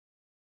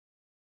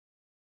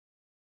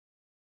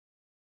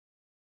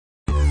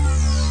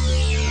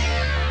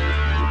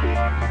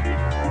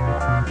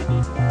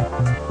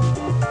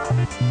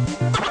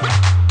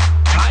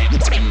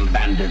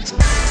Bandits.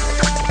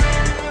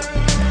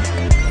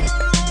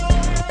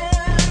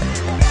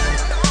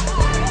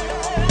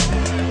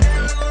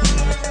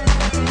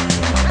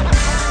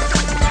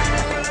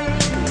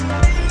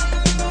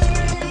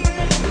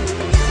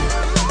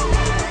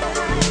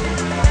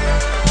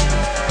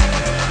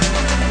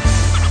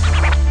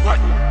 What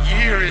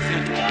year is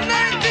it?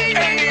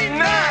 1989!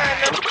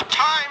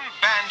 Time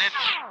Bandit.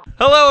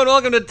 Hello and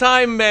welcome to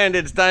Time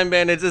Bandits. Time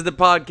Bandits is the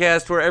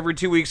podcast where every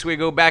 2 weeks we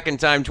go back in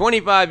time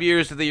 25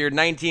 years to the year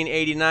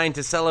 1989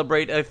 to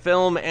celebrate a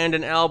film and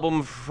an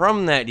album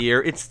from that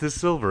year. It's the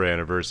silver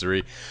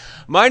anniversary.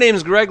 My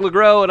name's Greg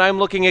LeGros and I'm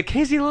looking at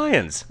Casey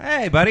Lyons.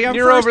 Hey, buddy, I'm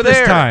You're first over this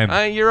there.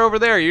 time. You're over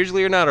there.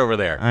 Usually you're not over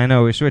there. I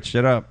know, we switched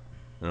it up.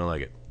 I don't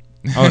like it.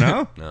 Oh,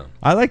 no? No.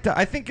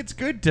 I think it's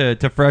good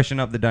to freshen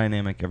up the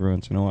dynamic every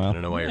once in a I while.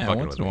 don't know why you're Yeah, fucking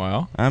once with in a me.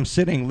 while. I'm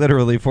sitting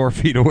literally 4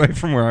 feet away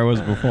from where I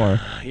was before.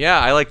 Yeah,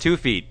 I like 2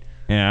 feet.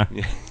 Yeah.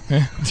 Do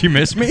you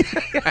miss me?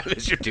 I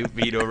miss your 2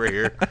 feet over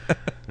here.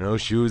 No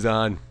shoes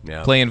on.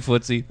 Yeah. Playing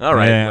footsie. All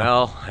right. Yeah.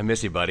 Well, I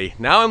miss you, buddy.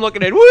 Now I'm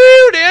looking at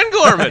woo, Dan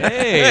Gorman.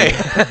 Hey.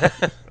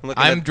 I'm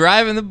looking I'm at-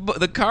 driving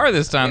the car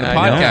this time. Yeah, the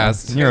I know.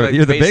 podcast. You're like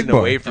the big facing boy.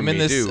 away from I'm in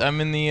me, this. too.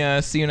 I'm in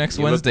the see you next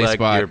You Wednesday look like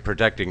spot. You're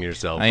protecting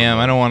yourself. I am.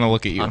 I don't want to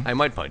look at you. I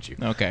might punch you.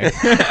 Okay.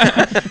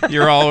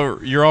 you're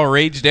all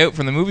raged out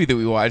from the movie that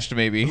we watched.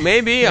 Maybe.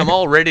 Maybe I'm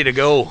all ready to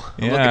go.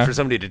 I'm Yeah. looking for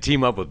somebody to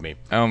team up with me.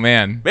 Oh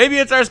man. Maybe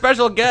it's our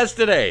special guest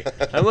today.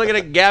 I'm looking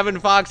at Gavin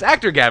Fox,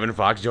 actor Gavin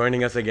Fox,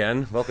 joining us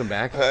again. Welcome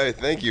back. Hi,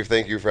 thank you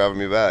for having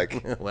me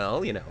back.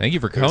 Well, you know, Thank you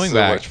for It was coming so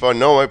back. much fun.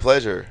 No, my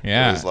pleasure.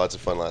 Yeah. It was lots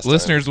of fun last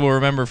Listeners will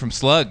remember from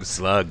Slugs,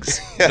 slugs.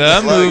 time.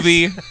 the Slugs.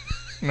 movie,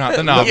 not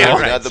the novel. Yeah,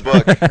 Book, right. not the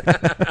book.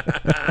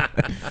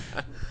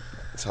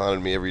 It's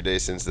haunted me every day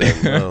since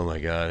then. Oh my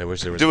God, I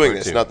wish there was Doing part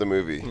this, two. not the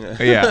movie.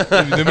 Yeah,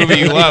 the movie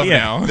you love Yeah.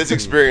 now. This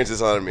experience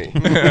has haunted me.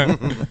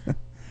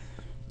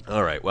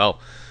 All right, well,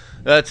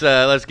 let's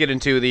get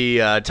into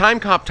the Time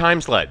Cop Time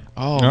Sled.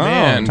 Oh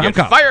man, Time Get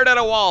Cop. fired at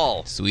a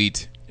wall.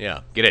 sweet.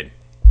 Yeah, get in.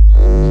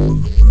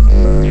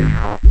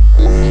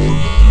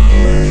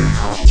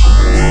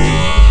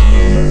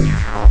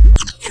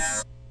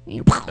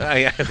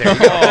 Yeah, there you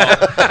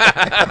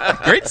go.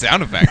 Great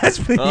sound effects.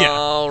 yeah.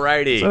 All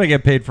righty. That's what I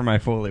get paid for my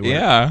Foley work.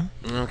 Yeah.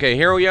 Okay,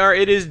 here we are.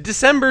 It is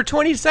December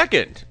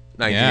 22nd,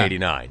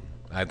 1989.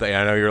 I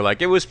know you're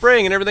like, it was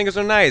spring and everything is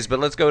so nice, but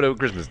let's go to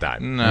Christmas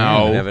time.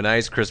 No. And have a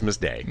nice Christmas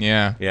day.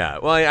 Yeah. Yeah.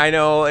 Well, I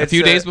know it's A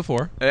few days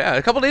before. Yeah,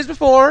 a couple days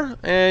before,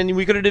 and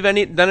we could have done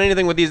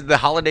anything with the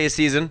holiday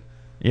season.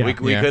 Yeah.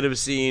 We Yeah. could have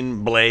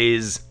seen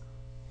Blaze.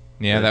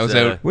 Yeah, that was It's,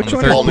 out. Which on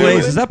one the is Paul Blaze?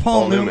 Newman. Is that Paul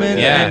Paul Newman, Newman?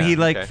 yeah. And he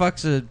like Okay.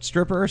 fucks a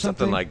stripper or something?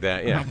 Something like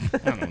that, yeah.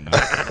 I don't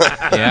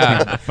know.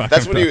 Yeah.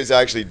 That's what he was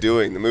actually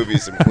doing. The movie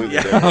is completely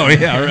different. Oh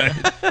yeah,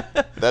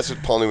 right. That's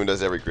what Paul Newman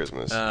does every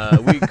Christmas.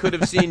 We could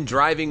have seen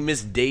Driving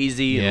Miss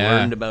Daisy and Yeah.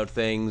 learned about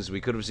things. We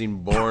could have seen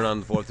Born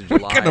on the 4th of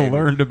July. could have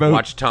learned about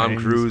Watch Tom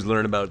things. Cruise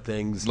learn about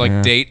things. Like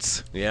Yeah.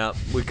 dates. Yeah,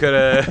 we could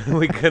have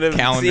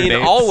Calendar seen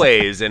dates.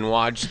 Always and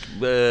watched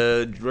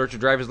Richard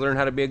Dreyfuss learn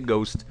how to be a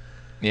ghost.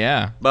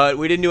 Yeah. But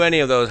we didn't do any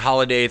of those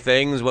holiday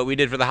things. What we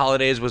did for the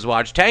holidays was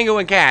watch Tango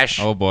and Cash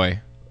Oh boy.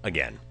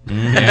 again.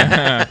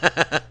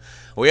 Yeah.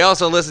 We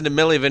also listened to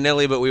Milli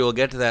Vanilli, but we will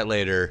get to that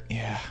later.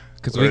 Yeah.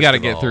 Because we First got to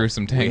of get all, through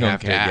some Tango we and have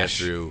to get Cash.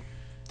 through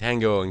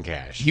Tango and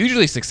Cash.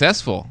 Hugely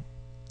successful.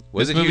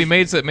 Was This it movie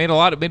huge? made a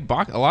lot of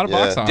box Yeah.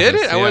 office. Did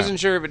it? I yeah. wasn't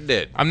sure if it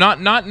did. I'm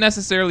not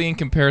necessarily in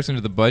comparison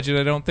to the budget.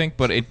 I don't think,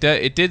 but it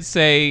did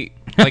say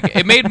like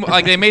it made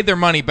like they made their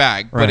money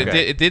back, but Right.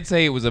 it did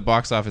say it was a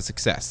box office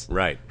success.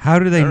 Right. How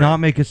do they All right. not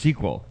make a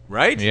sequel?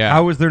 Right? Yeah.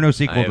 How is there no I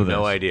sequel have to this?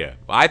 no idea.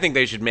 Well, I think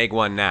they should make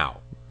one now.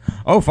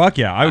 Oh fuck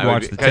yeah! I would I would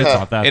watch be- the tits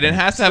off that. And it thing.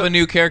 has to have a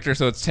new character,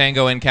 so it's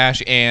Tango and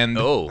Cash and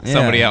Oh.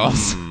 somebody Yeah.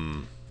 else.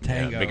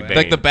 Tango. Big and- Bang.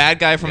 Like the bad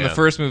guy from Yeah. the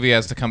first movie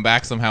has to come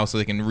back somehow so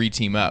they can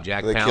re-team up.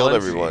 Jack They Palance? killed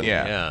everyone.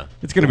 Yeah.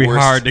 It's gonna The be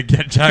worst. hard to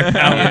get Jack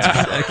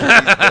Palance. He's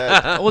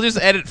dead. We'll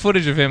just edit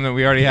footage of him that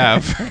we already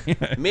have.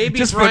 Maybe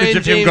Just Brian footage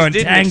of him James going,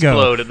 didn't "Tango,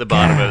 explode at the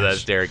bottom of that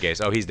Cash."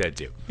 staircase. Oh, he's dead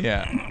too.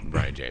 yeah.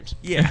 Brian James.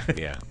 Yeah.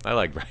 Yeah, I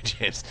like Brian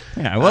James.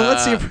 Yeah. Well,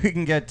 let's see if we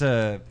can get.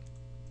 You-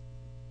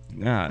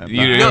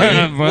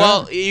 No,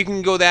 well, you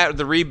can go that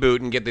the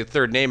reboot and get the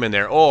third name in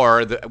there,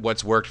 or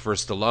what's worked for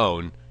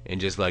Stallone and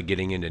just like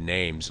getting into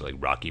names like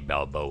Rocky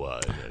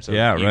Balboa. So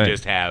Yeah, you right.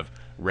 just have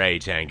Ray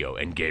Tango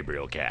and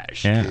Gabriel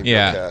Cash. yeah.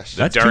 Yeah. Cash. The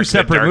That's dark- two the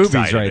separate dark movies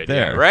side of right it,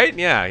 there. yeah, right?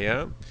 Yeah,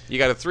 yeah. You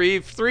got a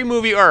three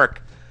movie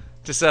arc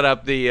to set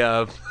up the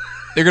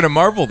They're gonna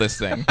marvel this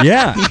thing.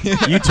 Yeah,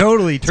 you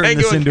totally turned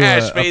Tango this and into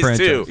Cash a Phase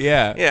franchise. 2.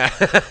 Yeah. Yeah.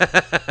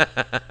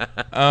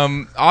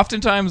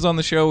 Oftentimes on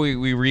the show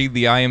we read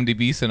the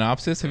IMDb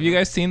synopsis. Have you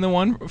guys seen the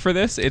one for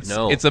this?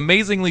 No. It's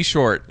amazingly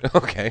short.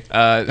 Okay.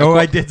 Oh,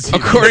 I did see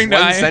According to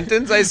One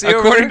sentence I see over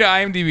according to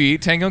there? IMDb,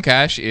 Tango and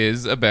Cash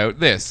is about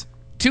this.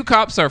 Two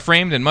cops are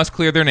framed and must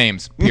clear their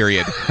names.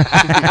 Period.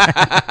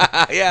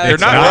 Yeah, They're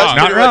that's not right. That's wrong. pretty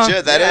Not much wrong.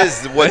 it. That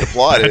is what the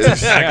plot is.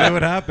 exactly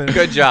what happened.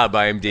 Good job,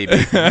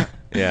 IMDb.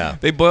 Yeah.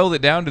 They boiled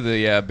it down to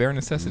the bare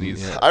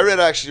necessities. I read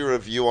actually a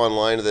review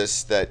online of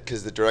this that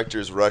because the director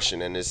is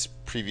Russian and his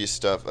previous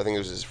stuff, I think it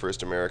was his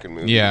first American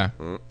movie. Yeah.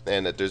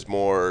 And that there's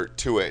more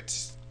to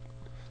it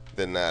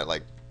than that.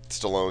 Like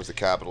Stallone's the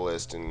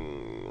capitalist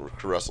and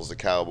Russell's the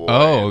cowboy.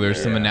 Oh, and there's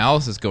they're, some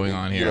analysis going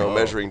on here. You know,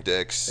 measuring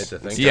dicks. It's a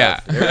thing. Yeah.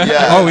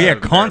 Yeah. Oh yeah, Fair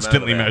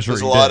constantly amount of that. measuring.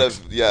 There's a lot dicks.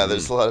 of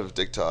there's a lot of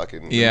dick talk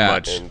and Yeah.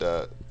 and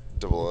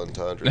double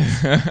entendres.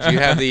 Do you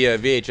have the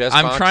VHS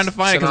I'm box trying to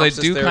find it because I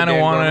synopsis do there, kind of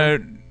Dan want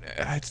Gorman?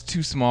 to. It's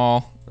too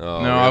small.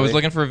 Oh, no, I was really?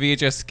 looking for a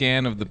VHS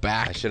scan of the I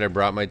back. should have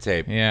brought my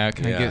tape. Yeah,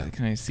 can Yeah.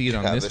 Can I see it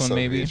on Have this one on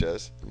maybe?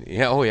 VHS.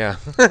 Yeah, oh yeah.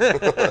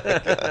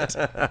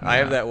 I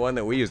have that one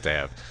that we used to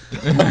have.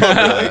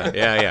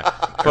 Yeah.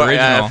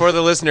 Original. For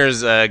the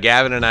listeners,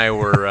 Gavin and I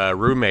were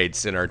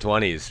roommates in our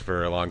 20s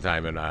for a long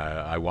time, and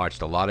I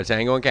watched a lot of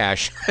Tango and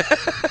Cash.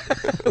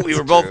 We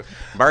were both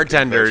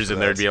bartenders,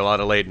 and there'd be a lot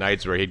of late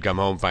nights where he'd come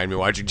home, find me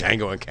watching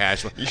Tango and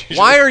Cash.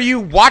 Why are you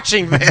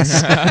watching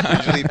this?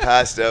 Usually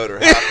passed out or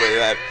halfway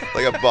that,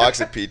 like a box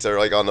of pizza, or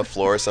like on the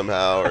floor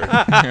somehow.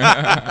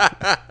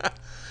 Or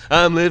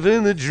I'm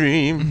living the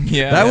dream.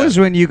 Yeah. That was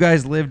when you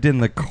guys lived in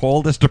the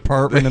coldest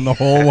apartment in the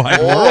whole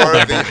wide or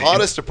world. the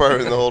hottest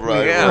apartment in the whole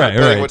ride. Yeah. Right,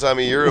 depending right. what time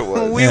of year it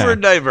was. We Yeah. were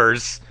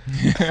diverse.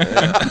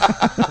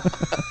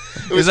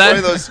 It was that- one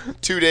of those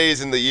 2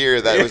 days in the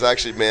year that was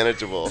actually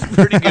manageable.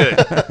 Pretty good.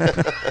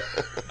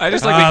 I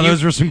just like that you.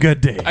 those were some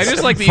good days. I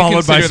just like that you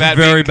followed by consider some that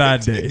very being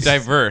bad days.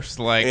 diverse.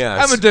 Like Yeah,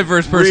 I'm a it's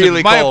diverse person.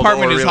 really My cold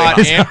apartment or is really hot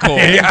hot.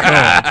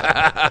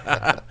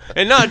 and cold.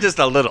 And not just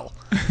a little.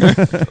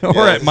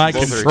 or at my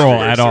Both are control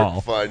extremes at are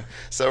all. Fun.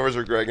 Summers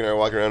where Greg and I are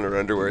walking around in our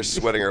underwear,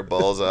 sweating our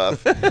balls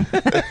off.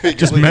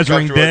 Just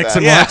measuring dicks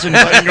and watching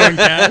Tango and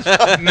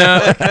Cash.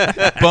 No,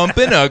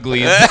 bumping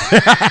uglies.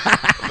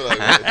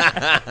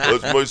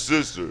 That's my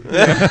sister.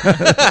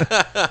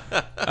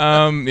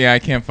 Yeah, I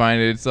can't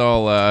find it. It's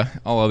all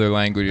other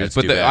languages. That's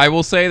But too bad. I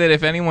will say that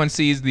if anyone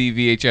sees the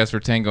VHS for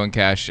Tango and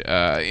Cash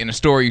in a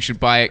store, you should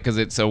buy it because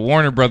it's a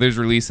Warner Brothers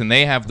release and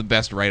they have the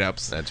best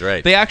write-ups. That's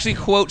right. They actually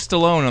quote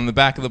Stallone on the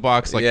back of the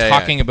box, like Yeah,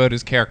 talking yeah. about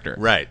his character.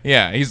 Right.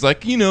 Yeah, he's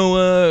like,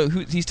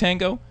 he's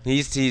Tango.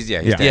 He's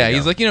Yeah. Yeah, Tango.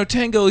 he's like,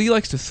 Tango, he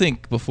likes to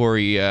think before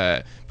he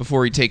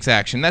takes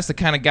action. That's the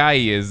kind of guy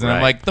he is. And I'm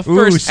Right. like, the Ooh,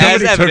 first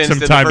somebody as took evidenced some in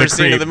the time to first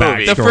scene of create the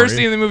movie. the backstory. first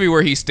scene of the movie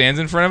where he stands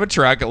in front of a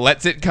truck,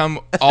 lets it come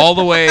all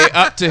the way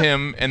up to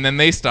him, and then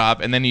they stop,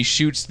 and then he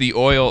shoots the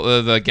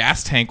the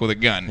gas tank with a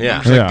gun. Yeah.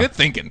 I'm just like, Yeah. good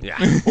thinking. Yeah.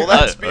 Well,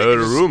 that's I heard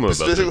a rumor about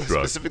the truck.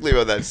 specifically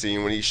about that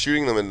scene when he's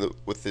shooting them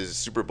with his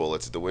super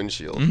bullets at the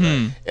windshield,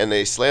 Mm-hmm. and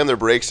they slam their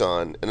brakes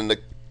on, and then the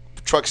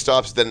truck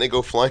stops. Then they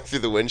go flying through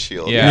the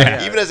windshield.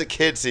 Yeah. Even as a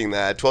kid seeing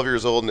that, 12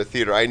 years old in the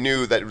theater, I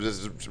knew that it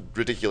was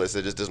ridiculous.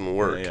 It just doesn't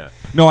work. Yeah.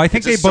 No, I think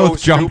It's they just so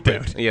both jumped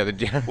stupid. out. Yeah.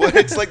 The, Well,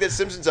 it's like that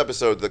Simpsons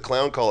episode, the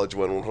Clown College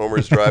one, when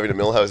Homer's driving to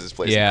Milhouse's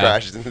place Yeah. and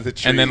crashes into the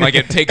tree. And then, like,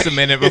 it takes a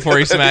minute before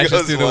he And then smashes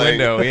goes through the flying.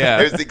 window.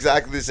 Yeah, It's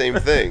exactly the same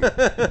thing.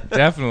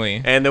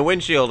 definitely. and the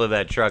windshield of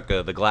that truck,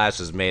 the glass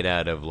is made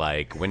out of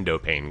like window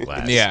pane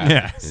glass. Yeah.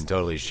 Yes. And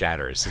totally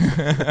shatters.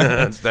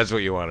 that's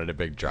what you want in a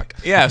big truck.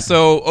 Yeah,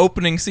 so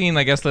opening scene,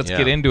 I guess let's Yeah.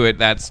 get into it.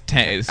 That's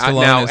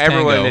Stallone Now as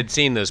everyone Tango. had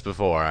seen this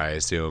before. I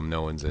assume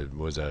no one's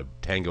was a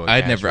Tango. And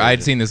I'd Cash I'd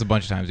version. seen this a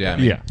bunch of times, yeah.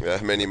 Yeah. Yeah,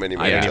 many, many, I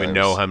many didn't even times.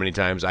 know how many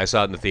times I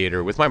saw it in the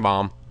theater with my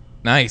mom.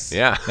 Nice.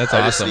 Yeah. That's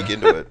I just awesome. sneak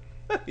into it.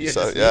 You had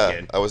So, to sneak yeah,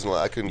 in. I wasn't.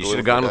 I couldn't. You go should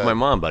in have gone for with that. my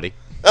mom, buddy.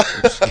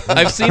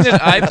 I've seen it.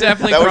 I've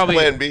definitely That was probably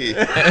Plan B.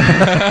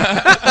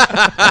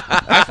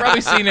 I've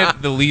probably seen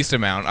it the least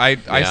amount. I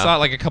Yeah. saw it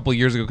like a couple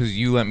years ago because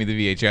you lent me the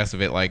VHS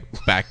of it like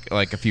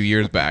a few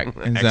years back,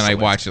 and then I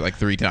Excellent. watched it like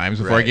 3 times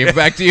before I Right. gave it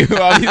back to you.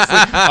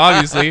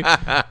 Obviously,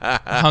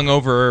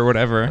 hungover or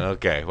whatever.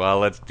 Okay, well,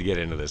 let's get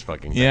into this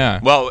fucking thing. Yeah.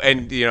 Well,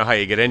 and you know how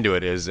you get into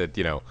it is that,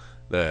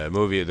 the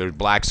movie, there's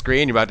black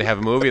screen, you're about to have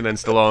a movie, and then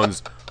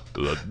Stallone's,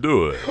 let's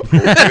do it.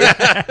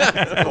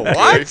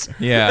 What?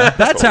 Yeah.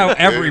 That's how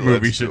every let's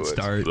movie do should it.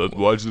 start. Let's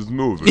watch this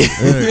movie.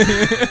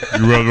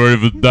 You run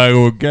ready for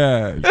Tango and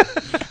Cash.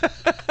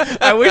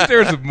 I wish there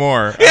was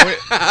more.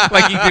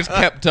 Like he just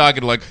kept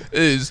talking like,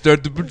 hey,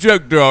 start the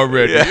projector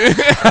already.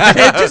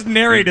 It just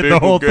narrated the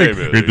whole thing.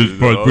 Hey, This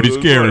part's pretty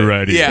scary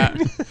right here. Yeah.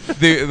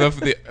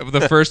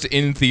 The first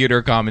in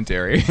theater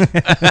commentary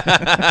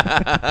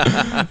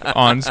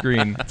on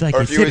screen. It's like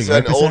Or he's if he was sitting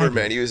an right older beside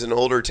me. man, he was an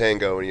older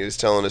Tango, and he was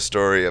telling a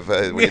story of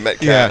when he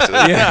met Yeah. Cash.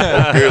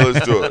 Yeah. Here,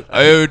 let's do it.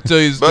 I would tell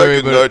you a Back story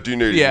in about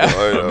 1989, Yeah.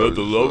 I met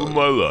the love of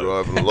my life.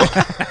 Driving along.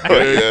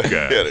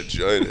 Yeah, he had a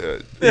giant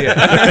head.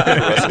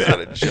 Russell's had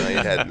a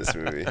giant head in this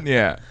movie.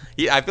 Yeah.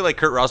 I feel like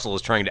Kurt Russell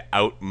is trying to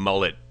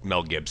out-mullet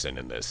Mel Gibson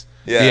in this.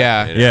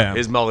 Yeah. You know, Yeah.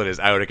 His mullet is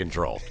out of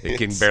control. It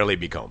can barely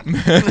be combed.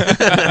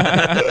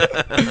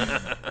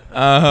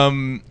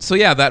 So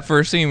yeah, that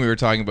first scene we were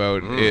talking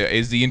about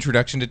is the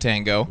introduction to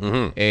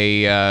Tango,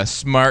 a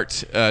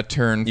smart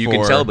turn. You for,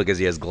 can tell because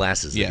he has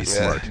glasses. Yes.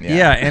 That he's smart.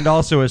 Yeah, and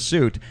also a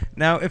suit.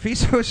 Now, if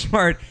he's so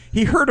smart,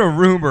 he heard a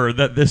rumor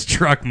that this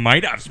truck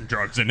might have some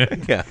drugs in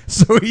it. Yeah.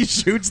 So he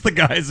shoots the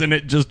guys in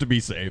it just to be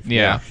safe.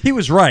 Yeah. He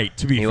was right,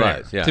 to be He fair.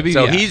 was. Yeah. To be-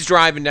 So yeah. he's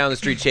driving down the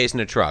street chasing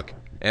a truck.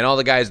 And all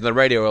the guys on the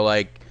radio are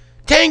like,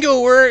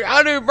 Tango, we're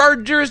out of our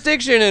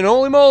jurisdiction, and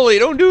holy moly,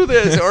 don't do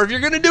this. Or if you're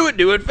going to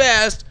do it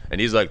fast. And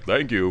he's like,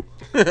 thank you.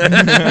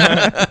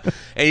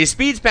 And he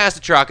speeds past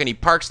the truck, and he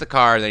parks the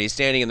car, and then he's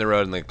standing in the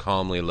road and then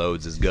calmly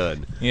loads his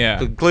gun. Yeah.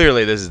 So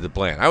clearly, this is the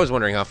plan. I was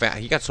wondering how fast.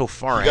 He got so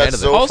far ahead of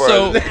so it. far,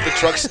 Also- the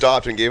truck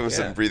stopped and gave him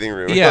some breathing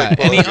room. Yeah, Like,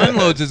 and he well,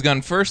 unloads his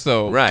gun first,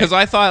 though. Right. Because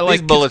I thought, like,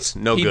 These bullets,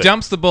 no he good.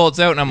 dumps the bullets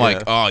out, and I'm like,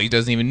 Yeah. oh, he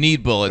doesn't even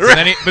need bullets.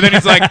 And then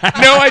he's like,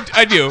 no,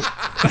 I do.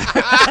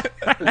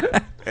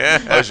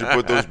 I should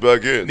put those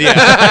back in.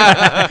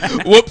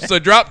 Whoops, I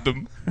dropped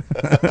them.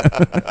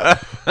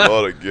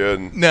 Not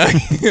again. No,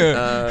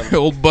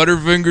 old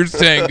Butterfingers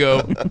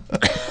Tango.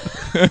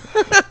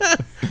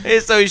 Hey,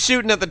 so he's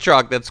shooting at the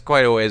truck that's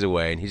quite a ways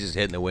away, and he's just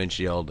hitting the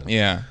windshield. And,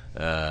 Yeah.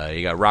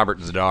 you got Robert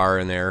Zadar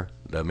in there,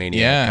 the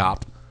maniac Yeah.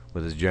 cop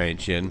with his giant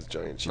chin.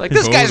 Giant chin. Like,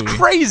 this guy's Totally.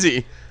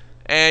 crazy.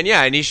 And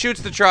and he shoots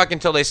the truck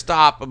until they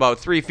stop about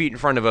 3 feet in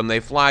front of him. They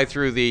fly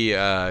through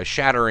the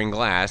shattering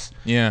glass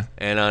Yeah.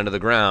 and onto the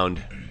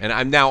ground. And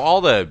I'm now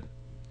all the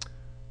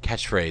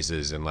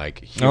catchphrases and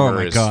like Oh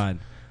humorous. my god.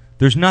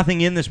 There's nothing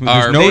in this movie.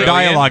 Are There's no brilliant.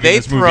 dialogue They in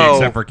this movie throw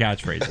except for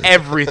catchphrases.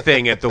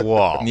 Everything at the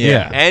wall.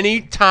 Yeah.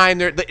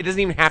 Anytime it doesn't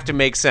even have to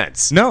make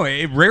sense. No,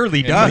 it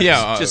rarely does.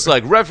 Yeah. Just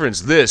like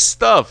reference this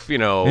stuff,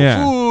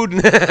 Yeah. food.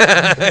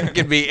 It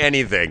can be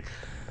anything.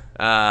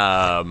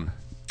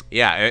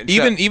 Yeah.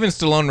 Even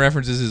Stallone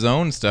references his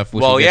own stuff.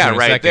 Which Well, we'll get yeah, to in a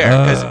right second.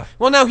 there. 'Cause-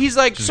 well, now he's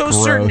like so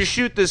certain to gross.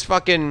 shoot this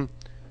fucking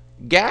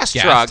gas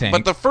Gas truck, tank.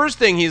 but the first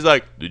thing he's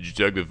like, "Did you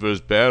check the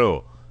first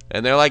panel?"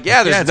 And they're like,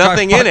 "Yeah, there's it's got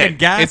nothing in fucking it.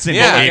 gas it's in it,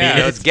 yeah,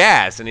 idiot." it's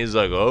gas." And he's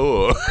like,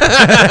 "Oh,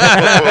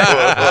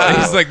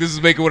 He's like, this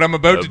is making what I'm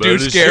about to do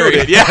better scary. shoot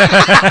it."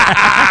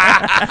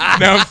 Yeah,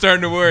 Now I'm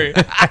starting to worry.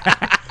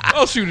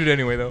 I'll shoot it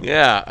anyway, though.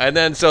 yeah. And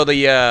then so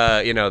the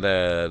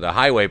the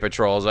highway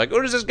patrol's like,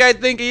 "Who does this guy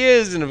think he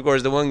is?" And of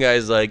course, the one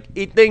guy's like,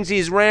 "He thinks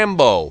he's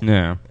Rambo."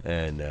 Yeah.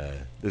 And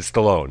it's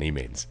Stallone. He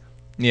means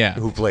Yeah.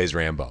 who plays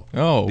Rambo.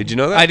 Oh. Did you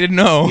know that? I didn't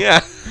know. Yeah,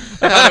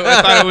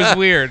 I thought it was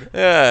weird.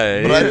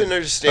 yeah. But I didn't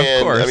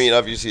understand. Of course. I mean,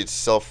 obviously it's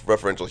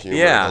self-referential humor,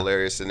 Yeah. and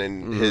hilarious, and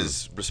then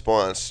his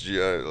response,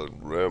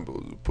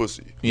 Rambo's a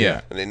pussy.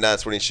 Yeah. And then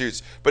that's when he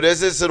shoots. But is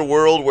this in a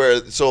world where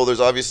there's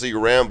obviously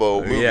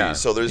Rambo movies, Yeah.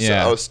 so there's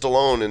Yeah.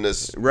 Stallone in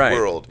this Right,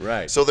 world,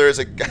 right. So there's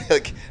a guy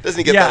like doesn't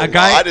he get Yeah, that a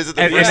guy- nod? Is it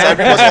the and- first and-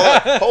 time? He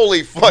goes, "Oh,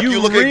 holy fuck, You you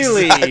look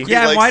really- exactly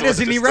Yeah, like why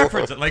Sylvester doesn't he Stallone."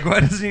 reference it? Like, why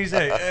doesn't he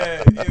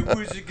say,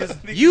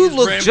 You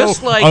look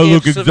just like I if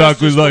look Sylvester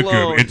exactly like him,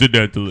 Stallone-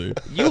 incidentally.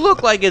 You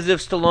look like as if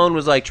Stallone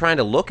was like trying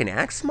to look and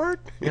act smart,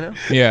 you know?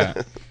 Yeah.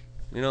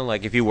 You know,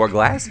 like if he wore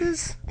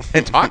glasses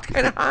and talked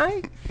kind of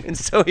high, and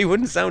so he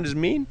wouldn't sound as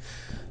mean.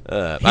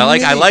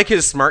 I like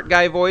his smart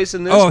guy voice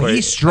in this. Oh, where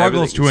he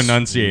struggles to everything's-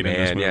 enunciate in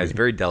this Man, yeah, movie. it's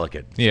very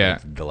delicate. Yeah.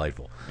 It's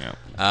delightful.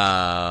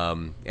 Yeah.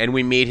 And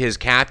we meet his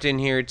captain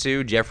here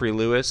too, Jeffrey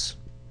Lewis.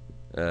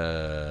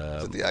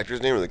 Is it the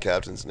actor's name or the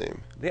captain's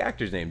name? The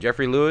actor's name,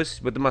 Jeffrey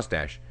Lewis, with the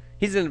mustache.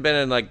 He's been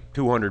in like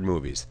 200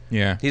 movies.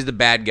 Yeah. He's the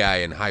bad guy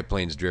in High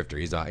Plains Drifter.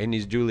 And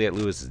he's Juliette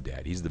Lewis's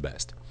dad. He's the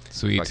best.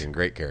 Sweet. Fucking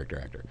great character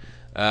actor.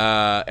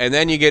 And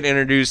then you get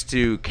introduced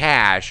to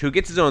Cash, who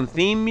gets his own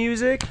theme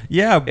music.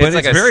 Yeah, but it's,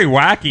 like a- very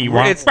wacky.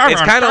 It's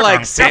kind of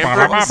like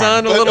Sanford and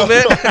Son a little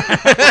bit.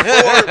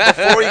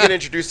 Before you get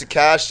introduced to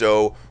Cash,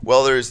 though,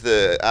 there's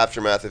the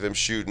aftermath of him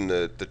shooting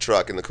the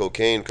truck and the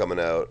cocaine coming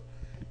out.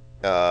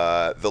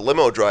 The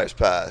limo drives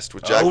past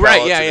with Jack Oh,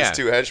 right, Palance yeah, and yeah. his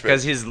two henchmen.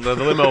 Because the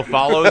limo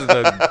follows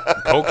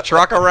the Coke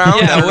truck around.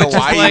 Yeah, I don't know which is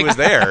why he like- was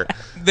there.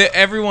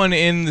 Everyone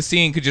in the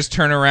scene could just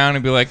turn around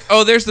and be like,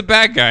 "Oh, there's the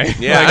bad guy."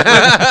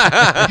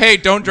 Yeah. Hey,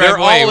 don't drive They're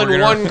away. all We're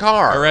in gonna one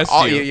car. Arrest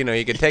All, you. you know,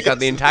 you could take out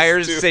the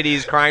entire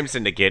city's crime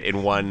syndicate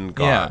in one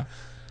car. Yeah.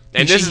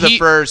 And this is the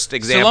first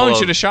example. Stallone of-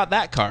 should have shot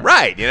that car.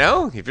 Right, you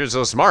know, if you're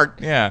so smart.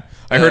 Yeah.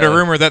 I heard a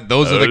rumor that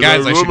those are the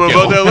guys I should rumor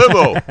kill.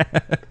 about that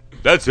limo.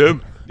 That's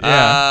him.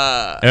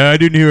 Yeah. I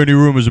didn't hear any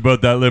rumors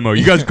about that limo.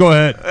 You guys go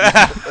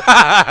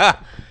ahead.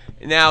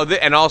 Now,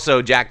 and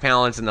also Jack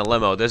Palance in the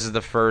limo. This is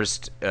the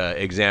first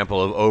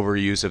example of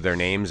overuse of their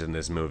names in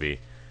this movie,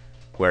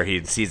 where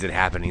he sees it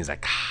happen. And he's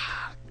like,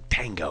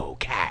 Tango,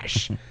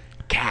 Cash,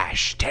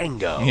 Cash,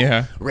 Tango,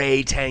 Yeah.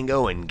 Ray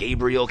Tango, and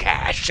Gabriel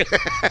Cash.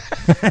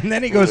 And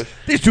then he goes,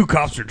 these two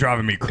cops are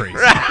driving me crazy.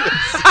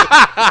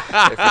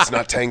 If it's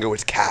not Tango,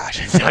 it's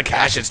Cash. It's not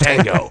Cash, it's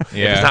Tango. If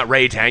Yeah. it's not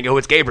Ray Tango,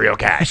 it's Gabriel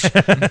Cash.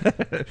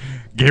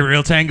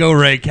 Gabriel Tango,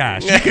 Ray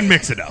Cash. You can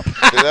mix it up.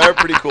 They are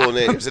pretty cool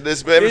names. And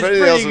this, if anything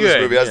pretty else in this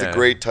good, movie has yeah. a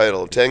great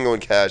title. Tango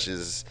and Cash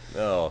is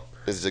Oh.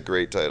 a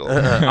great title.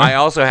 I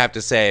also have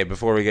to say,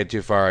 before we get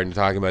too far into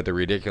talking about the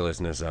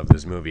ridiculousness of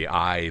this movie,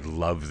 I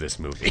love this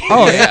movie.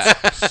 Oh,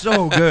 it's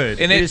so good.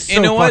 And it is so you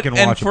know what? fucking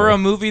And watchable. for a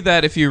movie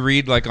that, if you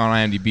read like on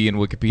IMDb and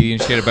Wikipedia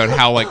and shit about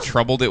how like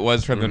troubled it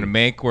was for them to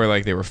make, where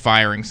like they were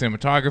firing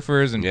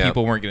cinematographers and Yeah.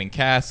 people weren't getting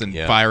cast and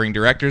Yeah. firing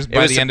directors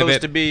by was the end of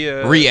supposed it, to be,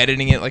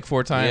 re-editing it like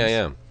 4 times. Yeah,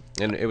 yeah.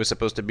 And it was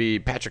supposed to be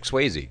Patrick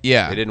Swayze.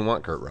 Yeah. They didn't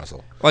want Kurt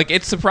Russell. Like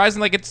it's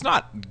surprising. Like it's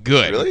not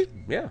good. Really?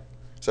 Yeah.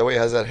 Is that why he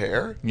has that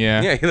hair?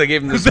 Yeah. Yeah, they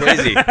gave him the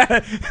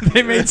Swayze.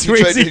 They made He tried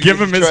Swayze to-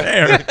 give him he his tried-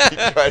 hair. He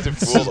tried to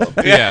fool them.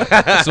 Yeah.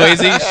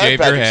 Swayze, shave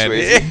your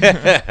Patrick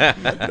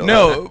head. Swayze.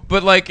 No,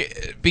 but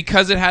like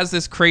because it has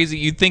this crazy,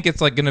 you'd think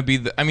it's like gonna be.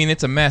 I mean,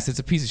 it's a mess. It's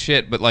a piece of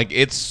shit, but like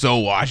it's so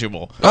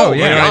watchable. Oh,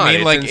 you my know what God, I mean?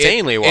 it's Like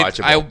insanely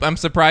watchable. I'm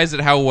surprised at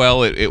how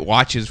well it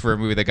watches for a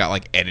movie that got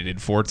like edited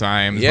 4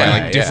 times by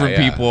like different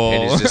people.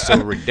 It is just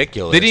so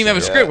ridiculous. They didn't even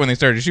have a Yeah. script when they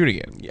started shooting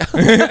it.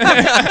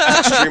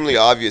 It's extremely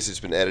obvious it's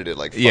been edited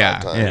like 5 Yeah.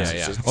 times. Yeah. It's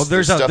Yeah. just- Well,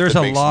 there's a- stuff there's that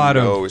a makes lot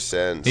of- no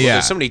sense. Yeah.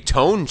 There's so many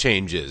tone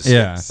changes.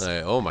 Yeah. It's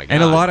like, oh my god.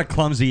 And a lot of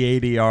clumsy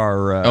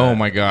ADR. Oh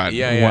my god!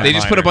 Yeah. They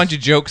just put a bunch of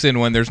jokes in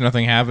when there's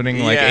nothing happening,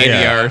 like Yeah,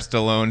 ADR yeah.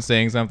 Stallone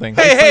saying something.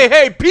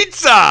 Hey,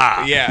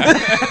 pizza! Yeah.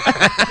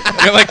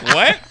 You're like,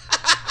 what?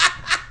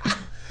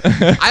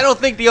 I don't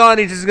think the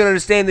audience is going to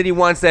understand that he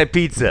wants that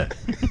pizza.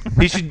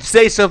 He should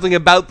say something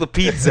about the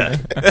pizza.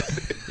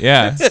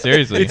 Yeah,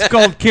 seriously. It's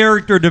called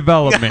character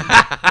development.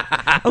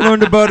 I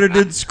learned about it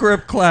in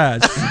script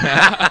class.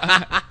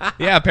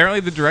 Yeah, apparently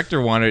the director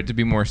wanted it to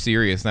be more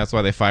serious, and that's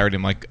why they fired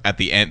him. Like at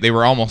the end, they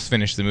were almost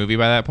finished the movie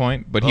by that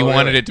point, but he Oh,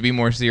 wanted really? it to be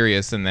more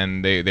serious, and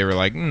then they were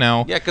like,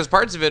 no. Yeah, because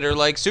parts of it are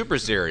like super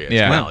serious.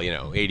 Yeah. Well,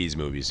 80s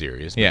movie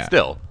serious. But Yeah.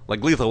 still,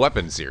 like Lethal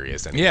Weapon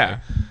serious. Anyway. Yeah.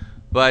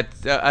 But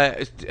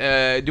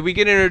do we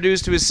get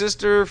introduced to his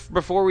sister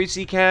before we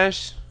see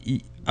Cash?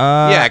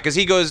 Yeah, because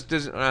he goes.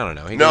 I don't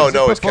know. He No, goes,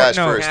 no, it's before- Cash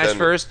no, first. Cash then.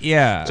 first.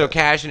 Yeah. So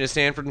Cash and his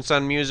Sanford and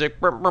Son music.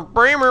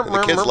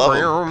 The kids love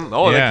him.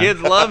 Oh, Yeah. the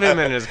kids love him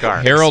in his car.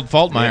 Harold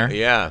Faltmeyer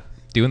Yeah.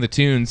 doing the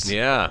tunes.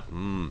 Yeah.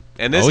 Mm.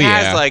 And this Oh,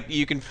 has yeah. like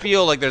you can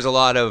feel like there's a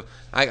lot of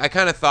I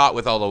kind of thought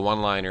with all the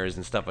one-liners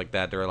and stuff like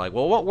that they were like,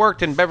 well, what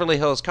worked in Beverly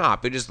Hills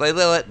Cop?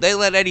 They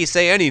let Eddie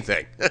say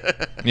anything.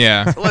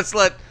 Yeah. Let's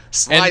let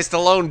Sly And-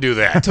 Stallone do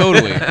that.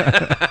 Totally.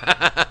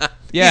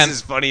 Yeah. He's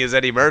as funny as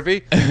Eddie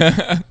Murphy.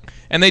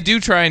 And they do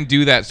try and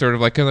do that sort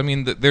of like, because I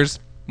mean, there's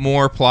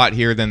more plot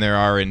here than there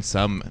are in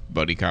some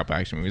buddy cop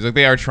action movies. Like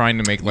they are trying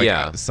to make like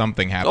Yeah.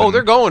 something happen. Oh,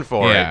 they're going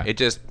for Yeah. it. It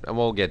just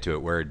we'll get to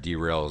it where it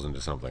derails into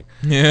something.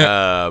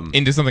 Yeah.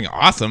 Into something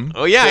awesome.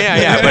 Oh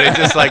yeah. But it's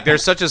just like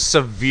there's such a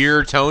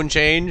severe tone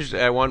change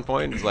at one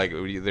point. It's like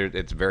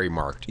it's very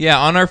marked. Yeah,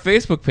 on our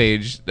Facebook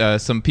page,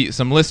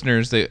 some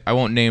listeners, I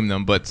won't name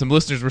them, but some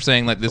listeners were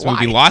saying like this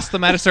movie Why? lost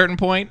them at a certain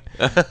point,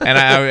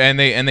 and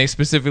they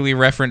specifically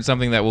referenced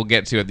something that we'll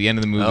get to at the end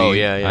of the movie. Oh,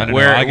 yeah, yeah. I don't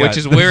Where know, I got- which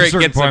is there's where a it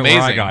certain gets point where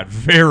amazing. I got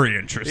very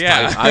interested.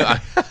 Yeah.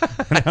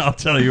 I'll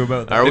tell you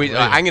about that. Are we?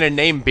 I'm going to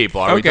name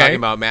people. Are we Okay. talking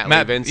about Matt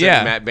Levinson yeah.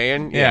 and Matt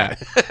Bain? Yeah.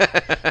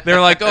 They're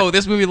like, oh,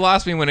 this movie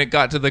lost me when it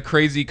got to the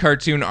crazy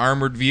cartoon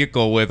armored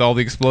vehicle with all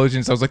the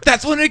explosions. I was like,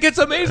 that's when it gets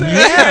amazing.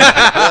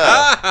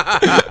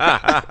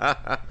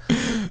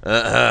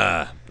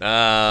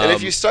 And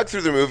if you stuck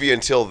through the movie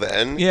until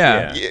then,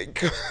 Yeah.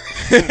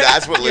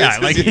 that's what Yeah, lives.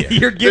 like,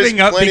 you're giving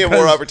There's up plenty of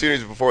more because-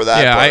 opportunities before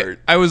that Yeah, part.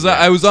 I was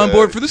on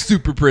board for the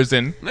super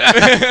prison.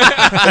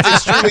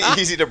 It's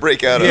extremely easy to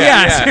break out of.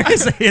 Yeah,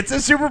 seriously, it's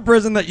a super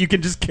prison that you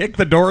can just kick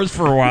the doors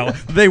for a while.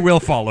 They will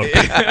follow.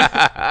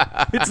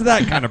 It's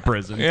that kind of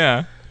prison.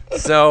 Yeah,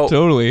 So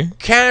totally.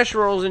 Cash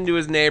rolls into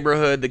his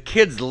neighborhood. The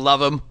kids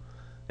love him.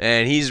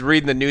 And he's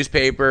reading the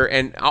newspaper.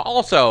 And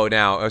also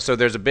now, so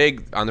there's a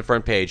big, on the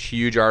front page,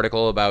 huge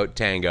article about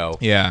Tango.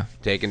 Yeah.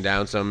 Taking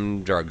down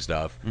some drug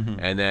stuff.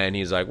 And then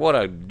he's like, what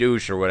a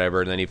douche or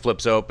whatever. And then he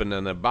flips open,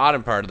 and the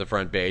bottom part of the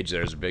front page,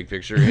 there's a big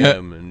picture of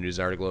him and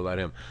his article about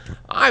him.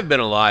 I've been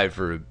alive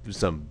for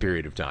some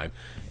period of time.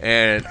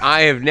 And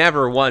I have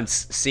never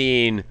once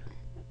seen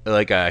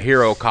like a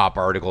hero cop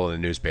article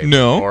in the newspaper.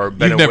 No, Or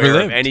been you've never aware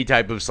of lived. any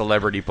type of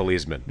celebrity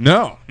policeman.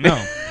 No.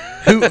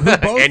 who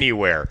both,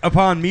 Anywhere.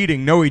 upon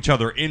meeting, know each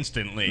other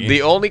instantly.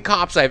 The only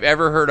cops I've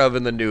ever heard of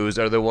in the news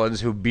are the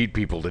ones who beat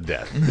people to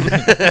death.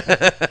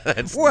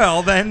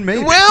 well, then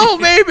maybe. Well,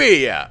 maybe,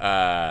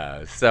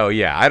 yeah. So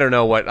yeah, I don't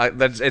know what.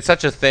 It's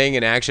such a thing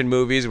in action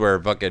movies where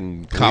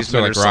fucking Cops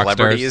policemen are are like rock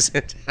celebrities.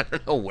 I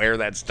don't know where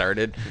that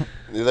started.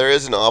 There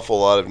is an awful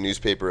lot of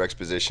newspaper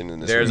exposition in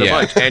this. There's movie. a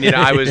bunch, and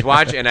I was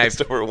watching, and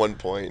Just over one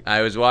point.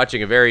 I was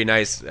watching a very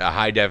nice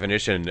high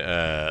definition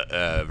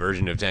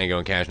version of Tango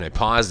and Cash, and I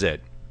paused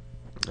it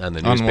on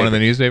the newspaper, one of the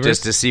newspapers?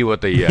 just to see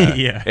what the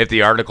Yeah. if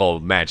the article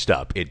matched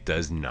up. It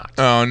does not.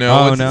 Oh no,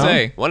 Oh, what's no? it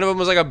say? One of them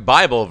was like a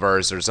Bible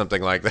verse or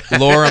something like that.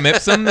 Lorem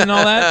ipsum and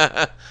all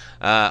that.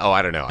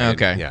 I don't know. I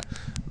didn't- Okay. Yeah.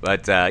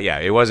 But yeah,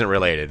 it wasn't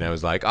related. And I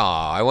was like, oh,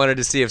 I wanted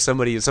to see if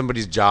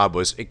somebody's job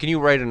was, can you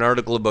write an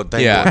article about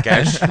Tango Yeah. and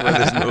Cash for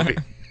this movie?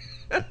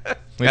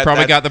 We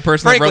probably got the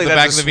person that frankly, wrote the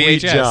back that's of the a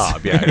sweet VHS.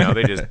 job. Yeah, no,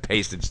 they just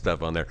pasted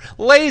stuff on there.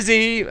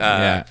 Lazy.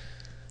 Yeah.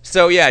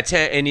 So yeah,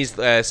 and he's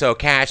so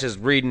Cash is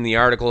reading the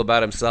article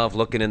about himself,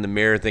 looking in the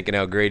mirror, thinking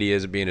how great he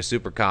is at being a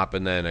super cop,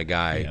 and then a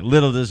guy. Yeah,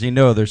 little does he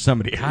know there's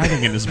somebody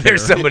hiding in his mirror.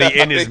 There's somebody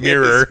in his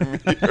mirror.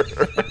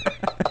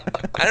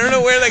 I don't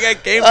know where that guy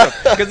came from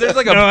because there's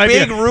like a No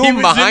idea. big room he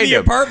was behind in the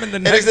him. apartment the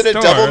And next is it a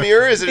door. double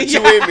mirror? Is it a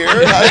two-way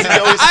mirror? How does he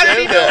know he's How did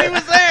he standing know there? he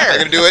was there? I'm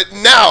gonna do it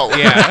now.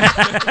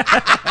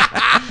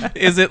 Yeah.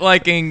 Is it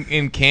like in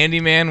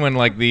Candyman when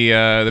like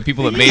the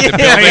people that made the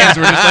buildings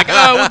were just like,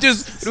 oh,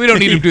 we don't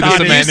need to do the thought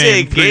he You cement. say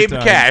name 3 Gabe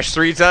times. Cash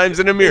 3 times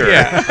in a mirror.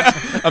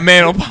 Yeah, a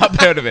man will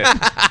pop out of it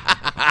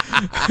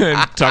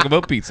and talk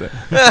about pizza.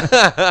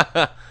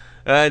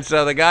 And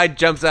so the guy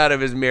jumps out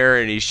of his mirror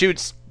and he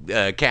shoots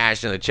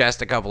Cash in the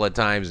chest a couple of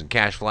times, and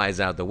Cash flies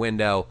out the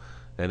window.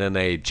 And then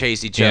they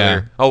chase each Yeah.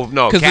 other. Oh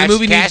no, 'Cause the Cash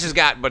movie has needs-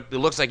 got, but it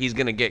looks like he's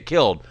gonna get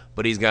killed.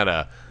 But he's got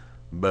a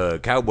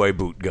cowboy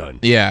boot gun.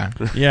 Yeah,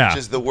 Yeah. Which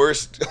is the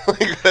worst.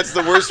 That's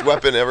the worst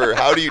weapon ever.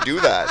 How do you do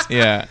that?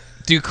 yeah.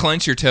 Do you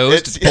clench your toes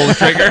It's- to pull the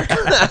trigger?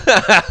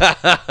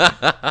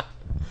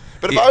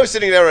 But if I was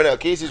sitting there right now,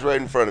 Casey's right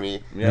in front of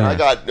me. Yeah. I've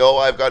got no.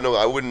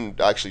 I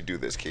wouldn't actually do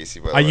this, Casey.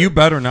 By the way. You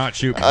better not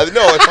shoot me.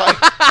 No, if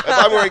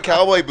I'm wearing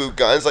cowboy boot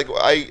guns, like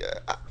how do you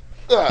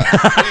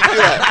do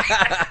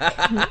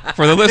that?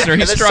 For the listener,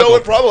 he And it's so struggled.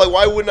 improbable. Like,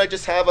 why wouldn't I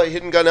just have a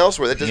hidden gun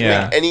elsewhere? That doesn't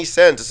Yeah. make any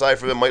sense aside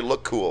from it might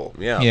look cool.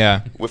 Yeah,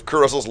 With Kurt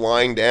Russell's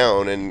lying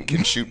down and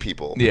can shoot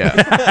people. yeah.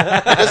 It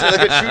doesn't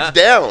like it shoots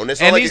down. It's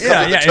not And like he's- it comes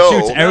yeah, with yeah, the it toe.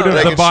 shoots out of and I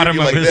the can shoot bottom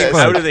you of like his this.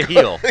 foot. Out of the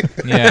heel.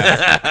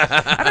 Yeah.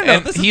 I don't know.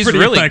 And This is he's pretty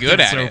really effective good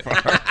at so it.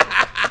 far.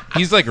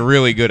 He's like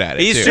really good at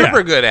it. He's too.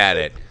 super good at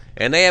it.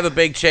 And they have a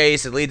big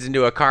chase. It leads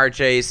into a car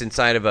chase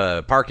inside of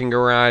a parking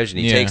garage, and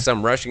he Yeah. takes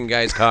some Russian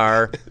guy's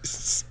car.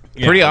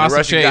 Pretty And awesome the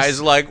Russian chase.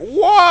 guy's like,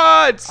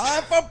 "What?"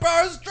 I'm for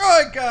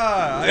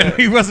Perestroika.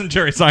 He wasn't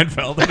Jerry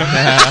Seinfeld.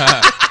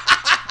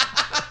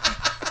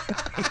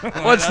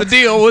 What's the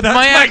deal with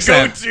my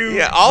accent? go-to.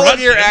 Yeah, all of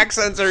your Russian.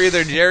 accents are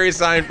either Jerry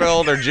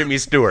Seinfeld or Jimmy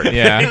Stewart.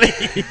 Yeah,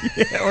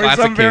 or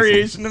Classic some Casey.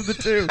 variation of the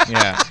two.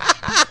 yeah,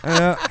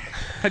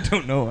 I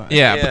don't know why.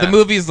 yeah. Yeah. But the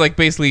movie's like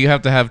basically you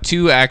have to have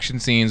 2 action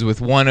scenes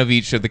with one of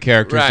each of the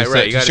characters Right, to, right.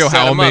 set- You to gotta show set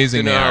how 'em up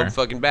amazing to they know are. how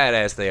fucking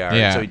badass they are.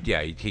 Yeah. So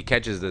yeah, he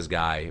catches this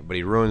guy, but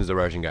he ruins the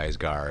Russian guy's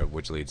car,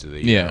 which leads to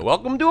the Yeah.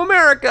 welcome to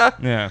America.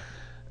 Yeah.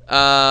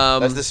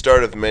 That's the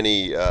start of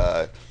many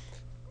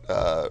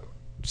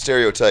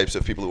stereotypes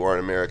of people who aren't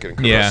American. And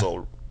Kurt Yeah.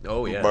 Russell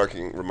Oh, yeah.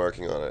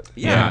 remarking on it.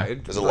 Yeah, Yeah.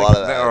 There's a lot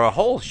of that. There are a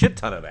whole shit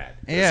ton of that.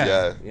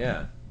 Yeah.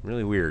 Yeah,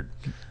 really weird.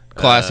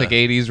 Classic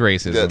 80s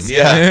racism. That's,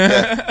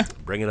 yeah.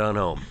 Bring it on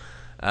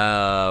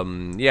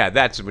home. Yeah,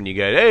 that's when you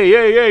get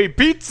hey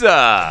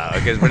pizza,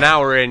 because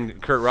we're in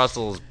Kurt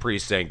Russell's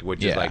precinct, which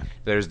is Yeah. like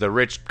there's the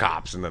rich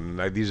cops and then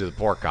like, these are the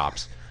poor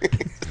cops.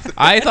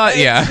 I thought,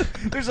 yeah.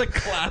 There's a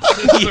class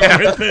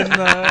within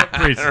the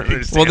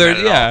precinct. Well, there, That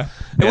at yeah.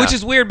 all. Which Yeah.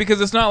 is weird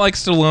because it's not like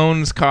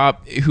Stallone's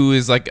cop, who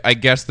is like, I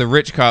guess, the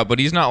rich cop, but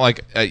he's not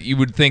like, you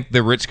would think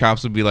the rich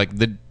cops would be like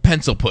the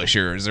pencil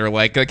pushers, or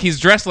like he's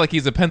dressed like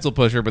he's a pencil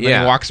pusher, but then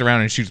Yeah. he walks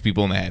around and shoots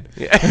people in the head.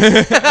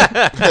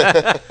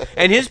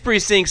 And his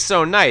precinct's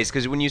so nice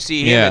because when you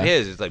see him Yeah. at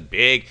his, it's like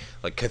big,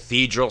 like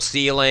cathedral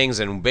ceilings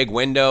and big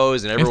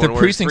windows, and If everyone the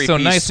wears precinct's so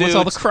three-piece nice, what's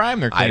all the suits. crime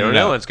they're I don't cleaning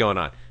know up? what's going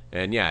on.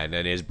 And yeah, and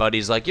then his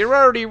buddy's like, "You're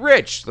already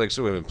rich," like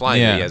so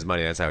implying that Yeah. he has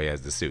money. That's how he has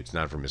the suits,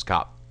 not from his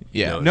cop.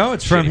 Yeah. No,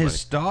 it's from shitty his money.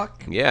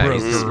 stock. Yeah,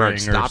 he's a smart brokering or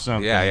stop.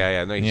 something.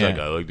 Yeah. No, he's Yeah. like,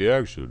 I like the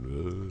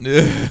action.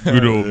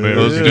 Good old man.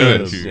 Those are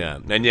good. Yeah,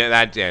 and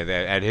that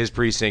at his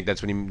precinct,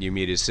 that's when you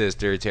meet his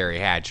sister, Terry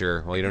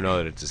Hatcher. Well, you don't know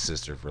that it's his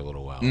sister for a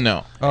little while.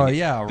 No. Oh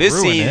yeah. This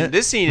ruin scene- it.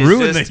 this scene is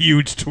ruin just- the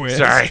huge twist.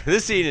 Sorry,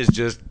 this scene is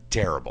just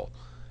terrible.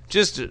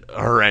 Just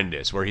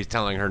horrendous, where he's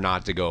telling her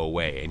not to go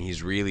away, and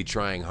he's really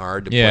trying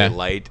hard to Yeah. play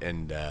light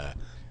and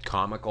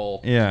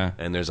comical. Yeah.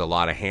 And there's a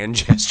lot of hand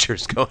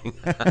gestures going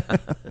on.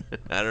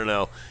 I don't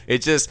know.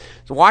 It's just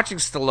watching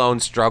Stallone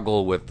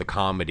struggle with the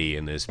comedy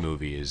in this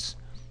movie is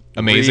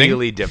Amazing.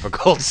 really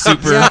difficult.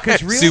 Super, Yeah,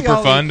 'cause really super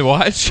all fun to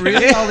watch.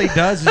 Really, all he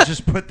does is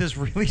just put this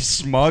really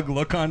smug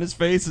look on his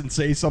face and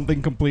say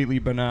something completely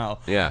banal.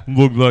 Yeah.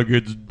 Look like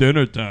it's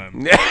dinner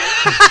time.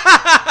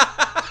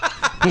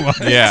 What?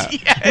 Yeah.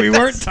 We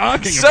weren't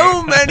talking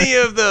So about many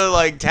of the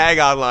like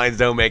tag-on lines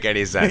don't make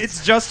any sense.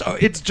 It's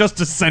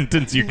just a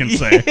sentence you can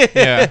say.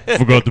 Yeah.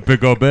 Forgot to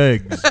pick up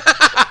eggs.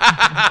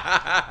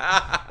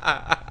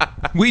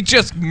 We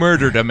just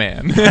murdered a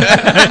man.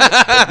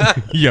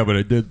 Yeah, but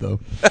I did though.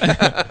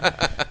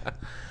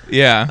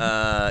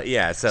 Yeah.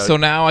 Yeah. So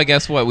now I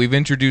guess what we've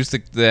introduced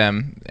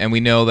them, and we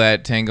know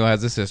that Tango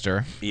has a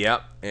sister.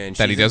 Yep. And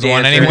That he she's a doesn't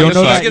want dancer. anyone to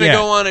She's fuck. gonna Yeah.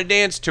 go on a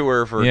dance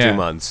tour for Yeah. 2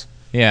 months,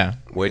 Yeah.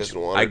 which doesn't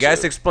want I her guess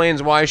to.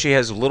 explains why she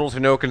has little to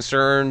no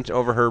concern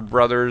over her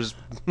brother's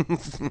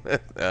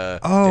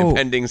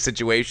impending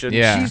situation.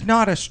 Yeah. She's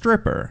not a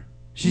stripper.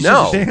 She's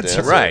No, just a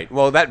dancer. right.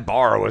 Well, that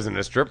bar wasn't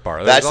a strip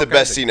bar. That's the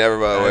best scene ever,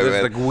 by the way,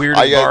 It's man. the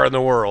weirdest I got- bar in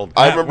the world.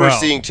 I remember well.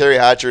 seeing Terry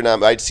Hatcher, and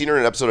I'd seen her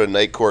in an episode of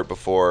Night Court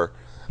before,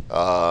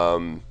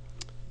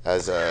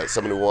 as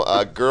someone who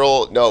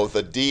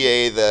the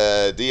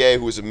DA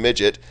who was a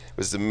midget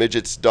was the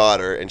midget's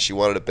daughter, and she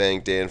wanted to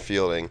bang Dan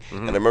Fielding,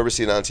 and I remember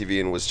seeing it on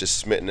TV and was just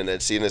smitten, and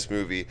had seen this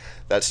movie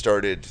that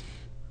started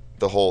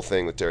the whole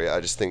thing with Terry. I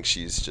just think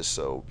she's just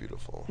so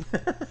beautiful,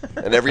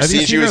 and every Have you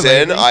scene she seen her was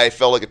in, lately? I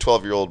felt like a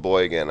 12-year-old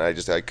boy again. I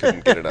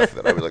couldn't get enough of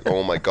it. I was like,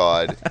 oh my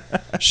god,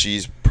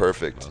 she's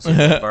perfect.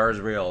 The bar's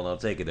real, and I'll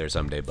take you there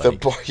someday, The buddy.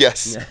 boy,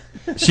 yes.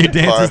 She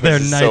dances bar there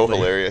is nightly. so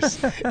hilarious.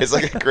 It's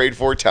like a grade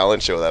 4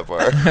 talent show, that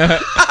bar.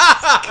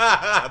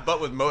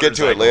 but with motorcycles.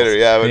 Get to it later.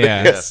 Yeah. But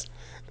Yeah. yes.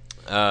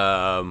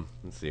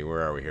 Let's see,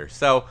 where are we here?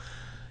 So,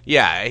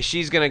 yeah,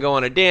 she's gonna go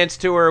on a dance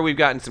tour. We've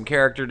gotten some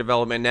character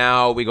development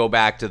now. We go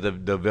back to the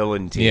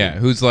villain team. Yeah,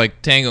 who's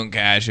like, Tango and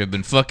Cash have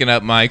been fucking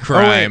up my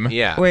crime.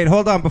 Yeah. Wait,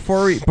 hold on.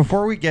 Before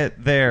we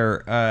get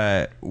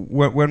there,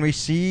 when we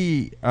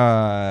see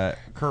Kurt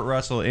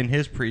Russell in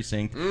his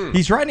precinct,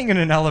 he's riding in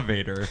an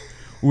elevator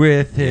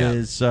with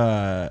his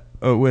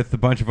with a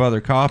bunch of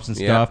other cops and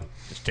stuff. Yeah.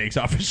 Just takes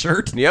off his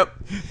shirt. Yep.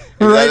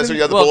 That's when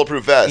you have the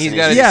bulletproof vest. He's and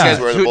got Yeah.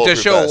 wearing the to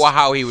bulletproof show vest.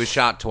 how he was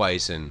shot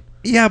twice and.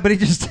 Yeah, but he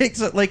just takes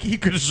it like he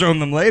could have shown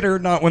them later,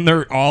 not when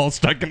they're all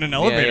stuck in an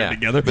elevator yeah.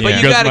 together. But Yeah.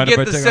 you guys gotta mind get if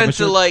I the take off my sense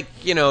of shirt? like,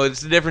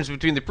 it's the difference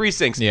between the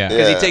precincts. Yeah.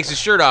 Because he Yeah. takes his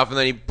shirt off and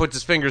then he puts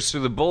his fingers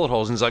through the bullet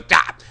holes and he's like,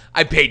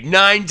 I paid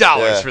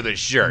 $9 for this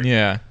shirt.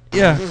 Yeah.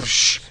 Yeah.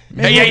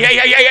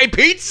 Hey,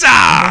 pizza!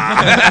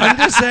 I'm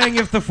just saying,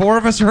 if the four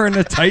of us are in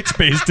a tight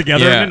space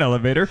together Yeah. in an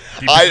elevator,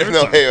 I don't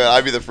know. Hey, man,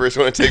 I'd be the first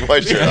one to take my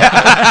shirt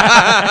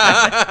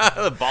off.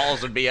 The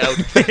balls would be out.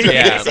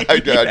 Yeah.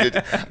 I'd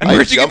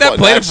Where'd you get jump that on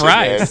plate of shit,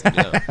 fries?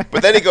 man.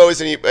 But then he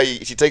goes and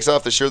he takes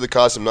off the shirt that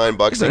cost him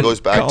 $9 and goes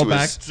back Call to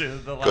back his to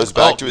the last- goes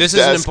back to This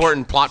his is an desk.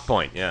 important plot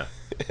point, yeah.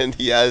 And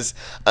he has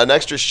an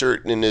extra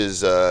shirt in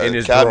his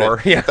his cabinet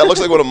drawer, yeah. that looks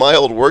like one of my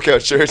old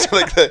workout shirts.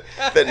 Like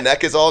the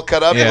neck is all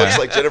cut up. Yeah. It looks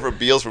like Jennifer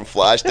Beals from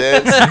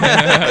Flashdance.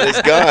 And he's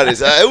gone.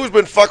 Who's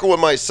been fucking with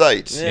my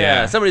sights?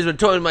 Yeah, somebody's been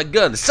toying my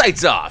gun. The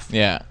sight's off.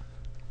 Yeah.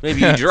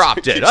 Maybe you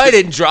dropped it. I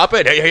didn't drop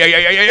it.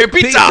 Hey,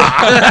 pizza!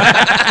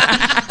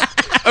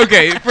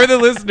 Okay, for the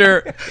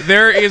listener,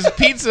 there is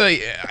pizza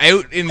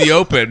out in the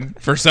open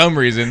for some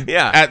reason.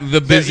 Yeah. At the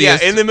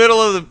busiest. Yeah, in the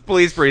middle of the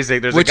police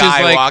precinct, there's Which a is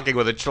guy like- walking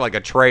with a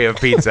tray of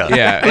pizza.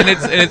 Yeah, and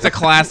it's a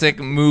classic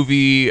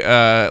movie,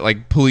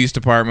 like police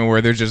department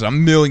where there's just a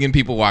million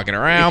people walking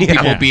around, Yeah.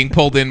 people being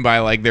pulled in by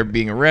like they're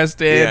being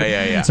arrested.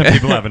 Yeah. Some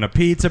people having a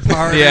pizza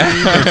party. Yeah.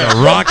 There's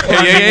a rock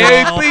climbing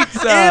Yeah, wall.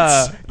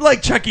 pizza. It's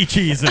like Chuck E.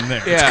 Cheese in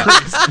there.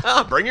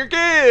 Yeah. Bring your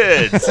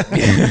kids.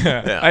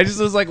 I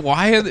just was like,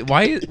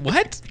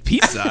 what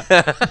pizza?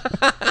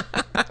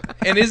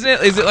 And is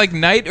it like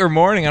night or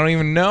morning? I don't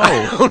even know.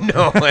 Oh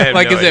no! I have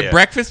Like, no is idea. it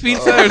breakfast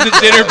pizza or is it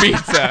dinner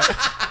pizza?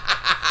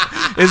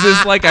 Is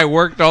this like I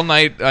worked all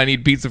night, I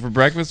need pizza for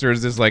breakfast, or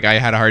is this like I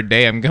had a hard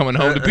day, I'm coming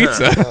home to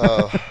pizza?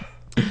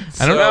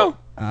 I don't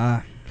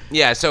know.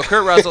 Yeah, so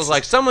Kurt Russell's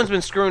like, someone's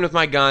been screwing with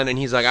my gun, and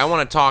he's like, I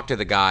want to talk to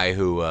the guy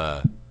who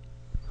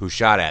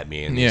shot at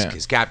me. And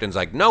his captain's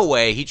like, no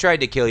way, he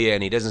tried to kill you,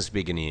 and he doesn't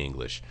speak any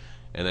English.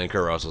 And then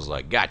Kurt Russell's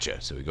like, gotcha.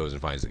 So he goes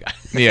and finds the guy.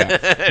 Yeah.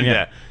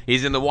 And,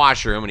 he's in the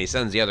washroom, and he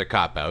sends the other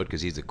cop out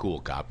because he's a cool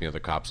cop. The other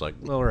cop's like,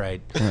 all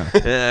right.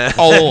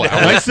 Oh,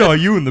 I saw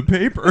you in the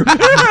paper.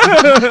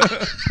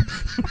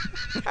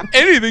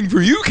 anything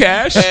for you,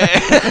 Cash.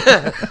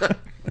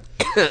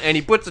 And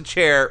he puts a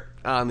chair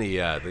on the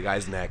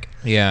guy's neck.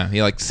 Yeah,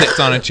 he like sits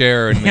on a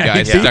chair and the he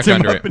guy's beats stuck him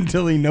under up it.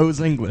 until he knows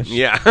English.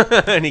 Yeah.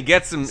 And he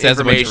gets some Says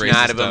a bunch of information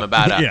out racist of him stuff.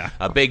 about a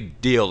Yeah. big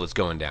deal that's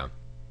going down.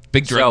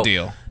 Big drug So,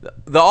 deal.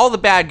 All the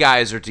bad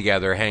guys are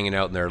together, hanging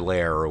out in their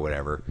lair or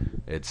whatever.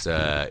 It's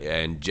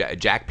and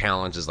Jack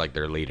Palance is like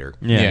their leader.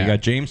 Yeah, you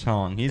got James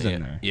Hong. He's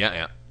in there.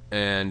 Yeah.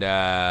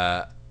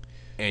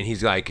 And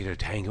he's like,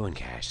 Tango and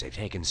Cash, they've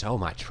taken so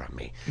much from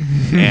me.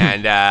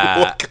 And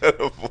What kind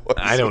of voice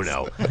I don't is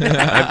know.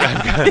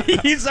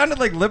 He sounded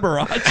like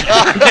Liberace.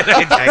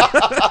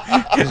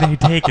 Because they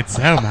take it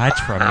so much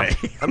from me.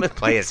 I'm gonna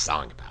play a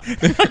song about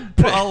it.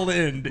 Paul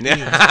Lind.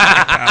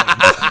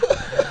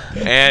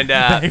 And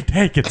They've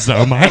taken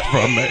so much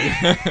from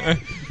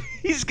me.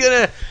 he's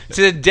gonna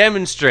to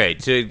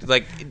demonstrate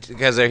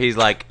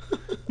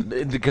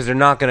because they're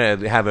not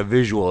gonna have a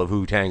visual of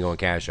who Tango and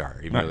Cash are,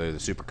 even though they're the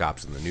super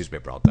cops in the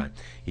newspaper all the time.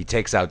 He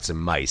takes out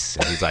some mice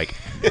and he's like,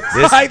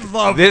 I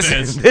love this.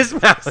 This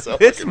mouse, So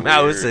this fucking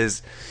mouse weird.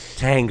 is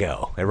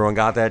Tango. Everyone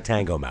got that?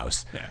 Tango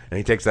mouse. And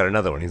he takes out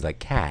another one. He's like,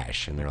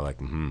 Cash, and they're like,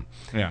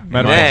 Yeah,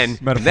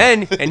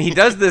 and he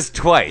does this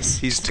twice.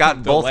 He's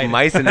got both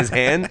mice in his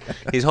hand.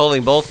 He's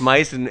holding both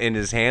mice in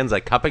his hands,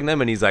 like cupping them,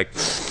 and he's like, he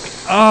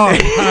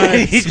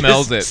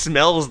Smells just it.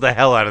 Smells the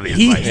hell out of these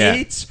he mice.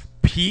 hates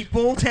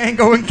people,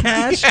 Tango and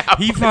Cash.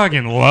 He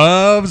fucking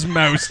loves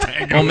mouse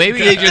Tango. Well, maybe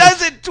and they Cash. He just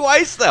does it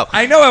twice though.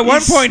 I know. At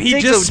one point, he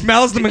sticks just a-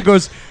 smells them and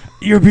goes,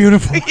 "You're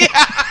beautiful."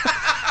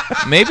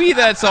 maybe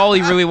that's all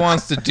he really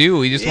wants to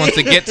do. He just wants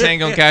to get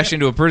Tango and Cash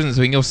into a prison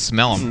so he can go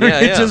smell them.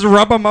 Yeah. Just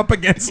rub them up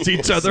against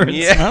each other and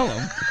Yeah. smell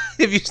them.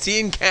 Have you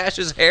seen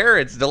Cash's hair?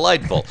 It's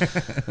delightful.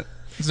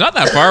 It's not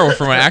that far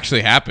from what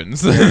actually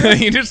happens.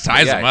 He just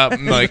ties them up.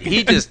 And like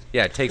he just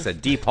takes a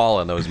deep haul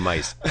on those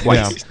mice.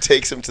 Yeah. He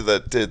takes him to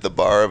the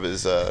bar of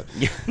his the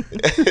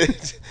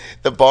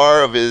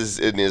bar of his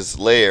in his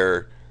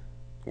lair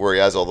where he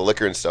has all the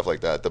liquor and stuff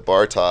like that. The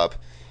bar top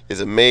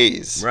is a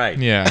maze. Right.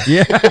 yeah,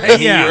 Yeah, For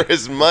yeah.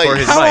 his mice. For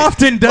his How mice.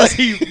 often does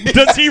he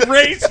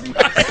race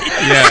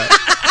mice? yeah.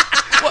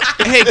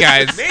 hey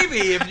guys,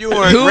 Maybe if you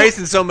weren't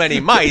racing so many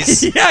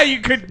mice, Yeah, you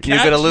could. you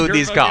could elude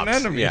these fucking cops.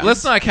 enemy. Yeah.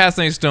 let's not cast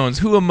any stones.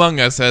 Who among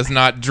us has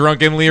not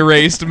drunkenly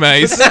erased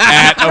mice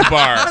at a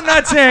bar? I'm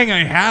not saying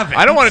I haven't.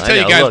 I don't want to tell I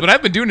you know, guys, look. but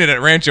I've been doing it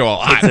at Rancho a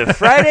lot. It's a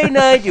Friday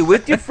night. You're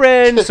with your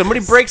friends. Somebody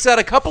breaks out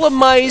a couple of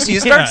mice. You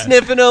start Yeah.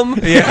 sniffing them.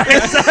 Yeah,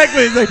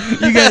 exactly. It's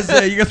like,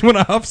 you guys want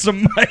to huff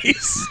some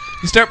mice?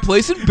 You start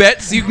placing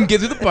bets so you can get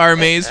through the bar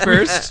maze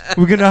first.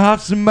 We're gonna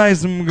huff some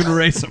mice and we're gonna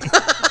race them.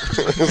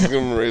 I'm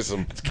gonna raise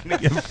them. Gonna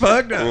get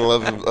fucked I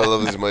up.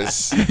 love these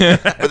mice.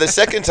 But the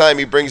second time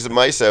he brings the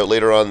mice out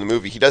later on in the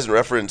movie, he doesn't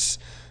reference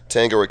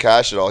Tango or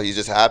Cash at all. He's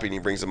just happy and he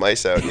brings the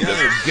mice out. And he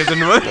doesn't. Gives them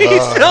the money. He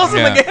sells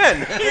them yeah.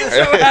 again. He's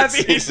so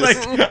happy. He's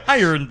like,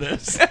 I earned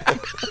this.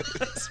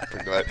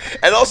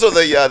 And also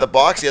the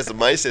box he has the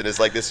mice in is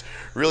like this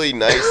really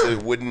nice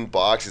wooden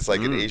box. It's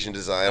like an Asian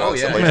design. Oh, on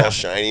yeah. something like all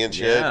shiny and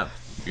shit. Yeah.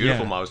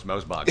 Beautiful Yeah.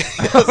 mouse box.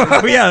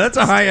 Oh yeah, that's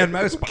a high-end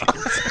mouse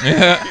box.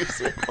 And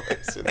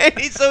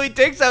so he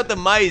takes out the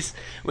mice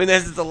when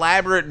there's this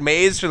elaborate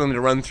maze for them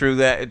to run through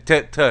that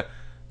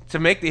to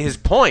make his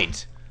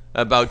point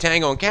about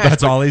Tango and Cash.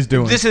 That's But all he's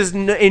doing. This is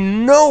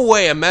in no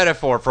way a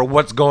metaphor for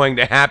what's going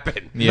to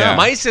happen. Yeah.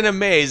 Mice in a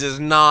maze is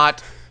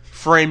not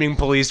framing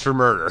police for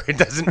murder. It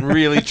doesn't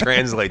really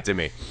translate to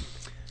me.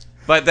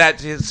 But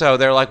so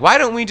they're like, why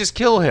don't we just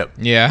kill him?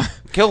 Yeah.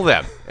 Kill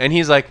them. And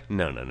he's like,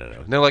 no. And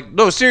they're like,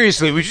 no,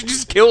 seriously, we should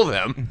just kill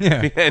them.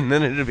 Yeah. And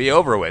then it'll be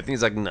over with. And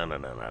he's like, no.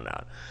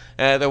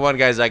 The one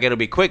guy's like, it'll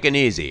be quick and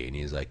easy. And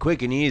he's like,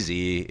 quick and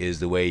easy is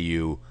the way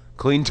you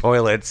clean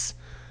toilets,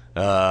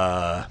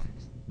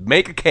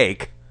 make a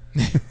cake,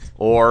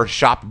 or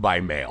shop by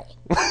mail.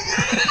 And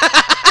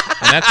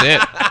that's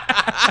it.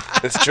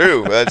 It's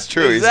true. That's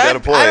true. He's got a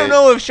point. I don't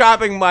know if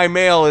shopping by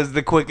mail is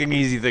the quick and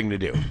easy thing to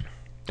do.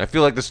 I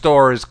feel like the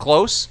store is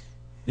close.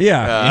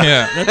 Yeah,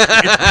 Yeah.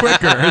 it's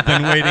quicker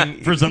than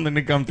waiting for something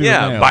to come through the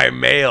Yeah, mail. by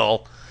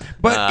mail.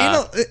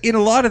 But in a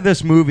lot of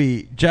this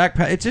movie,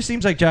 it just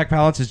seems like Jack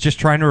Palance is just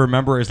trying to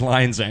remember his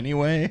lines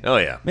anyway. Oh,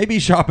 yeah. Maybe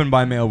shopping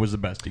by mail was the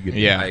best he could do.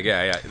 Yeah.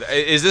 Yeah.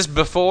 Is this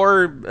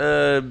before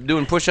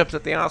doing push-ups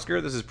at the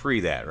Oscar? This is pre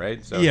that,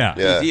 right? So Yeah.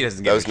 Yeah, he doesn't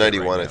that give was a shit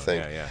 91, right I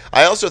think. now. Yeah.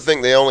 I also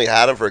think they only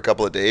had him for a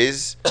couple of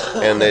days,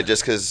 and they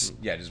just because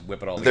Yeah, just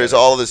whip it all there's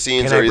together. all the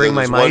scenes Can I where bring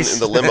there's my one mice? in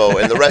the limo,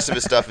 and the rest of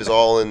his stuff is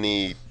all in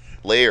the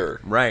layer.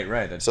 Right.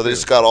 That's So they true.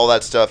 just got all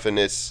that stuff, and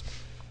it's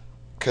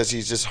because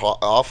he's just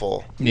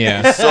awful.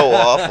 Yeah. So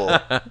awful.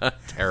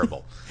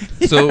 terrible.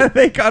 So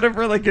They got him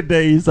for like a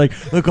day. He's like,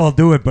 look, I'll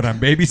do it, but I'm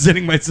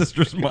babysitting my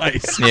sister's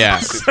mice. yeah.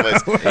 These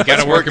mice- You let's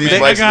gotta work 'em these in.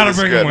 mice I gotta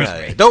into the bring 'em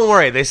script. with Don't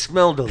worry, they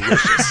smell delicious.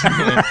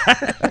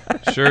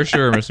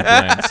 Sure, Mr.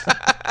 Plants.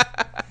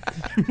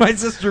 My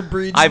sister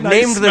breeds I've nice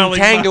named them smelling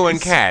Tango mice.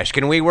 and Cash.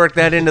 Can we work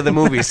that into the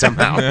movie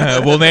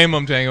somehow? We'll name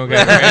them Tango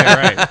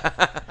Cash.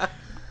 Right.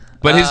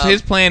 But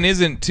his plan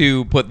isn't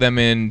to put them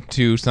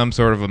into some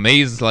sort of a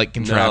maze-like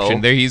contraption.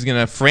 No. There, he's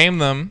gonna frame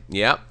them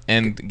Yep.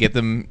 and get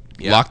them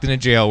Yeah. locked in a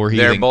jail where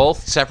They're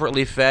both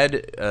separately fed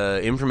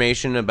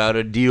information about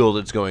a deal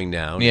that's going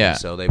down. Yeah. And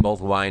so they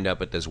both wind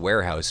up at this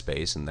warehouse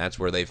space, and that's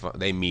where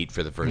they meet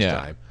for the first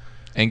time.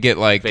 and get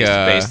like Face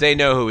to face. They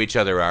know who each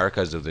other are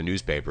because of the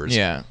newspapers.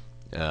 yeah,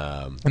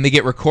 and they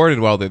get recorded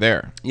while they're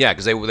there. Yeah,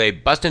 because they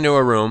bust into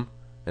a room,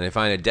 and they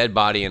find a dead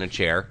body in a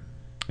chair.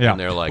 Yeah. And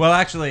they're like, well,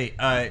 actually,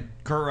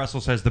 Kurt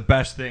Russell says the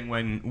best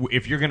thing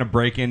if you're gonna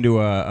break into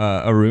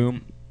a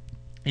room,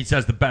 he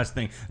says the best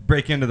thing: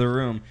 break into the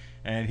room,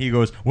 and he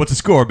goes, "What's the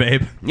score,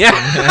 babe?" yeah.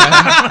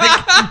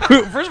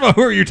 First of all,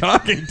 who are you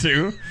talking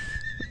to?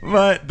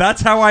 But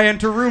that's how I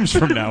enter rooms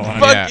from now on.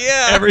 Fuck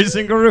yeah. Every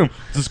single room.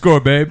 What's the score,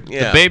 babe?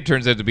 Yeah. The babe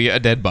turns out to be a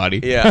dead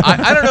body. Yeah,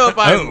 I don't know if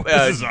I'm Oh,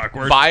 this is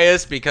awkward.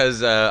 biased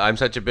because I'm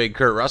such a big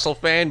Kurt Russell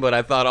fan, but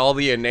I thought all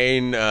the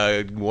inane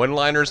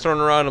one-liners thrown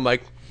around, I'm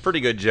like, pretty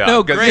good job.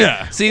 No, 'Cause great.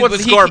 Yeah. See, What's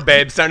but the score,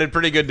 babe? Sounded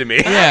pretty good to me.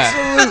 Yeah.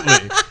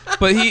 Absolutely.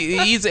 But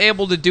he's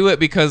able to do it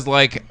because,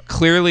 like,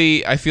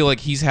 clearly I feel like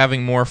he's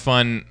having more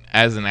fun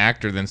as an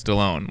actor than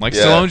Stallone. Like,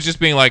 Yeah. Stallone's just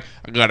being like,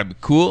 I gotta be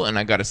cool and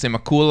I gotta say my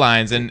cool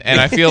lines. And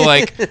I feel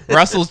like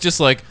Russell's just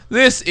like,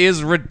 this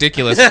is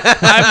ridiculous.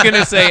 I'm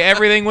gonna say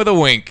everything with a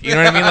wink. You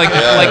know what I mean? Like,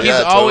 Yeah, like he's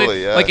yeah, always,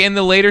 totally, yeah. like, in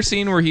the later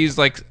scene where he's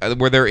like,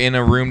 where they're in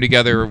a room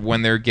together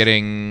when they're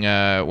getting,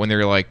 when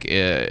they're like,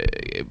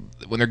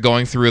 when they're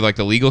going through like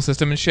the legal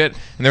system and shit,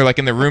 and they're like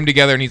in the room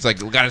together, and he's like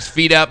got his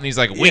feet up, and he's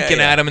like winking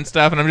yeah. at him and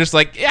stuff, and I'm just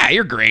like, yeah,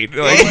 you're great.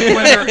 Like,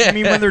 You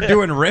mean when they're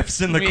doing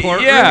riffs in the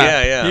courtroom?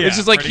 Yeah. It's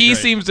just like pretty he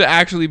great. seems to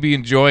actually be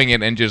enjoying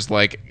it, and just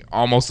like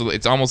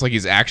it's almost like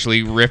he's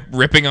actually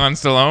ripping on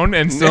Stallone,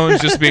 and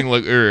Stallone's just being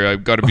like,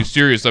 I've got to be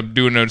serious. I'm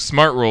doing a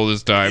smart roll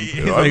this time.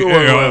 He's like,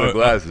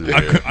 glasses.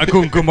 I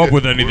couldn't come up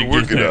with anything.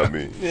 You're just working now. at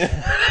me.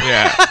 Yeah,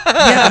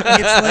 Yeah,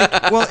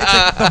 it's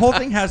like the whole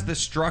thing has the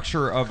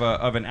structure of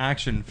an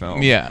action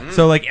film. Yeah.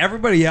 So like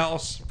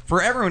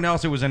for everyone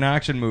else, it was an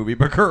action movie,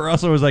 but Kurt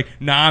Russell was like,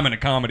 "Nah, I'm in a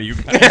comedy. You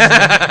guys.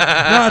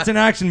 No, it's an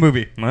action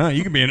movie. Well,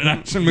 you can be in an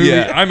action movie.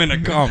 Yeah. I'm in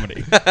a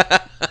comedy."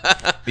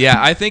 Yeah,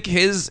 I think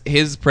his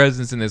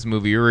presence in this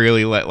movie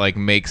really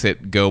makes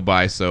it go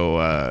by so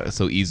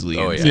easily.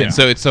 Oh, and, yeah.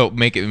 and so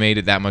made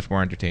it that much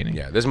more entertaining.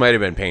 Yeah, this might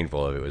have been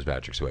painful if it was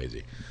Patrick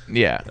Swayze.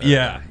 Yeah.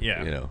 Yeah.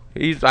 You know,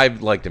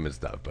 I've liked him and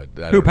stuff, but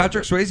I don't Who, know.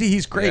 Patrick Swayze?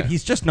 He's great. Yeah.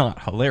 He's just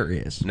not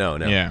hilarious. No.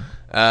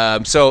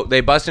 Yeah. So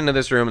they bust into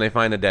this room and they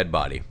find a dead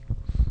body,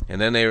 and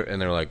then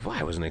they're like, "Well,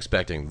 I wasn't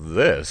expecting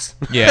this."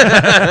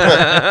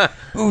 Yeah.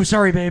 Oh,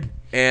 sorry, babe.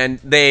 And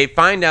they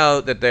find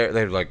out that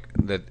they're like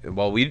that.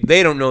 Well,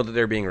 they don't know that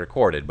they're being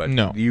recorded, but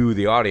No. you,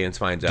 the audience,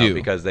 finds out Do.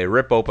 because they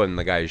rip open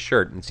the guy's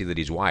shirt and see that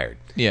he's wired.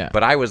 Yeah.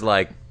 But I was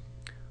like,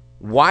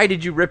 why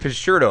did you rip his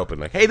shirt open?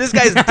 Like, hey, this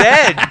guy's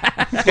dead.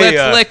 Hey,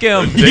 Let's lick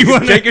him.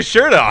 Take his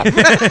shirt off.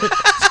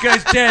 This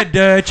guy's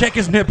dead. Check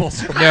his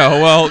nipples. No,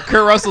 well,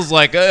 Kurt Russell's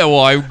like, well,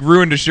 I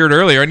ruined a shirt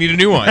earlier. I need a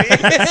new one.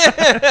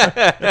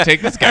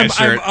 Take this guy's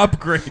I'm shirt.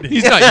 upgrading.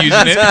 He's not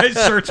using This it.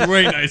 guy's shirt's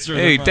way nicer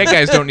Hey, than tech mine.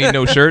 guys don't need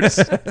no shirts.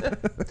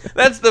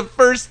 That's the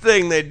first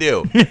thing they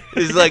do.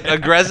 Is like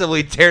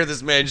aggressively tear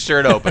this man's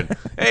shirt open.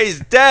 Hey, he's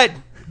dead.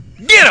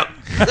 Get him.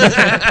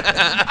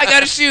 I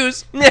got his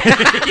shoes.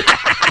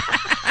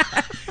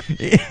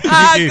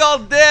 I call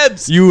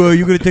dibs.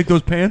 You gonna take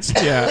those pants?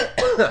 Yeah.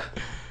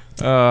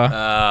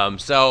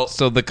 So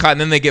So and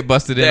then they get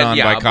busted in then, on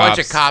yeah, by a cops. bunch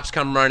of cops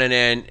come running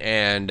in,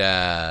 and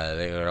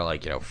they're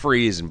like,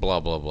 freeze and blah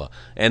blah blah.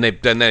 And they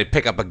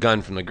pick up a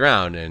gun from the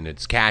ground, and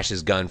it's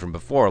Cash's gun from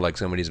before, like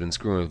somebody's been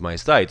screwing with my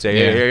sights.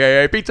 Hey,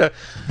 Yeah. hey, pizza.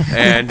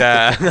 And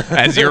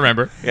As you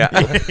remember. yeah,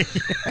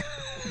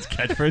 It's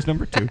catchphrase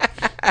number 2.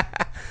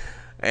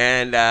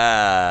 and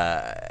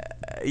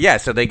yeah,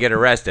 so they get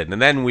arrested,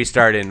 and then we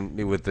start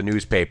in with the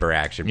newspaper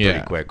action pretty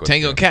Yeah. quick.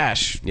 Tango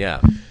Cash. Yeah.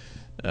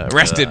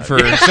 Arrested for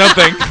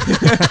something.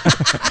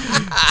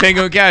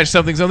 Tango Cash,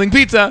 something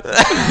pizza.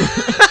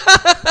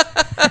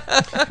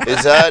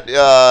 Is that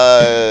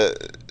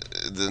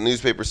the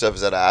newspaper stuff?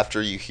 Is that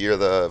after you hear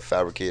the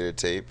fabricated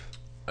tape?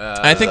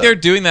 I think they're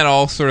doing that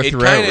all sort of It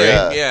throughout, kind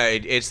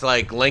right? of, it's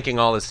like linking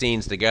all the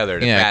scenes together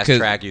to Yeah, fast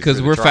track you through because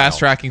the we're trial. fast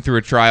tracking through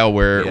a trial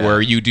where Yeah. where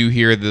you do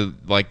hear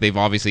they've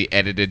obviously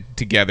edited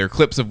together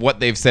clips of what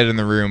they've said in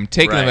the room,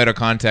 taken them Right. out of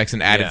context,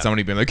 and added Yeah.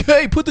 somebody being like,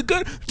 "Hey, put the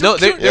gun." No,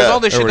 there's Yeah, all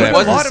this or shit that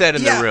whatever. wasn't said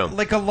in the room.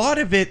 Like a lot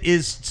of it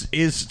is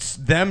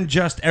them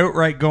just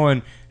outright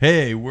going,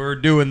 "Hey, we're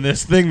doing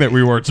this thing that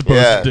we weren't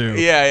supposed Yeah. to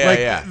do." Yeah, like,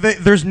 yeah.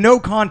 there's no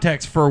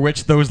context for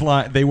which those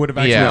they would have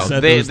actually Yeah.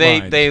 said they those they,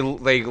 lines. they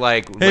they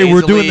like hey,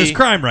 we're doing lazily this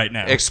crime right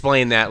now.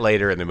 Explain that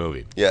later in the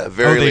movie. Yeah,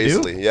 very Oh, they do?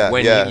 lazily. Yeah,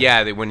 When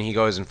yeah. when he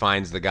goes and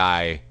finds the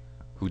guy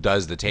who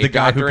does the tape The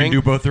guy who can doctoring,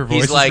 do both their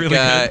voices he's like, really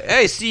good.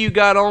 "Hey, see, you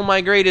got all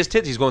my greatest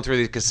hits." He's going through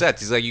these cassettes.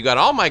 He's like, "You got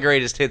all my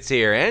greatest hits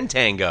here and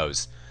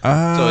tangos."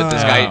 So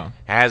this guy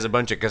has a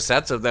bunch of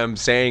cassettes of them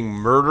saying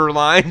murder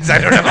lines. I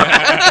don't know.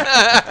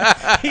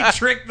 He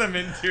tricked them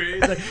into it.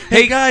 He's like,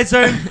 "Hey guys,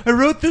 I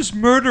wrote this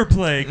murder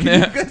play.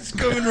 Can you guys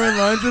go and write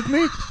lines with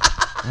me?"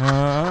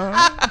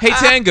 Hey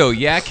Tango,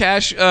 yeah,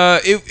 Cash.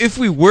 If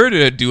we were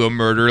to do a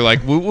murder,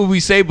 like what would we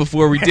say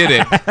before we did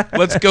it?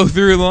 Let's go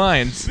through the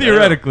lines.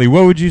 Theoretically,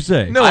 what would you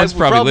say? No I one's would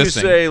probably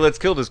listening. say, "Let's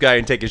kill this guy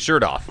and take his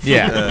shirt off."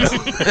 Yeah.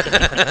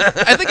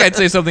 I think I'd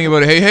say something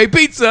about hey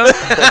pizza.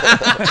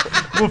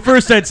 Well,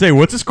 first I'd say,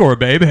 "What's the score,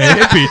 babe? Hey,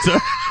 pizza."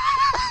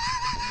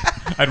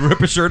 I'd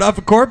rip a shirt off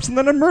a corpse and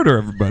then I'd murder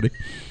everybody.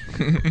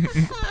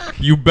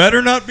 You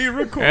better not be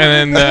recording.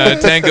 And then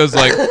Tango's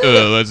like,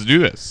 let's do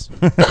this.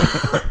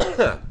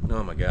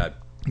 Oh my god.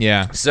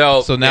 Yeah.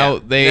 So now yeah.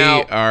 they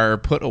Now- are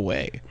put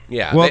away.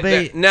 Yeah. Well,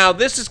 now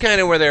this is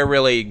kind of where they're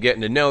really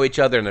getting to know each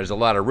other, and there's a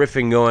lot of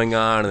riffing going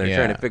on, and they're Yeah.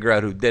 trying to figure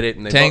out who did it.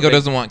 And they Tango both-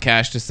 doesn't want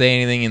Cash to say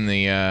anything in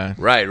the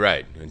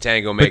Right. And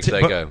Tango makes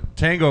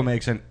Tango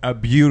makes a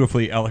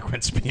beautifully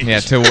eloquent speech. to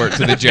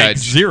the Makes judge.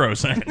 zero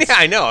sense. Yeah,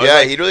 I know.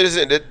 Yeah, he really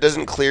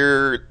doesn't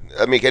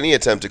make any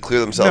attempt to clear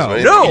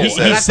themselves. No, of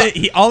anything no. he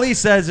says. all he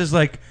says is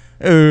like,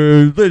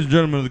 "Ladies and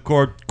gentlemen of the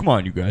court, come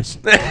on, you guys."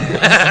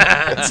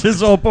 That's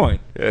his whole point.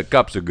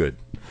 Cops are good.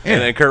 And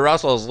then Kurt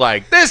Russell's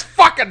like, "This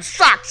fucking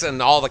sucks,"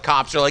 and all the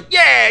cops are like,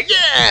 "Yeah,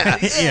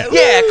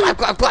 clap,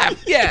 clap, clap,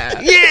 yeah,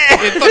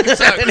 it fucking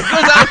sucks." And it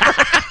goes out.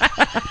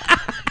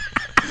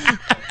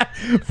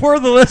 For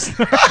the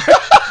listener,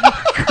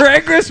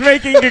 Craig was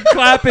making a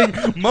clapping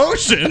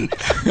motion,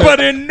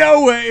 but in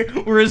no way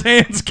were his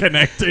hands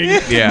connecting.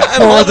 Yeah. I'm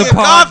For holding the a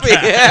coffee.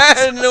 podcast. I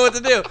didn't know what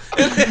to do.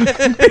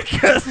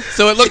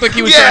 So it looked like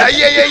he was Yeah.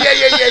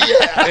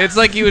 trying. It's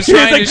like he was He's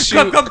trying like, to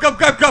shoot.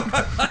 come.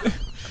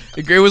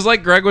 It was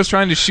like Greg was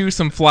trying to shoo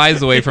some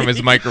flies away from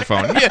his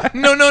microphone. Yeah.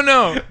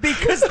 No.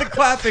 Because the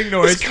clapping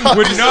noise coffee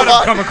would so not hot.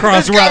 have come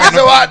across This well coffee's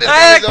so enough. hot. This I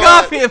had coffee's so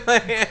hot. coffee in my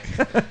hand.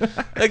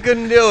 I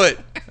couldn't do it.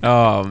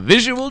 Oh,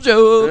 visual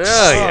jokes.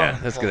 Oh yeah,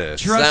 that's gonna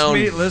Trust sound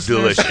me,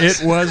 listeners,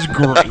 delicious. it was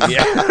great.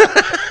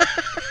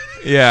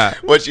 Yeah.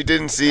 What you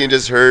didn't see and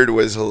just heard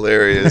was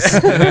hilarious.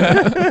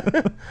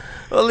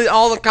 Well,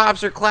 all the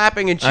cops are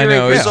clapping and I cheering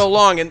know, for yeah. so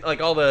long, and like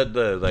all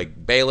the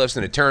like bailiffs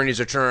and attorneys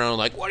are turning around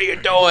like, "What are you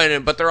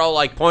doing?" But they're all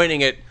like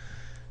pointing at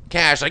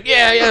Cash, like,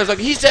 "Yeah." It's like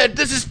he said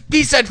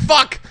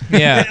fuck.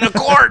 Yeah. in a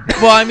court.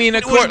 Well, I mean,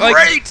 was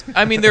great.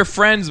 I mean, they're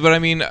friends, but I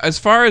mean, as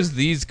far as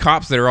these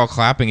cops that are all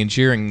clapping and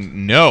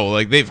cheering, no,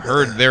 like they've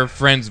heard their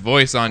friend's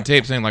voice on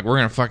tape saying like, "We're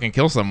gonna fucking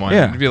kill someone."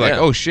 Yeah. And be like, Yeah.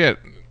 "Oh shit,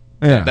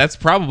 Yeah. that's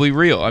probably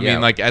real." I Yeah.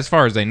 mean, like as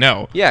far as they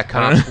know. Yeah,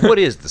 cops. What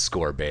is the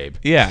score, babe?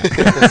 Yeah.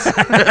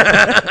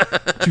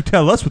 You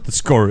tell us what the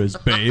score is,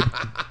 babe.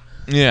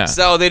 Yeah.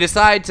 So they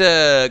decide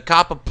to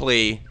cop a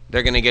plea.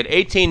 They're going to get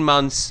 18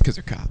 months Because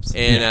they're cops.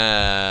 in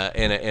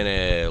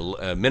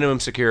a minimum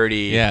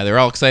security. Yeah, they're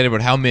all excited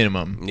about how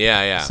minimum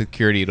Yeah.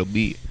 security it'll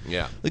be.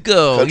 Yeah. Like,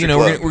 oh, Country you know,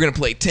 club. we're gonna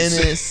play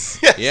tennis.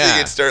 Yeah, Yeah. so you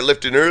can start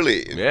lifting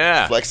early. And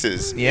Yeah.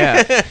 flexes.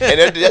 Yeah. And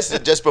then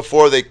just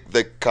before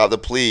the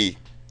plea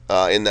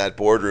in that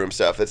boardroom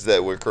stuff, that's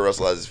where Kurt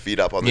Russell has his feet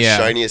up on the Yeah.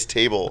 shiniest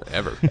table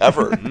Ever.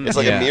 It's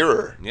like Yeah. a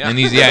mirror. Yeah. And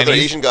he's There's yeah, another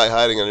and he's, Asian guy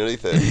hiding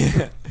underneath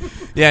it.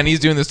 yeah, and he's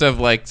doing the stuff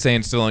like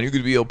saying Stallone, "You're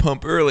gonna be able to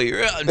pump early,"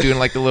 and doing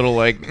like the little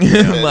like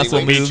muscle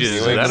And he moves,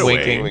 winks. like, That away.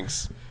 winking.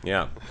 Winks.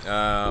 Yeah.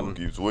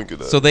 Keeps winking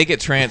at So they get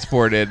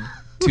transported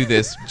to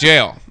this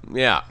jail,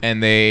 Yeah.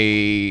 and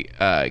they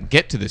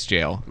get to this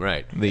jail.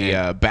 Right.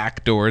 The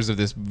back doors of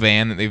this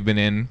van that they've been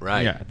in.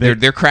 Right. Yeah.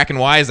 They're cracking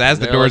wise as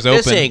the They're doors like,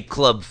 open. This ain't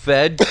Club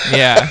Fed.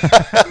 Yeah.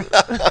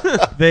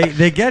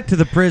 They get to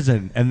the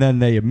prison and then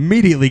they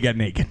immediately get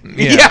naked.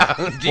 Yeah.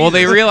 Yeah. Well,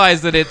 they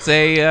realize that it's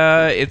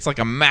it's like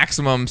a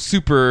maximum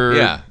super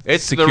Yeah,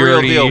 it's security.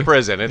 the real deal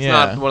prison. It's Yeah.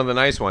 not one of the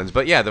nice ones.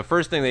 But yeah, the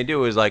first thing they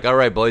do is like, all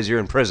right, boys, you're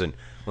in prison.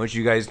 Why don't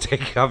you guys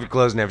take off your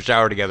clothes and have a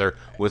shower together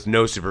with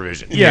no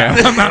supervision? Yeah,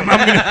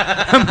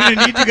 I'm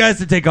gonna need you guys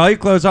to take all your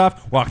clothes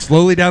off, walk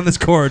slowly down this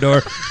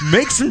corridor,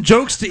 make some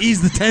jokes to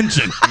ease the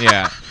tension.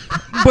 Yeah.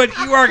 But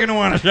you are gonna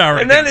want to shower.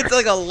 And then together. it's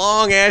like a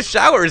long ass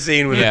shower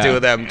scene with Yeah. the two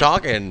of them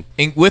talking.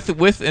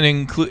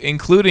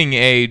 Including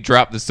a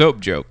drop the soap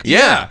joke.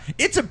 Yeah.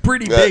 It's a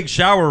pretty big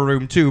shower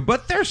room too,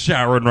 but they're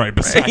showering right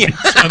beside each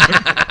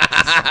other.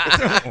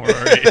 Don't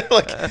worry.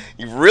 like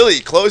really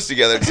close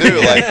together too.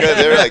 Like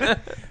they're like,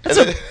 and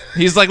then,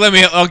 He's like,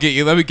 I'll get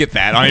you. Let me get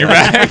that on your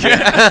back.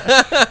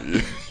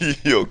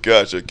 yo,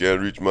 gosh, I can't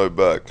reach my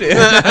back.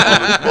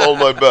 All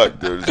my back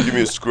there. Just give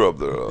me a scrub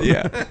there.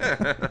 Yeah.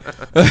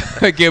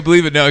 I can't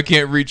believe it now. I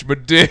can't reach my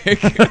dick.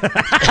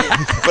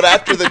 But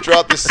after they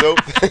drop the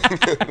soap thing,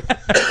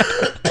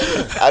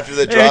 after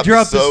they Hey, I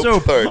drop dropped the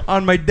soap part,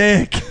 on my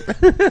dick.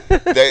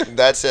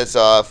 that sets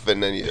off,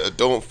 and then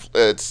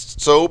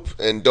it's soap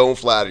and don't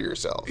flatter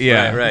yourself.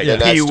 Yeah. Right.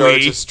 And that Pee-wee.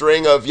 starts a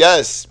string of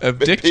Of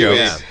dick Pee-wee.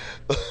 jokes.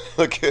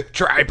 Look at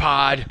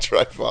Tripod.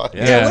 tripod.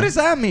 Yeah. What does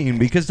that mean?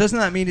 Because doesn't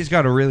that mean he's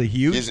got a really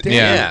huge He's, dick?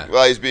 Yeah.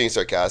 Well, he's being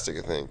sarcastic,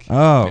 I think.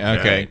 Oh,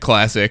 Okay.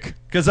 Classic.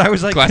 Because I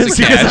was like, Classic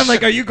because Cash. I'm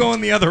like, are you going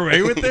the other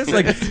way with this?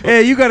 Like,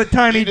 hey, you got a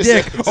tiny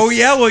dick. Oh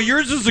yeah, well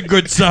yours is a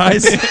good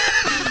size.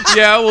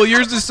 Yeah. Well,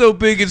 yours is so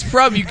big. It's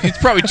probably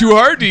too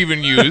hard to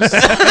even use.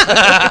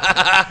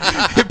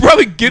 It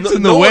probably gets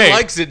in the no way. one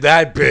likes it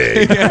that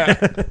big.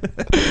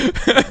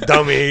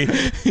 Dummy.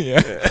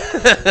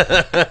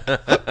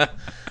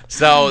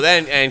 So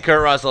then, and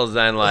Kurt Russell's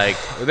then like,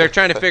 they're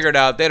trying to figure it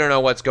out. They don't know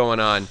what's going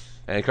on.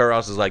 And Kurt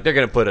Russell's like, they're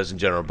going to put us in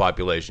general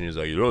population. He's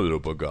like, you know, they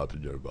don't put cops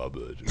in general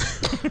population.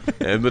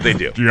 But they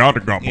do.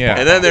 Yeah.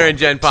 And then they're in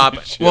Gen Pop.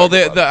 Well,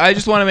 I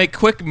just want to make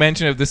quick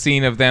mention of the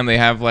scene of them. They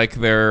have like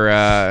their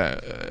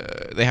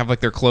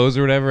clothes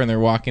or whatever, and they're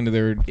walking to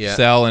their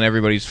cell, and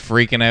everybody's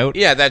freaking out.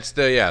 Yeah, that's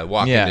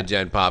walking Yeah. to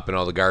Gen Pop, and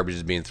all the garbage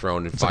is being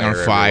thrown in like fire.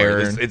 on fire.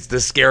 everywhere. It's the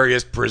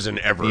scariest prison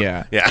ever.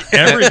 Yeah. Yeah.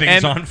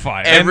 Everything's And- on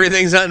fire.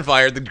 Everything's on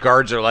fire. The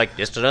guards are like,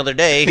 just another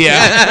day.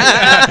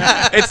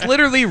 Yeah, it's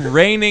literally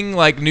raining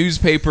like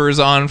newspapers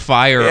on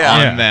fire Yeah.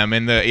 on Yeah. them,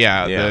 and the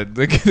Yeah.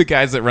 the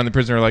guys that run the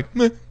prison are like,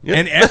 meh.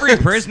 And every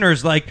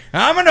prisoner's like,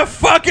 I'm gonna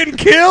fucking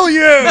kill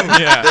you.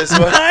 Yeah. This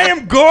one, I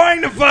am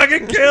going to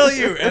fucking kill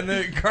you. And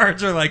the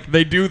guards are like,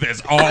 they do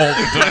this all the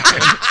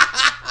time.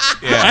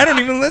 Yeah. I don't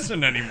even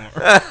listen anymore.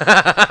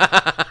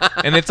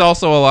 And it's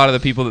also a lot of the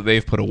people that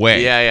they've put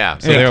away. Yeah.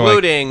 So they're like,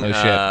 Including oh,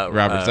 shit,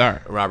 Robert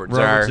Zarr. Robert Robert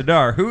Zarr.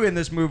 Zadar, who in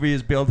this movie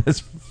is billed as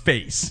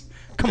Face.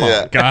 Come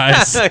Yeah. on,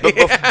 guys. but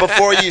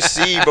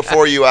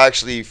before you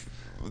actually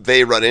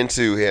they run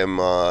into him,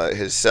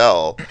 his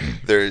cell,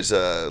 there's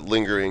a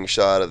lingering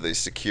shot of the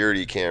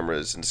security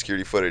cameras and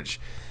security footage.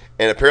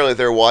 And apparently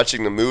they're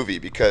watching the movie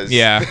because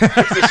Yeah.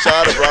 there's a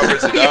shot of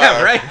Robert Zadar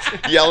Yeah, right.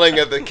 yelling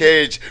at the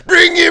cage,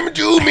 "Bring him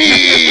to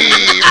me!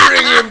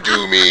 Bring him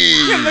to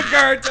me!" And the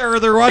guards are,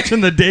 they're watching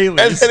the And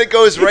dailies. then it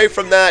goes right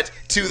from that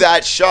to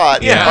that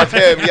shot Yeah. of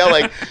him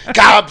yelling,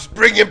 "Cops,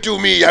 bring him to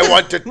me! I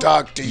want to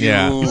talk to you!"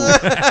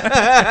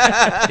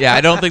 Yeah. Yeah,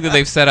 I don't think that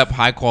they've set up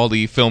high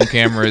quality film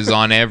cameras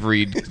on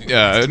every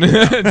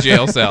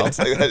jail cell. It's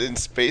like that in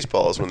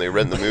Spaceballs when they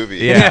rent the movie.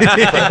 Yeah.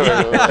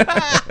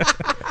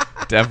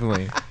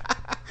 Definitely.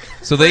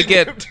 So they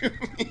get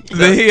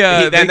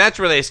And that's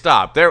where they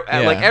stop. They're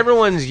Yeah. like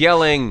everyone's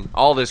yelling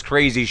all this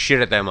crazy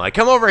shit at them, like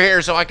 "Come over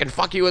here so I can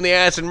fuck you in the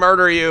ass and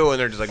murder you," and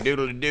they're just like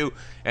doodle doo.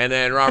 And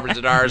then Robert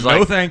Zadar's No,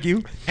 like, thank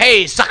you.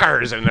 "Hey,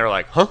 suckers!" And they're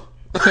like, "Huh?"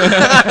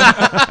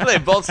 They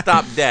both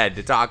stop dead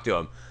to talk to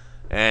him.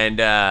 And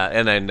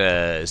then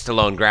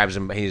Stallone grabs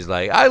him. He's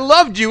like, "I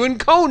loved you in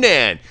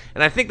Conan."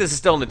 And I think this is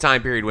still in the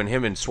time period when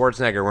him and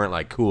Schwarzenegger weren't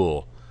like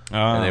cool,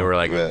 and they were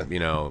like,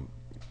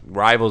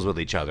 rivals with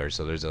each other.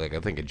 So there's like I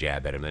think a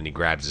jab at him. Then he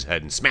grabs his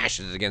head and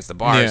smashes it against the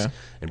bars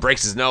and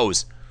breaks his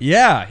nose.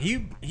 Yeah,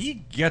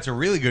 he gets a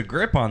really good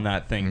grip on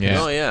that thing.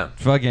 Yeah. Oh yeah.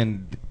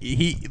 Fucking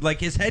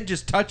his head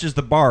just touches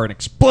the bar and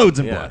explodes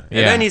in blood.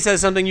 And then he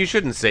says something you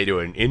shouldn't say to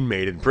an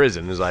inmate in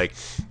prison. It's like,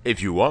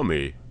 "If you want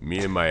me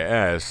and my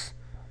ass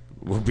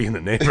will be in the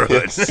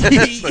neighborhood." Is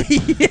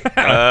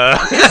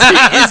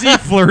he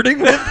flirting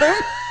with him?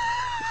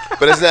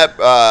 But isn't that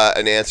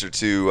an answer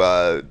to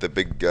the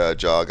big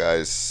jaw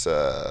guys?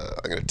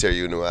 I'm gonna tear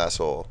you a new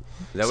asshole.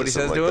 Is that what he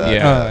Something says to like him? that.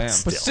 Yeah. yeah.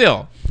 But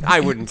still. I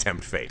wouldn't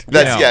tempt fate.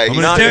 That's Yeah. he's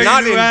I'm gonna tear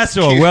not you in- an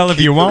asshole. Well, if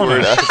you want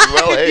it.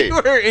 Well, hey. You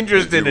were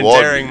interested in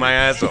want tearing me. my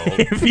asshole.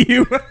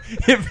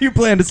 If you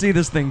plan to see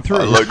this thing through,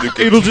 I'd like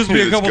to it'll just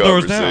be a continue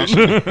couple this doors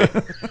down.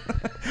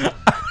 conversation.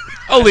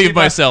 I'll leave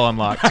my cell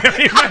unlocked.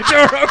 Leave my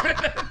door open.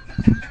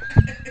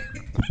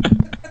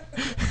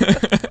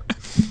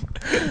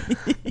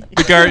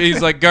 The guard,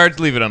 he's like, guards,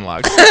 leave it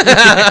unlocked.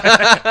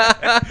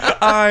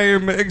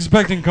 I'm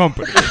expecting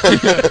company.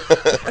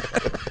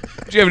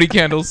 Do you have any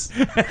candles?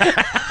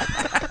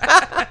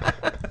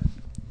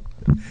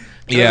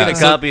 Can I get a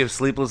copy of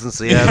Sleepless in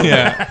Seattle?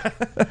 Yeah.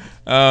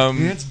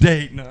 It's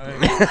date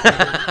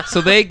night.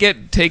 So they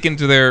get taken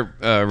to their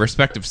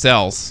respective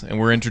cells, and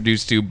we're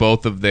introduced to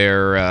both of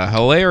their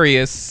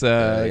hilarious,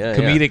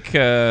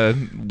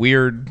 comedic,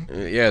 weird.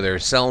 Yeah, they're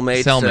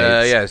cellmates.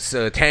 Cellmates. Yes,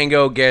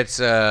 Tango gets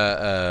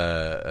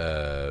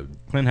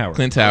Clint Howard.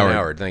 Clint Howard,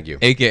 Howard, thank you.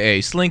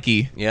 a.k.a.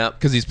 Slinky. Yep.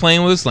 Because he's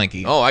playing with a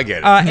Slinky. Oh, I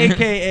get it.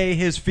 AKA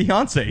his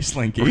fiance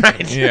Slinky.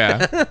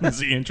 Yeah. As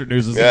he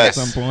introduces Yes.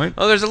 him at some point.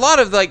 Oh, there's a lot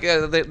of like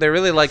they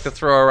really like to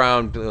throw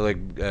around like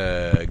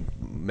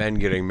men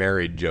getting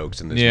married jokes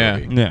in this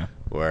movie. Yeah.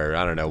 Where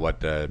I don't know what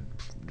This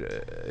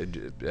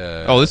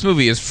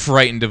movie is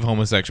frightened of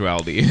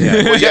homosexuality.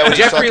 Well, yeah, when he's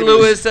Jeffrey talking to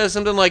Lewis his- says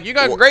something like, "You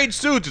got great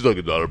suits." He's like,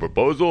 "Is that a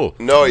proposal?"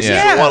 No, he says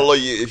Yeah.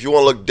 if you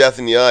want to look death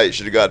in the eye, you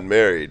should have gotten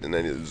married. And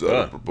then he's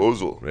a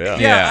proposal. Yeah.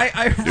 Yeah,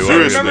 I Seriously,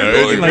 remember man,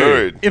 thinking, like,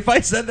 married. if I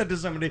said that to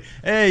somebody,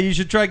 hey, you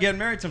should try getting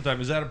married sometime,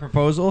 is that a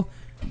proposal?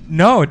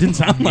 No, it didn't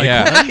sound like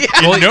Yeah. that.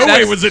 Well, In no way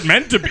that's- was it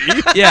meant to be.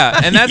 Yeah,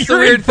 and that's the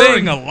You're weird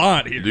inferring thing. a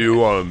lot here. Do you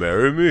want to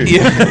marry me?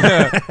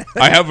 Yeah.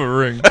 I have a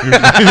ring.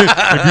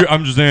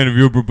 I'm just saying,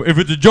 if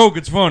it's a joke,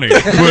 it's funny.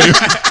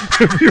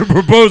 But if you're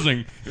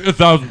proposing,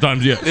 1,000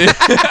 times yes.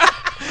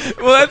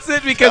 Well, that's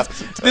it, because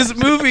this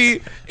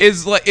movie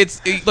is like,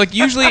 it's like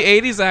usually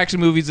 80s action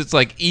movies, it's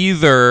like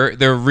either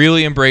they're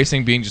really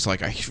embracing being just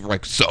like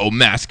so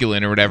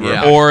masculine or whatever,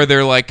 Yeah. or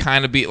they're like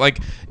kind of be like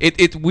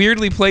it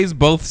weirdly plays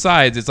both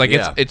sides. It's like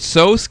Yeah. it's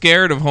so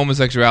scared of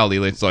homosexuality.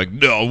 It's like,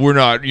 no, we're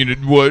not, you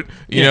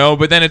know,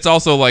 but then it's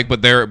also like,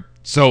 but they're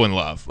so in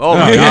love. Oh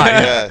my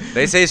god! Yeah.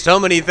 They say so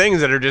many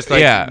things that are just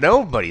like Yeah.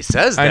 nobody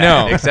says that. I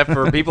know. except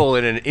for people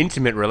in an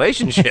intimate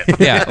relationship.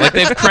 Yeah, like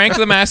they've cranked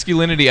the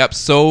masculinity up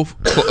so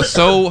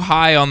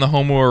high on the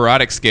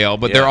homoerotic scale,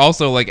 but they're Yeah.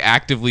 also like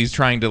actively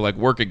trying to like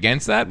work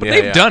against that. But Yeah,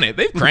 they've yeah. done it.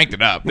 They've cranked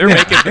it up.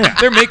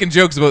 They're making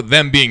jokes about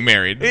them being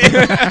married.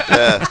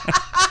 Yeah.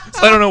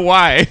 So I don't know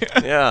why.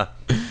 Yeah.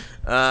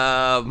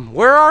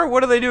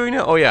 What are they doing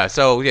now? Oh yeah.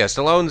 So yeah,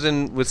 Stallone's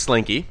in with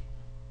Slinky.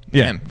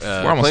 Yeah. Man,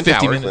 we're almost Clint 50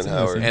 Howard. minutes. Clint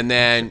Howard. And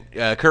then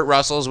Kurt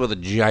Russell's with a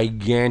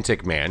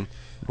gigantic man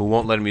who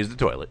won't let him use the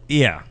toilet.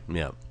 Yeah.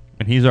 Yeah.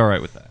 And he's all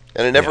right with that.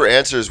 And it never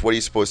answers what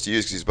he's supposed to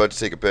use because he's about to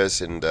take a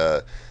piss, and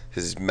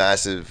his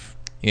massive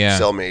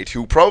cellmate,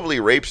 who probably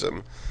rapes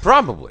him,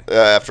 Probably.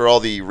 after all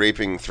the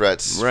raping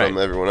threats Right. from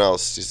everyone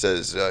else, he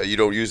says, "You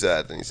don't use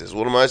that." And he says,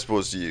 "What am I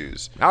supposed to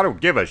use?" I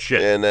don't give a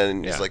shit. And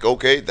then he's Yeah. like,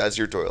 "Okay, that's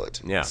your toilet."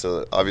 Yeah.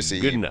 So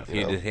obviously, Good enough.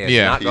 You know, He has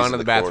Yeah. not He's gone in to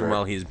the the bathroom corner.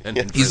 while he's been.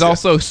 Yeah. He's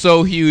also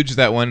so huge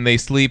that when they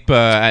sleep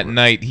at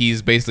night,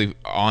 he's basically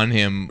on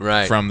him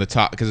Right. from the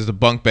top, because there's a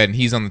bunk bed and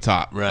he's on the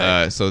top.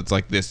 Right. So it's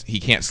like this. He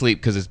can't sleep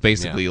because it's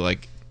basically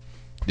like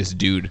this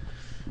dude.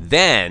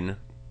 Then,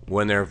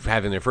 when they're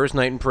having their first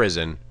night in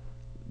prison,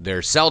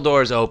 their cell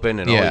doors open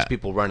and all Yeah. these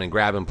people run and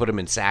grab him, put him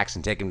in sacks,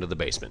 and take him to the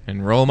basement.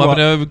 And roll him up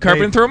Well, in a carpet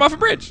they- and throw him off a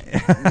bridge.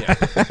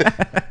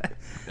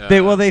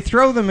 They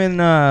throw them in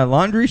a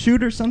laundry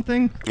chute or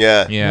something.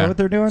 Yeah. Is that Yeah. what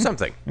they're doing?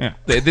 Something. Yeah.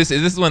 This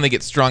is when they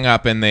get strung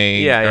up and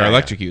they are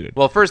electrocuted.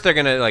 Well, first they're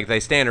gonna they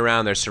stand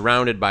around. They're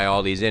surrounded by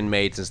all these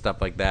inmates and stuff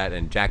like that.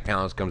 And Jack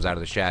Palance comes out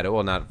of the shadow.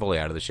 Well, not fully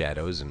out of the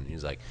shadows, and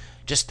he's like,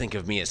 "Just think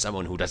of me as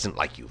someone who doesn't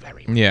like you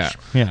very much." Yeah.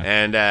 Yeah.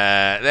 And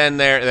then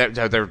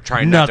they're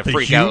trying not Not to the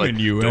freak out. human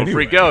Like, you, don't anyway.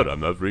 freak out.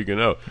 I'm not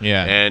freaking out.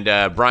 Yeah.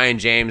 And Brian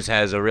James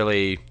has a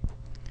really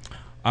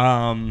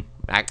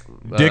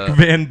Dick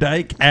Van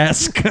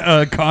Dyke-esque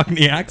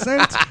Cockney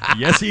accent?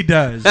 Yes, he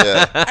does.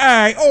 Yeah.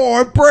 Hey,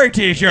 I'm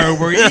British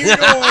over here.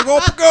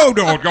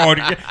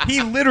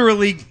 He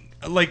literally,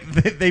 like,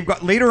 they've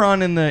got later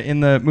on in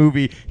the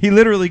movie, he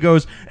literally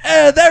goes,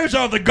 those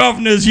are the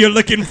governors you're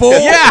looking for.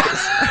 Yeah.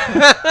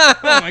 Oh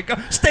my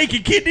god, steak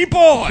and kidney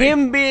boy.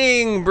 Him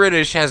being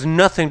British has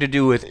nothing to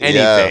do with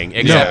anything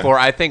except Yeah. for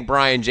I think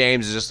Brian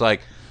James is just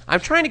like, I'm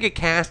trying to get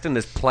cast in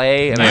this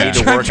play, and I Yeah. need to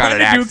I'm work on trying an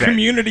to do accent. a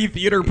community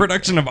theater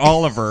production of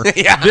Oliver.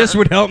 Yeah. This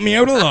would help me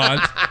out a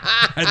lot.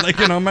 I'd like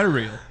it on my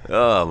reel.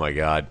 Oh my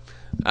god.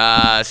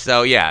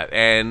 So yeah,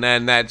 and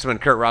then that's when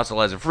Kurt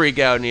Russell has a freak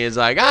out, and he's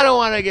like, I don't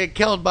want to get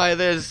killed by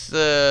this.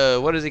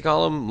 What does he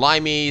call him?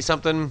 Limey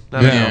something?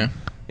 I don't Yeah. know.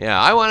 Yeah,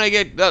 I want to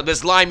get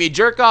this limey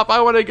jerk off.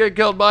 I want to get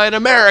killed by an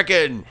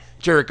American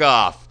jerk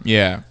off.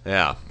 Yeah.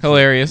 Yeah.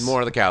 Hilarious.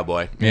 More of the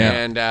cowboy. Yeah.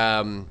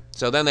 And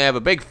so then they have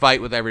a big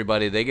fight with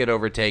everybody. They get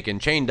overtaken,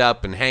 chained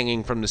up, and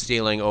hanging from the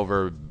ceiling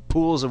over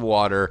pools of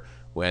water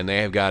when they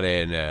have got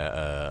an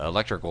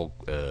electrical,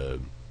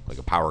 like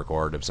a power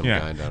cord of some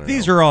kind. I don't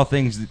These know. are all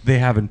things that they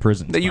have in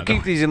prisons. You by the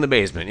keep way. these in the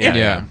basement. Yeah.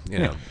 Yeah. You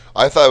know.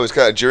 I thought it was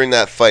kind of during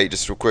that fight.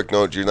 Just a quick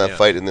note: during that Yeah.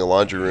 fight in the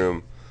laundry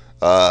room,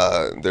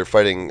 they're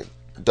fighting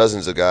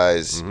dozens of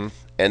guys,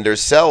 and there's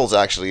cells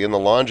actually in the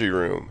laundry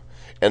room.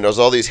 And there's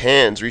all these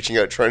hands reaching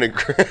out trying to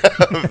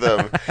grab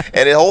them.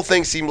 And the whole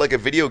thing seemed like a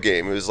video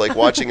game. It was like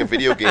watching a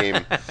video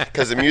game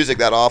because the music,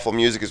 that awful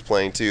music is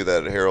playing too,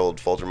 that Harold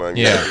Faltermeyer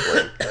Yeah. is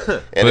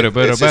playing. And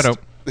it's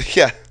just,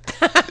 yeah,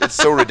 it's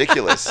so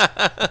ridiculous.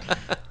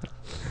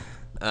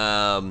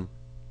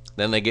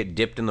 Then they get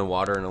dipped in the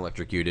water and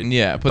electrocuted.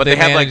 Yeah, but but they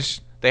they have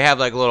manage-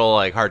 like little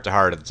like heart to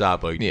heart at the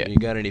top. Like, Yeah. you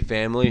got any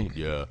family?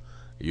 Yeah.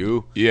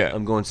 You? Yeah.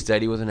 I'm going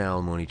steady with an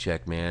alimony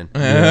check, man.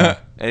 And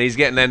he's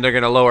getting. Then they're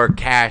gonna lower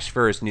Cash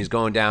first, and he's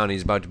going down. And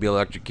he's about to be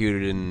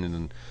electrocuted,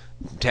 and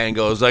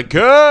Tango's like,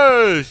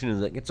 Cash, and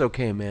he's like, it's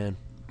okay, man.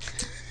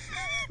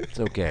 It's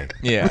okay.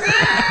 Yeah.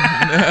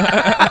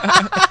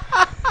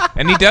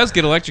 And he does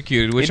get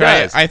electrocuted, which He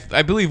does.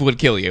 I believe would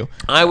kill you.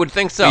 I would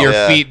think so. Your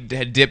Yeah. feet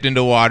had dipped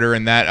into water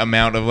and that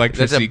amount of That's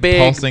electricity a big,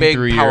 pulsing big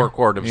through power your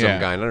cord of some Yeah.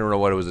 kind. I don't know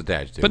what it was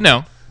attached to. But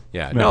no,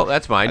 Yeah, no,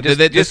 that's fine. Just,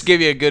 This- just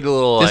give you a good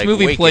little. this like,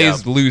 movie wake you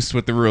plays up. loose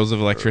with the rules of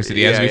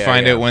electricity, as Yeah, we yeah,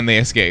 find yeah. out when they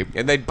escape.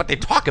 And but they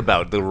talk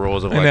about the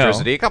rules of I know.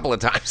 electricity a couple of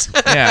times.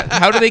 Yeah.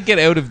 How do they get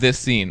out of this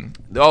scene?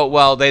 Oh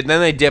well, then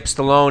they dip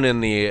Stallone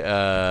in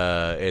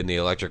the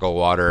electrical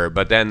water,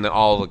 but then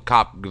all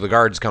the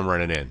guards come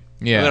running in.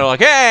 Yeah. And they're like,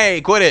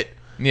 "Hey, quit it!"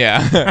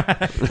 Yeah.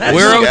 That's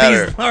We're what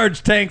okay. these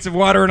large tanks of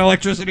water and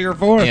electricity are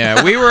for.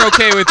 Yeah, we were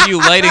okay with you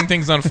lighting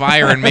things on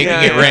fire and making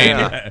Yeah, it yeah, rain.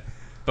 yeah.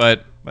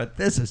 But But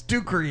this is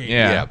too creative.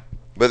 yeah.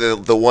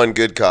 But the one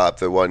good cop,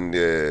 the one,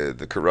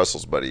 the Kurt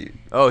Russell's buddy.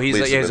 Oh, he's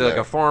leaves like, him he's in like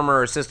there. a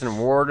former assistant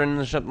warden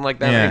or something like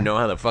that. I Yeah. don't even know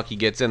how the fuck he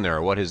gets in there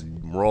or what his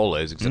role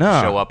is, except No,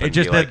 to show up and it's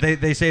just be that like,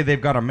 they say they've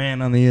got a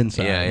man on the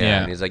inside. yeah. Yeah.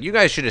 And he's like, "You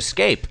guys should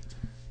escape."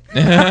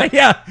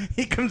 Yeah,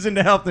 he comes in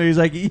to help them. He's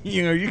like, you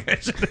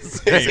guys should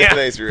escape. Yeah.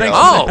 Thanks for your Thanks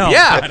help. Oh No,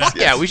 yeah, yes, fuck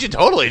yeah, yes. we should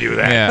totally do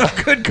that.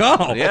 Yeah. Good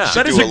call. Yeah.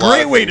 That is Do a a lot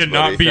great of way things, to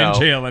not buddy. be in So,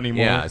 jail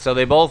anymore. Yeah, so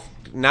they both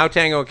now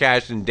Tango and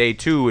Cash in day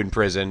 2 in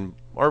prison,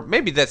 or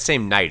maybe that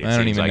same night. It I don't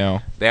seems even like.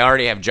 know. They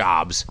already have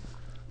jobs.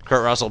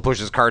 Kurt Russell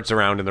pushes carts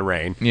around in the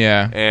rain.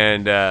 Yeah.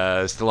 and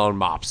Stallone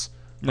mops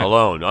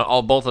alone,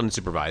 all both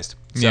unsupervised.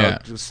 So Yeah.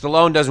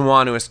 Stallone doesn't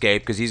want to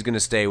escape because he's going to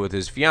stay with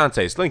his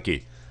fiancee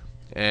Slinky,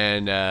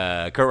 and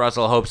Kurt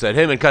Russell hopes that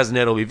him and Cousin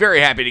Ed will be very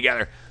happy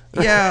together.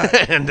 Yeah.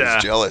 and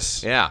He's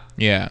jealous. yeah,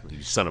 Yeah.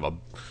 you son of a.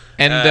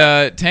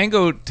 And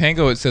Tango,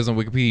 it says on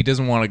Wikipedia, he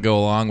doesn't want to go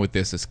along with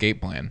this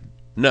escape plan.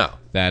 No,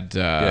 That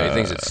he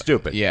thinks it's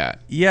stupid. Yeah.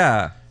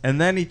 Yeah, and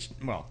then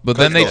But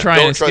then they try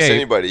and Don't trust escape.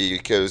 anybody.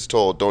 He was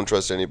told, don't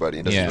trust anybody.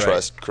 He doesn't Yeah.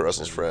 trust Kurt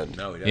Russell's friend.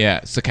 No, he doesn't.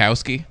 Yeah,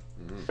 Sikowski.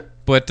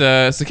 But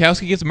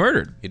Sikowski gets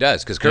murdered. He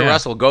does, because Kurt Yeah.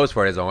 Russell goes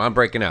for it. He's like, I'm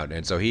breaking out.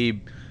 And so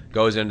he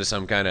goes into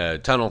some kind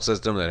of tunnel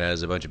system that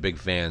has a bunch of big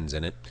fans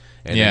in it.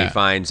 And Yeah. then he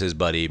finds his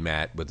buddy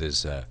Matt with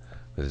his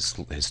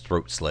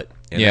throat slit.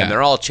 And Yeah. then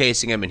they're all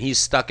chasing him, and he's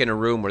stuck in a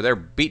room where they're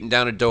beating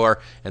down a door,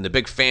 and the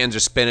big fans are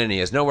spinning, and he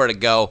has nowhere to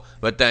go.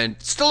 But then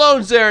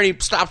Stallone's there, and he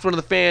stops one of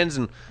the fans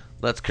and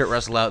lets Kurt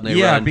Russell out, and they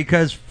yeah, run.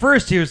 because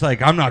first he was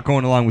like, I'm not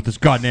going along with this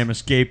goddamn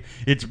escape.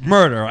 It's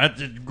murder.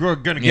 We're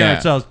going to get Yeah.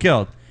 ourselves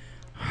killed.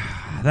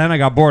 Then I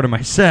got bored of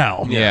my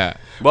cell. Yeah.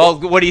 Well,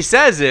 what he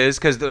says is,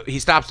 because he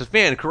stops the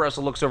fan, Kurt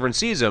Russell looks over and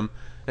sees him,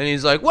 and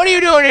he's like, "What are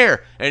you doing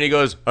here?" And he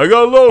goes, "I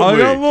got lonely." I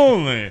got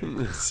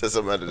lonely. Says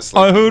I'm under the I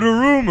sleep. heard a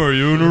rumor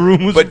you in a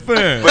room with But, a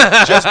fan.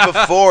 but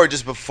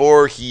just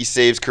before he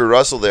saves Kurt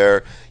Russell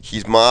there,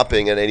 he's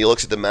mopping, and then he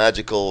looks at the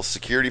magical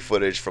security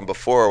footage from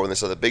before when they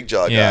saw the big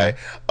jaw Yeah. guy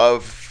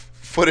of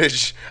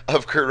footage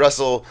of Kurt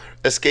Russell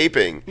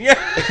escaping. Yeah.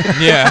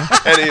 Yeah.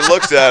 And he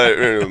looks at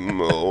it.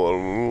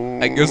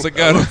 I guess I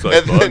got him.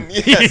 And then,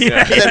 yes,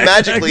 and then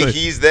magically exactly.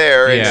 he's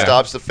there and Yeah.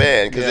 stops the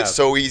fan because Yeah. it's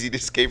so easy to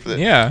escape with it.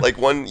 Yeah. Like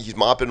he's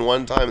mopping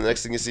one time, and the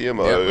next thing you see him,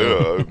 Yeah,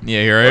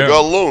 here I I am.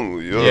 got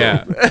lonely.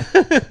 Yeah.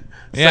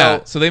 Yeah.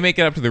 So they make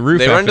it up to the roof.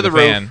 They run after to the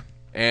fan. roof,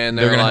 and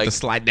They're they're gonna like, have to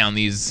slide down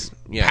these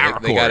yeah, power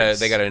they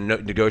gotta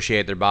cords.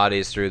 negotiate their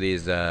bodies through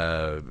these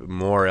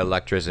more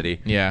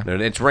electricity. Yeah.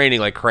 It's raining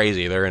like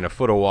crazy. They're in a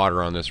foot of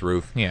water on this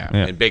roof. Yeah.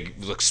 and big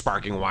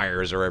sparking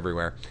wires are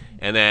everywhere.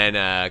 And then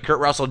Kurt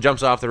Russell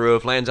jumps off the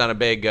roof, lands on a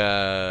big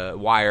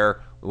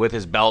wire with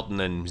his belt, and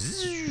then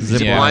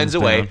zip Yeah. lines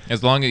away.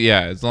 As long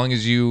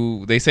as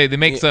you, they say they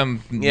make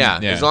some. Yeah,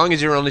 as long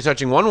as you're only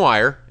touching one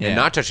wire Yeah. and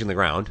not touching the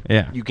ground,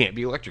 Yeah. you can't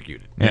be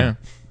electrocuted. Yeah.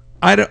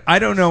 I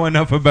don't know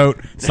enough about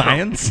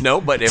science.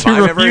 No, but if to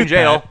I'm ever in refute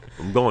jail, that.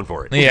 I'm going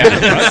for it.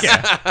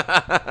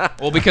 Yeah.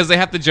 Well, because they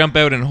have to jump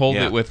out and hold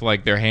it with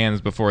like their hands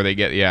before they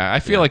get. Yeah, I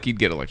feel like he'd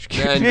get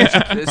electrocuted. And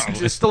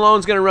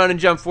Stallone's gonna run and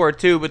jump for it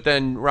too, but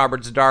then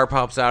Robert Zadar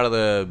pops out of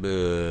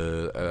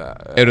the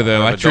Out of the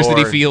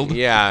electricity door. field.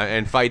 Yeah,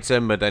 and fights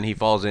him, but then he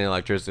falls in the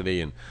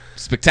electricity and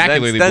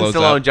Spectacularly then blows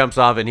Stallone up. jumps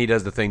off and he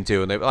does the thing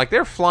too, and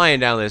they're flying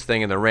down this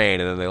thing in the rain,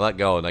 and then they let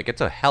go, and like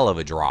it's a hell of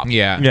a drop.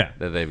 Yeah.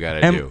 that they've got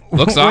to And do.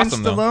 Looks when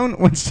awesome, though.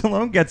 When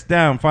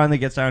Stallone finally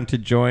gets down to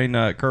join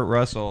Kurt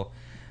Russell,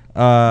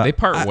 They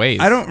part ways.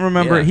 I don't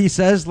remember. Yeah. He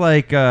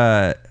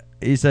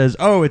says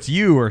 "Oh, it's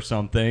you" or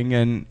something,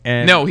 and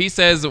No, he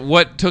says,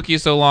 "What took you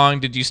so long?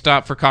 Did you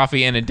stop for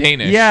coffee and a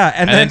Danish?" yeah,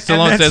 and then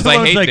Stallone says, "I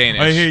Stallone's hate like,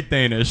 Danish." I hate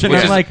Danish, and Which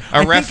I'm is like, a I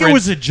think it reference-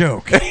 was a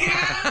joke.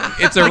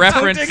 It's a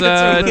reference take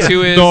it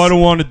to his. No, I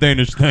don't want a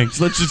Danish. Thanks.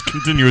 Let's just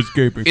continue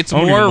escaping. It's I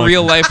don't more even like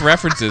real it. life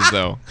references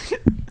though.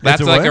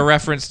 That's a like what? a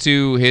reference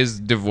to his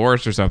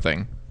divorce or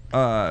something.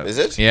 Is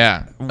it?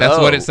 Yeah, that's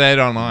what it said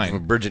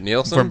online Bridget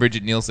Nielsen. from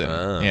Bridget Nielsen.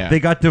 Yeah. They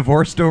got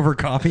divorced over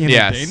coffee and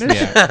yes. Danish.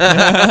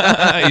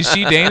 Yeah. Is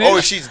she Danish? Oh,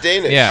 she's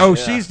Danish. Yeah. Oh,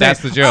 she's That's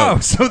Danish. the joke. Oh,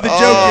 so the joke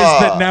is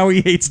that now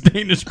he hates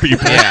Danish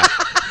people. Yeah.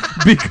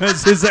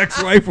 Because his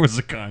ex-wife was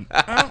a cunt.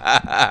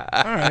 Oh,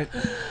 all right.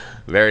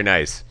 Very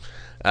nice.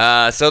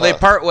 So they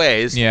part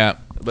ways. Yeah.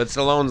 But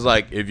Stallone's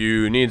like, if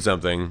you need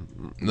something,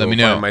 Let go me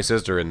know. find my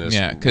sister in this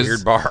Yeah, 'cause-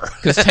 weird bar.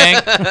 Because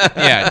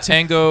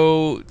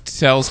Tango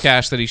tells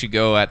Cash that he should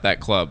go at that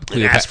club.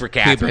 And ask for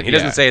Catherine. He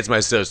doesn't yeah. say it's my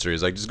sister.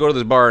 He's like, just go to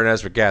this bar and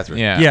ask for Catherine.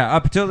 Yeah. Yeah,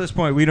 up until this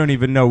point, we don't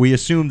even know. We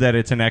assume that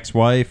it's an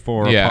ex-wife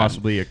or Yeah.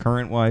 possibly a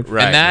current wife.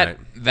 Right. And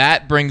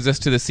that brings us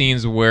to the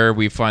scenes where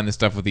we find the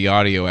stuff with the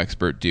audio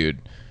expert dude.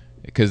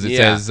 Because it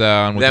Yeah. says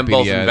on Wikipedia, Them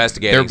both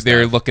investigating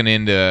they're stuff. looking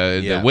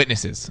into Yeah. the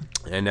witnesses.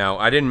 And now,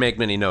 I didn't make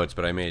many notes,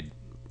 but I made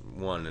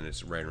one, and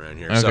it's right around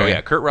here. So, Okay.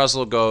 yeah, Kurt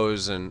Russell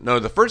goes, and... No,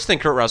 the first thing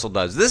Kurt Russell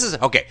does... This is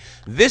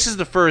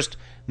the first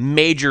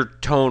major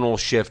tonal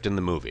shift in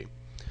the movie.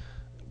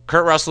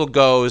 Kurt Russell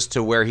goes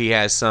to where he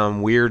has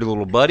some weird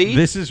little buddy.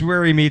 This is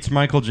where he meets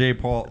Michael J.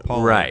 Pollard,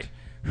 Right.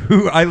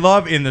 who I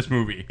love in this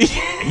movie.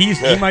 He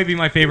might be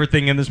my favorite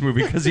thing in this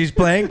movie because he's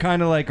playing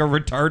kind of like a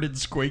retarded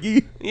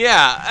Squiggy.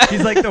 Yeah.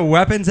 He's like the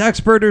weapons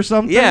expert or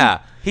something. Yeah.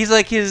 He's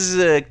like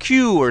his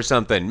Q or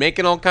something,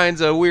 making all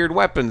kinds of weird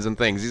weapons and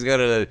things. He's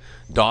got a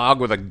dog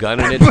with a gun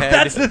in its But head.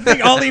 that's the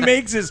thing. All he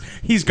makes is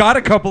he's got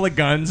a couple of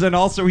guns, and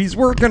also he's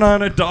working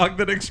on a dog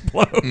that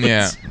explodes.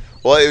 Yeah.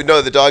 Well,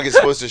 no, the dog is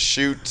supposed to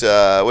shoot.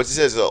 What's he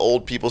says?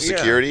 Old people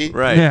security.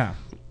 Right. Yeah.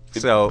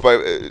 So...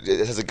 But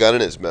it has a gun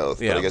in its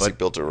mouth. Yeah, but I guess he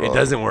built it wrong. It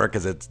doesn't work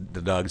because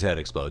the dog's head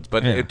explodes.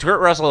 But Yeah.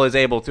 Kurt Russell is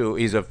able to.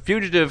 He's a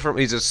fugitive from.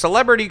 He's a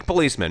celebrity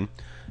policeman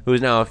who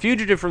is now a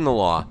fugitive from the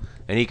law,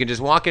 and he can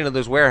just walk into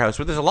this warehouse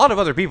where there's a lot of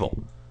other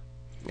people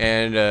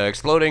and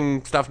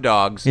exploding stuffed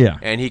dogs. Yeah.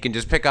 And he can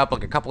just pick up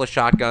like a couple of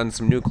shotguns,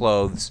 some new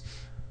clothes.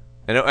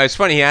 And it's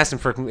funny. He asked him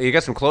for. You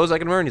got some clothes I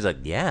can wear, and he's like,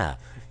 yeah.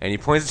 And he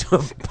points to a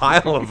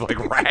pile of like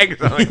rags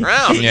on the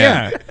ground.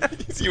 Yeah.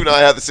 You and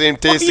I have the same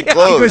taste in He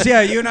clothes. goes, yeah,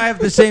 you and I have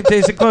the same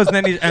taste in clothes. And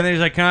then he's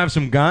like, can I have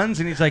some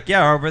guns? And he's like,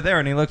 yeah, over there.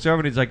 And he looks over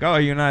and he's like, oh,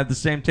 you and I have the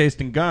same taste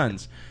in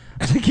guns.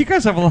 I was like, you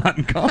guys have a lot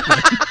in common.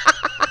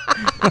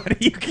 Why do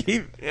you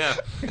keep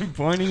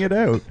pointing it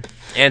out?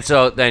 And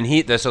so then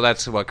so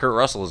that's what Kurt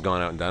Russell has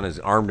gone out and done, is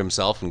armed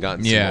himself and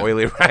gotten Yeah. some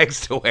oily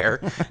rags to wear.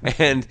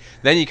 And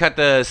then you cut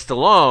to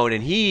Stallone,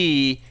 and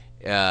he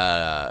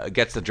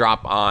gets the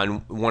drop on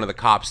one of the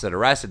cops that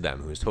arrested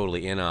them, who's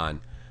totally in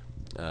on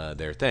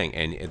their thing.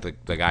 And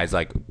the guy's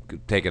like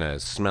taking a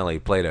smelly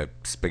plate of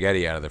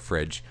spaghetti out of the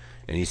fridge,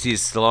 and he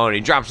sees Stallone, and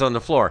he drops it on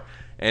the floor.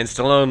 And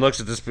Stallone looks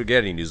at the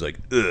spaghetti, and he's like,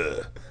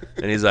 ugh.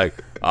 And he's like,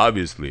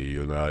 obviously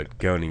you're not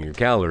counting your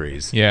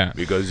calories. Yeah.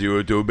 Because you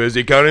were too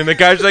busy counting the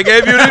cash I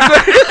gave you.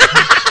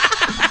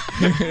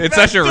 It's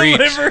such a reach.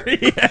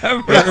 Delivery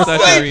ever. It's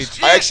such a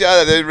reach. I actually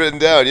had that written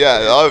down.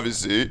 Yeah,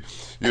 obviously.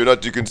 You're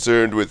not too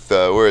concerned with,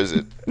 where is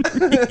it?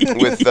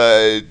 With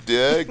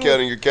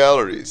counting your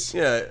calories.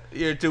 Yeah,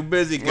 you're too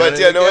busy But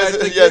counting yeah, the no, cash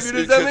I yes, gave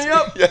you to set me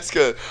up. yes,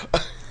 good.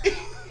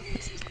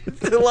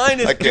 The line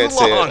is I can't too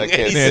say it. long. I can't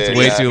and he say It's it.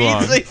 way Yeah. too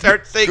long. Easily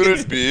start Could thinking.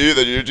 it be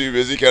that you're too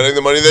busy counting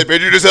the money they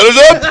paid you to set us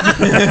up?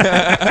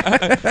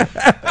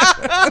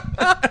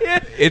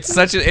 It's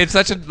such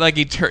a like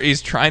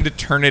he's trying to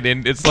turn it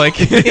in. It's like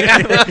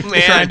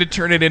man. trying to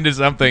turn it into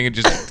something and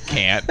just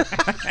can't.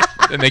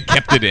 And they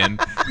kept it in.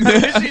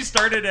 She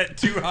started at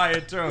too high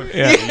a tone.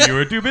 Yeah. You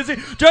were too busy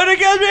trying to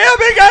get me up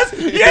because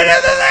you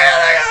did the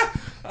thing.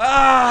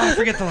 Ah,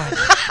 forget the line.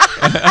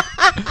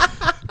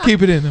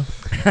 Keep it in though.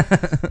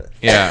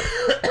 Yeah.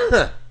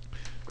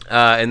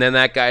 And then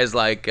that guy's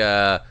like,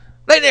 they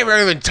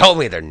never even told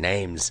me their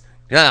names.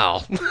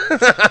 No.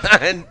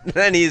 And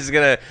then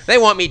they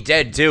want me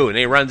dead too. And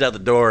he runs out the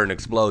door and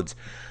explodes.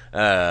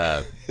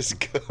 His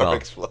car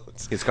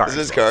explodes. His car Does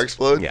his car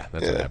explode? Yeah,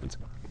 that's what happens.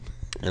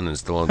 And then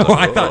Stallone's like, Oh,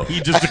 I thought he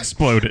just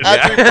exploded.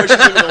 After he pushes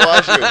him in the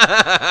washroom,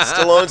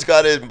 Stallone's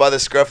got him by the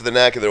scruff of the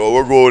neck, and they're,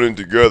 we're going in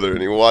together. And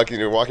they're walking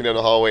down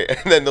the hallway,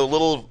 and then the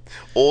little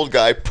old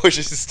guy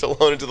pushes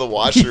Stallone into the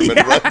washroom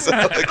and runs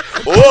out like,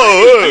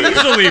 whoa!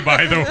 Usually,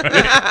 by the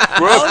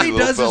way, all he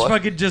does is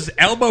fucking just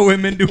elbow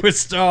him into a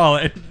stall,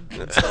 and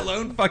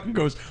Stallone fucking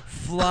goes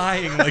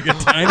flying like a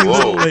tiny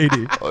little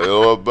lady. I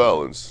don't have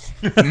balance.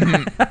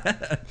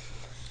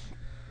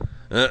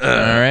 All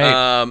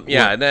right.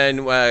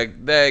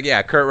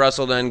 Then Kurt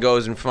Russell then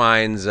goes and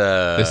finds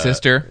The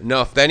sister?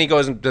 No, then he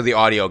goes to the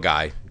audio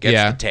guy, gets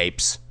Yeah. the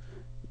tapes.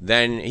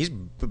 Then he's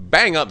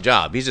bang up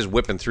job. He's just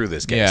whipping through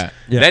this case. Yeah.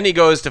 Yeah. Then he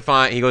goes to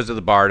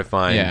the bar to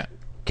find Yeah.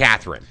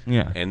 Catherine.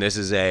 Yeah. And this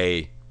is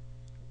a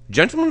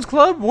gentleman's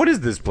club. What is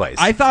this place?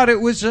 I thought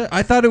it was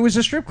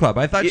a strip club.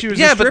 I thought she was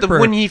a yeah, stripper. but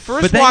when he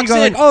first but then walks you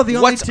go in, like, oh, the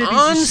only what's titties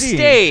on you see.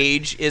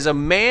 stage is a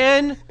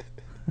man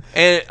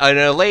and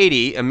a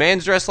lady. A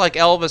man's dressed like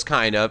Elvis,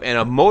 kind of, and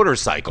a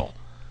motorcycle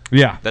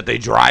Yeah. that they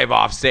drive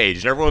off stage.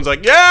 And everyone's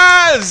like,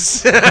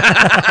 yes!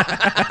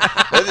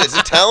 It's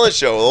a talent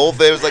show. The whole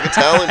thing was like a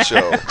talent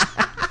show.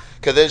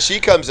 Because then she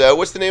comes out.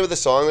 What's the name of the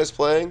song that's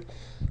playing?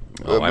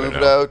 I don't Move It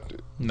know. Out.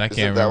 I Is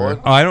can't it that remember.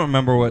 one? Oh, I don't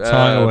remember what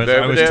song it was.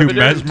 I was too Don't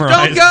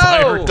mesmerized. go!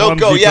 by her Don't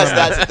go. clumsy Yes,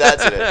 craft.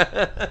 that's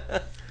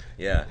it.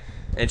 Yeah.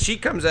 And she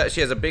comes out.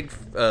 She has a big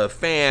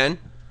fan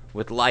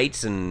with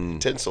lights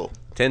and Tinsel.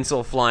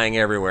 flying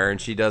everywhere. And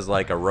she does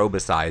like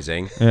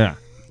aerobicizing. Yeah.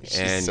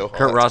 And so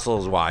Kurt hot.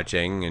 Russell's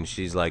watching, and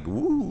she's like,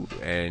 "Woo!"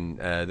 And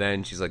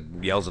then she's like,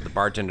 yells at the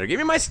bartender, "Give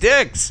me my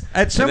sticks!"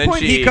 At some And then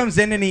point, he comes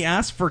in and he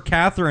asks for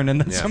Catherine,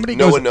 and then somebody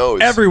No goes, one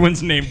knows.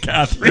 "Everyone's named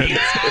Catherine."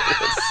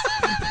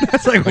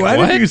 That's like, why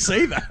what? did you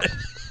say that?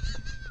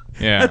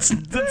 Yeah. That's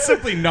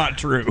simply not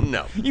true.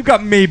 No. You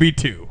got maybe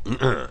two.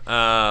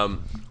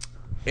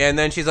 And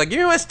then she's like, "Give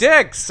me my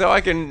sticks, so I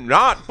can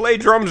not play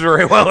drums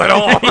very well at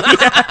all."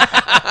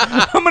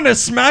 I'm gonna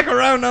smack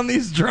around on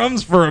these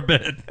drums for a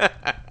bit.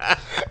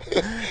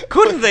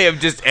 Couldn't they have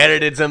just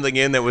edited something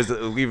in that was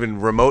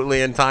even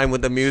remotely in time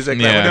with the music?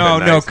 That Yeah. would've No,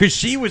 been no, nice. because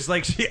she was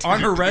like,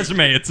 on her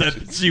resume it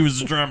said she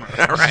was a drummer.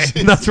 Right.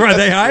 That's why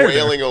they hired her.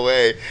 Wailing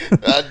away.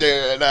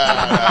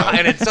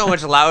 And it's so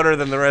much louder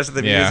than the rest of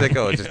the Yeah. music.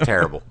 Oh, it's just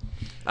terrible.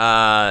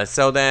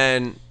 So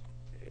then,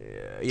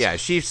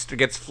 she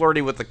gets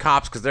flirty with the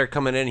cops because they're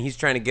coming in. He's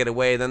trying to get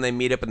away. Then they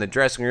meet up in the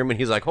dressing room, and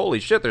he's like, "Holy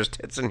shit, there's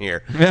tits in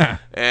here." Yeah.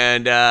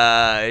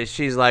 And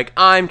she's like,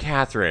 "I'm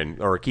Catherine,"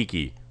 or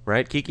Kiki,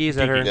 right? Kiki, is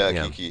that her? Yeah,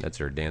 Kiki. That's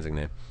her dancing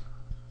name.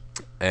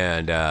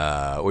 And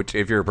which,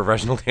 if you're a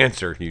professional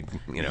dancer, you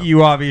know,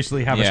 You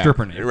obviously have a Yeah.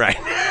 stripper name. right.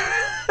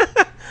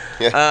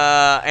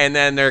 And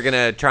then they're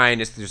gonna try and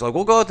just like,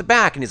 we'll go out the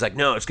back, and he's like,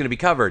 no, it's gonna be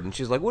covered. And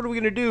she's like, what are we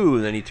gonna do?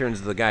 And then he turns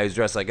to the guy who's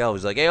dressed like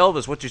Elvis, like, hey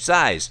Elvis, what's your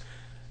size?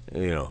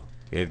 You know,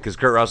 because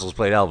Kurt Russell's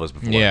played Elvis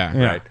before. Yeah.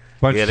 Yeah. Right.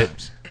 Bunch Get of it?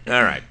 times.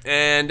 All right.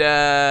 And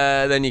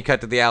then you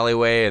cut to the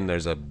alleyway, and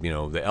there's the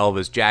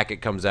Elvis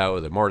jacket comes out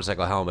with a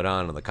motorcycle helmet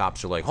on, and the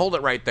cops are like, hold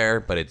it right there,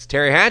 but it's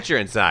Terry Hatcher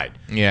inside.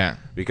 Yeah.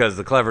 Because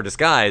the clever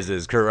disguise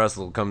is Kurt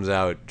Russell comes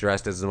out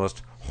dressed as the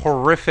most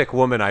horrific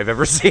woman I've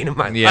ever seen in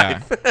my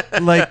Yeah. life.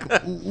 Like,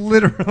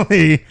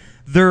 literally,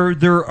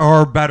 there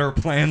are better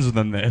plans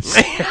than this.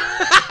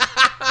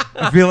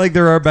 I feel like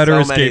there are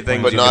better So many escape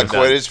things plans. But not could've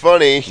quite done. as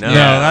funny. No. No,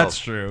 that's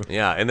true.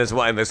 Yeah, and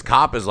this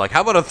cop is like,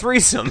 how about a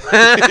threesome?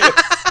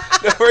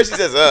 First he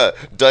says,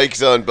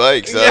 dykes on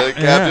bikes,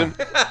 Captain?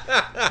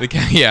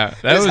 Yeah.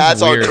 That His was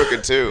hat's weird. all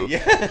crooked, too.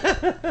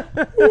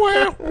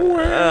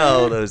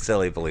 Oh, those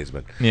silly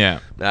policemen. Yeah.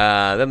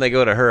 Then they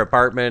go to her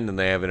apartment, and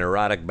they have an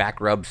erotic back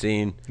rub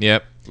scene.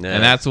 Yep. Yeah.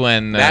 And that's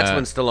when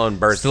Stallone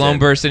bursts in. Stallone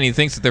bursts in. He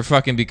thinks that they're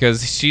fucking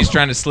because she's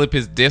trying to slip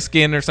his disc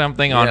in or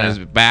something on Yeah. his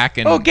back.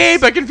 And Oh,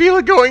 Gabe, I can feel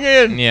it going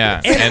in.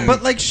 Yeah.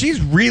 But like she's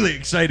really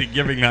excited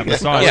giving that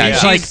massage. Yeah, He's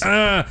she's-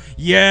 like,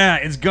 yeah,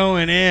 it's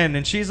going in,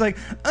 and she's like,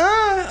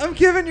 I'm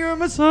giving you a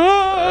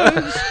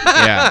massage.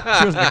 yeah.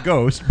 She wasn't a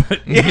ghost, but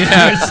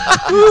Yeah.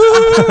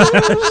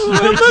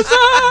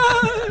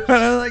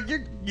 like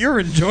you're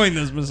enjoying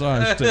this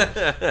massage too.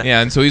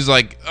 Yeah. And so he's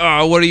like,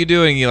 oh, what are you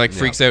doing? He like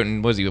freaks out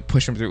and he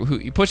push him through?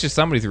 He pushes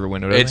somebody through a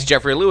window. doesn't It's he?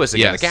 Jeffrey Lewis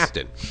again, Yes. the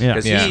captain. Yeah.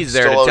 Because Yeah. he's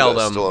there Stallone to tell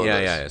does, them. Stallone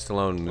Yeah, does.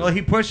 Stallone. Well,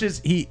 he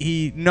pushes.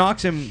 He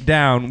knocks him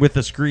down with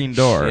a screen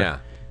door. Yeah.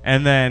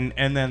 And then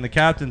the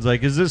captain's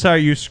like, "Is this how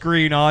you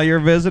screen all your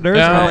visitors?"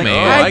 Oh, And I'm like,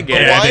 man. I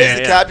get it. Why Yeah, is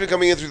the yeah. captain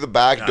coming in through the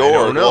back door?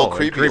 don't know. All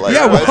creepy. Creepy. Like,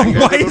 Yeah, why is he why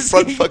going through the is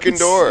front he fucking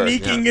door?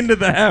 sneaking into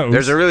the house?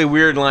 There's a really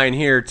weird line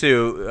here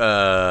too.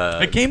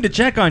 I came to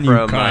check on you,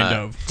 From kind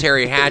of.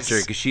 Terry Hatcher,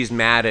 because she's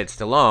mad at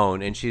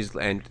Stallone,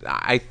 and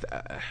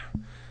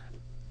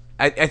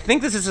I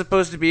think this is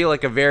supposed to be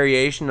like a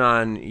variation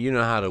on "You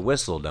Know How to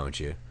Whistle, Don't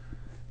You?"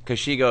 Because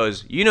she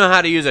goes, "You know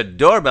how to use a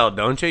doorbell,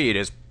 don't you? You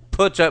just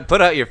put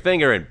out your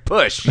finger and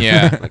push."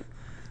 Yeah.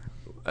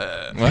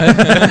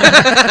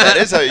 That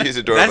is how you use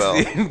a doorbell.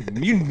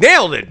 You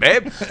nailed it,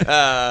 babe.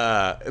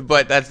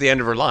 But that's the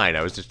end of her line. I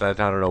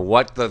don't know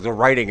what the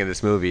writing in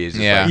this movie is.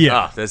 Just Yeah. like,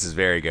 Yeah. oh, this is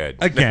very good.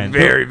 Again,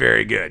 very,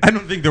 very good. I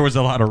don't think there was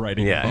a lot of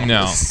writing. Yeah.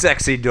 No.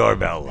 Sexy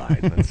doorbell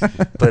line. Let's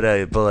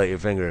pull out your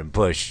finger and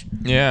push.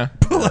 Yeah.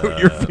 Pull out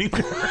your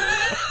finger.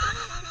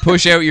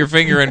 Push out your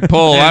finger and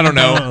pull. I don't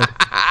know.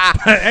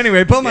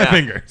 Anyway, pull my Yeah.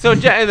 finger. So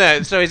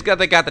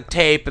they got the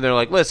tape, and they're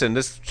like, "Listen,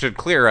 this should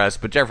clear us."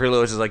 But Jeffrey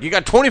Lewis is like, "You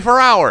got 24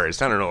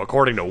 hours." I don't know,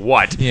 according to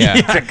what? Yeah.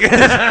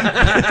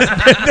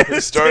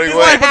 Starting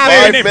What with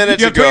happened? 5 minutes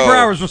You have 24 ago.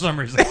 hours for some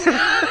reason.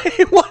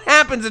 What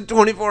happens in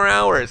 24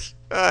 hours?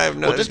 I have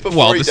no. Well, just before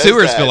Well, he the does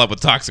sewers that, fill up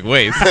with toxic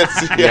waste.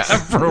 yeah.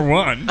 For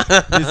one,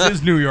 this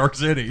is New York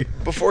City.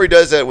 Before he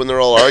does that, when they're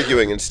all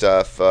arguing and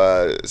stuff,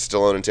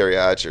 Stallone and Terry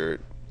Hatcher,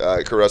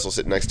 Kurt Russell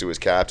sitting next to his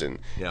captain,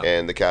 Yeah.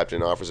 and the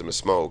captain offers him a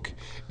smoke,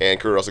 and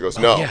Kurt Russell goes,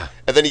 "No," yeah.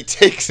 and then he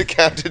takes the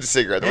captain's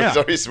cigarette, the one he's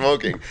Yeah. already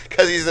smoking,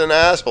 because he's an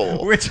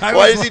asshole. Which I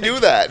Why was does he like- do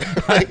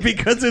that?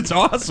 Because it's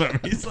awesome.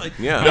 He's like,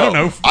 Yeah. I don't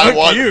know, fuck I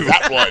want you.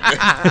 that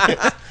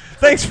one.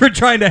 Thanks for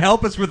trying to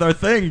help us with our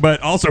thing,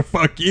 but also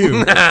fuck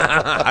you.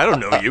 I don't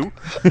know you.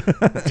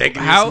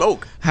 Taking your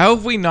smoke. How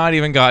have we not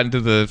even gotten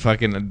to the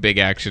fucking big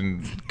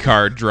action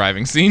car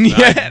driving scene I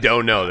yet?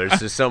 don't know. There's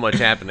just so much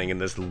happening in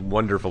this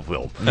wonderful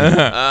film.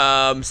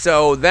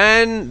 So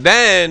then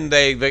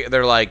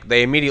they're like,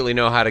 they immediately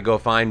know how to go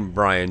find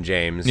Brian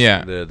James,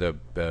 Yeah. the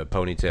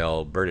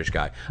ponytail British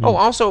guy. Oh,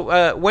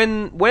 also,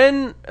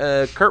 when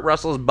Kurt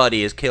Russell's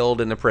buddy is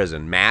killed in the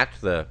prison, Matt,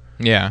 the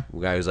Yeah.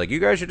 guy who's like, you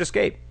guys should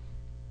escape.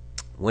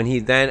 When he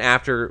then,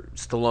 after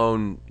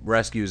Stallone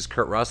rescues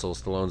Kurt Russell,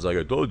 Stallone's like,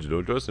 I told you,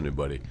 don't trust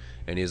anybody.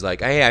 And he's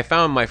like, hey, I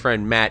found my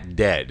friend Matt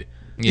dead.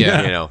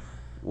 Yeah. You know,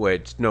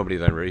 which nobody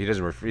then,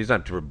 he's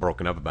not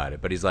broken up about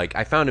it, but he's like,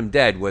 I found him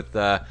dead with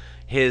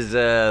his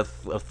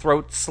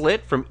throat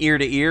slit from ear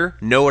to ear.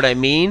 Know what I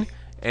mean?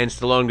 And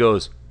Stallone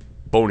goes,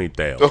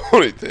 ponytail.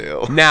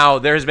 Ponytail. Now,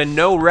 there's been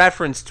no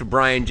reference to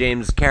Brian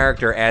James'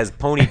 character as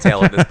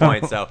Ponytail at this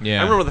point, so Yeah.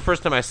 I remember the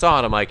first time I saw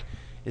it, I'm like,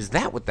 is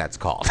that what that's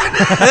called?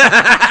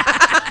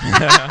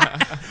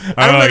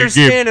 I don't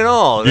understand at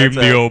all. give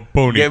That's him the a- old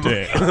ponytail. Give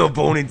him the old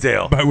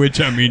ponytail. By which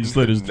I mean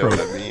slit his Know what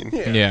throat. I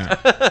mean?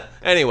 Yeah.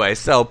 Anyway,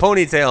 so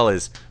Ponytail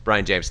is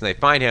Brian James, and they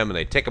find him, and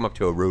they take him up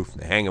to a roof,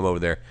 and they hang him over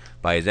there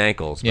by his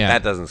ankles, but Yeah.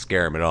 that doesn't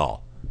scare him at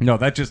all. No,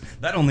 that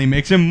only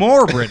makes him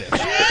more British.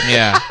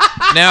 Yeah.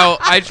 Now,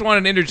 I just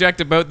wanted to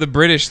interject about the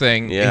British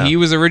thing. Yeah. He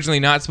was originally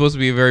not supposed to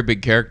be a very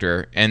big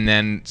character, and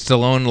then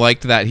Stallone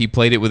liked that he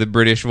played it with a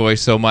British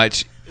voice so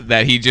much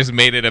that he just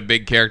made it a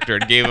big character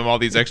and gave him all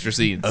these extra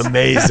scenes.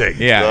 Amazing.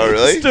 Yeah. Oh,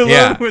 really? Stallone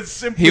Yeah. was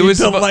simply He was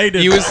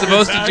delighted. he was by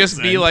supposed his to just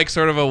be accent. like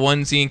sort of a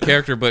one scene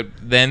character, but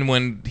then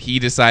when he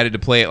decided to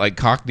play it like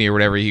Cockney or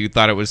whatever, he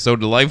thought it was so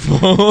delightful.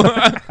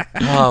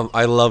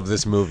 I love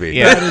this movie.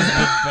 Yeah. That is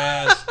the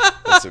best.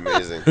 That's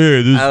amazing.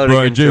 Hey, this Out of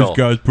Brian control. James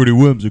guy's pretty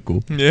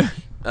whimsical. Yeah.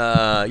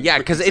 Yeah,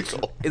 because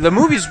the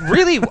movie's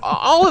really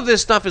all of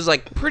this stuff is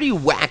like pretty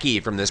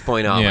wacky from this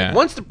point on. Yeah. Like,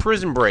 once the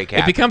prison break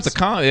happens, It becomes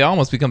it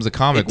almost becomes a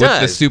comic It with the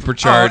does.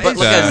 supercharged. but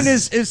look at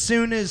As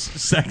soon as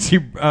sexy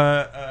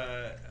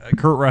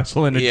Kurt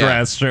Russell in a Yeah.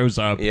 dress shows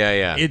up,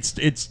 Yeah.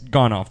 it's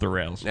gone off the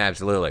rails.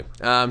 Absolutely.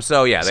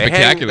 So yeah, they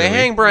Spectacularly.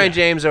 hang Brian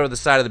James over the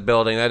side of the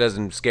building. That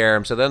doesn't scare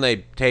him. So then they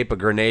tape a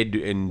grenade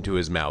into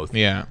his mouth.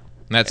 Yeah.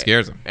 And that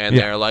scares him. And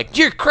they're like,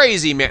 "You're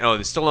crazy, man!" Oh,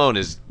 Stallone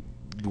is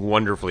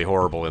wonderfully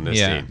horrible in this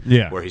Yeah. scene.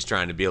 Yeah. Where he's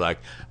trying to be like,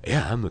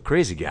 "Yeah, I'm the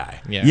crazy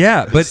guy." Yeah.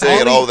 Yeah, but Saying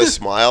it all all with a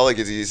smile, like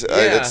he's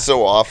it's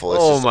so awful.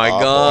 It's Oh just my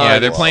awful. God. Yeah,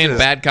 they're Awful. playing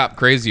bad cop,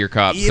 crazier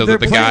cop, so they're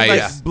that the playing guy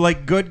like, is.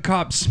 like good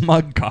cop,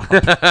 smug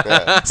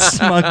cop,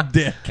 smug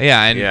dick.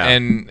 Yeah, Yeah.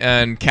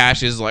 and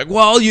Cash is like,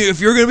 well, if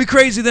you're gonna be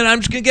crazy, then I'm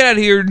just gonna get out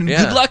of here.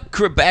 Yeah. Good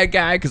luck, bad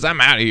guy, because I'm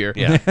out of here.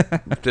 Yeah.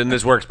 Then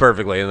this works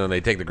perfectly, and then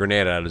they take the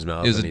grenade out of his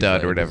mouth. It was and a he's dud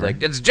like- or whatever. he's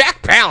like, it's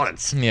Jack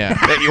Palance. Yeah.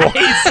 That you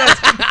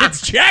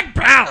It's Jack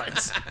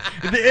Palance,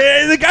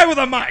 the guy with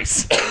the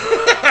mice.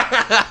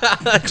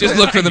 Just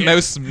look for the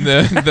mouse,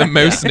 the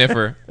mouse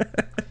sniffer.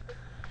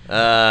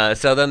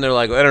 So then they're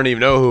like, I don't even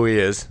know who he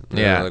is. And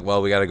Yeah. they're like,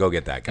 well, we got to go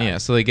get that guy. Yeah,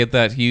 so they get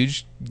that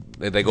huge.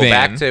 They go van.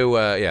 back to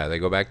they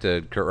go back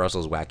to Kurt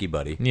Russell's wacky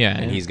buddy. Yeah.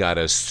 And he's got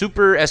a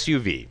super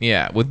SUV.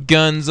 Yeah, with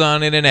guns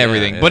on it and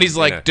everything. Yeah, but he's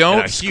and like, a- don't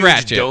and a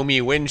scratch huge it.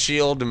 domey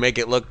windshield to make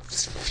it look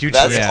futuristic.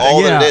 That's Yeah.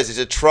 all that Yeah. it is. It's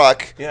a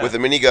truck Yeah. with a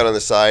minigun on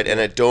the side and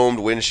a domed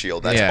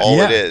windshield. That's Yeah. all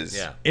Yeah. it is.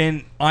 Yeah.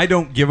 And I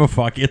don't give a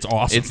fuck. It's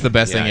awesome. It's the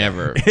best thing Yeah.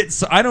 ever.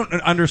 It's I don't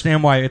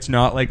understand why it's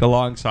not like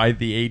alongside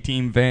the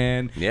A-Team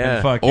van. Yeah.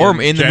 and fucking Or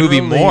in the movie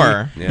generally-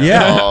 more.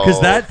 Yeah, No.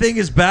 because that thing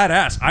is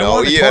badass. I No,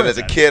 want to yeah. toy As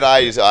a that. kid,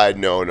 I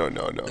no. No,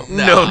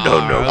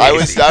 no, no. I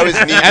was knee As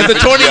a deep in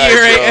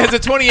G.I. Joe.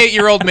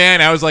 28-year-old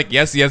man, I was like,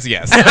 yes.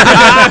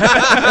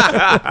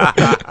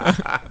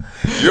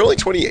 You're only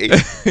 28.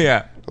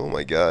 Yeah. Oh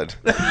my god.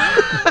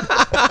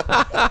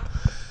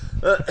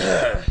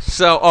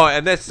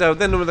 So,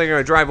 then when they're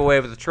gonna drive away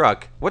with the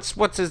truck,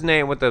 what's his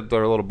name? With their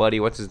little buddy,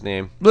 what's his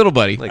name? Little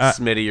buddy. Like Uh,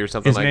 Smitty or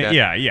something His like name,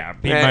 that. yeah.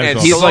 He And- might as and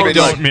well. he's Stallone like, don't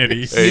don't- admit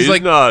he- Hey, he's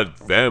like- not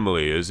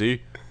family, is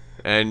he?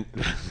 And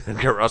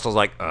Kurt Russell's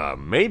like,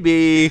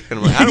 maybe. And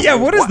I'm like, I don't- Yeah,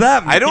 what does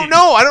that I don't mean?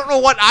 know. I don't know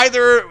what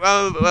either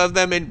of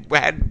them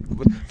had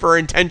for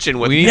intention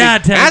with We- Yeah,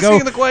 Tango,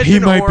 asking the question he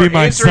might or be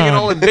my answering it son.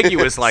 all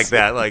ambiguous like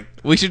that. Like,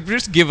 We should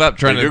just give up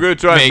trying you're to going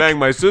to try and make bang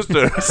my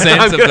sister. sense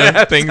I'm of gonna the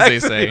have things sex they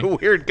with say. your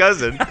weird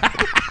cousin.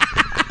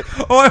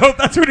 Oh, I hope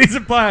that's what he's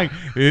implying.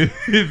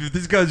 If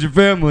this guy's your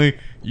family,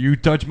 you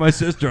touch my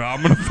sister,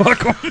 I'm gonna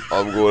fuck him.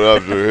 I'm going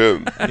after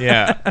him.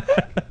 Yeah.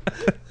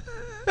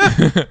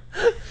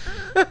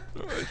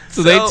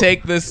 So they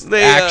take this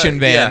action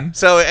van. Yeah.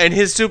 So, and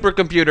his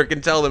supercomputer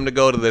can tell them to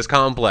go to this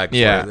complex.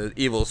 Yeah. Where the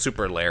evil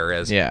super lair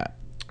is. Yeah.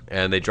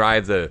 And they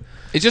drive the.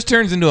 It just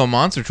turns into a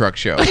monster truck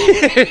show.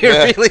 It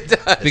really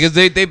does. Because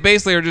they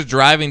basically are just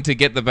driving to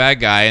get the bad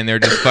guy, and they're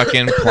just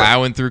fucking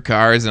plowing through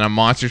cars, and a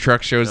monster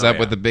truck shows up yeah.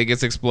 with the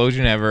biggest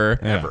explosion ever.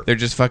 Ever. They're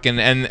just fucking,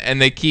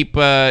 and they keep,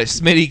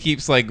 Smitty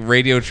keeps, like,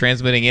 radio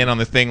transmitting in on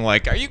the thing,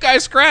 like, are you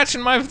guys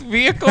scratching my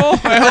vehicle?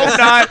 I hope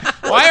not.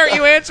 Why aren't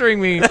you answering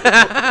me?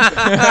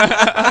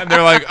 And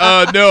they're like,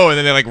 no. And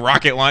then they, like,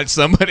 rocket launch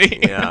somebody.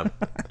 Yeah.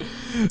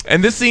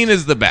 And this scene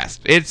is the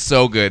best. It's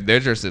so good.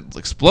 There's just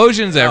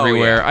explosions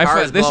everywhere. Oh, yeah.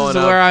 Cars This is blowing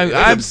where up.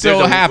 I'm so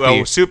There's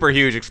happy. a super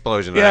huge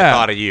explosion. Yeah. I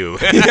thought of you.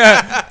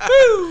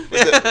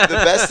 The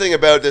best thing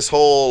about this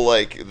whole,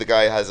 like, the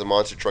guy has a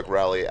monster truck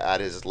rally at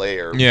his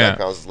lair, Yeah. Jack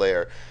Palance's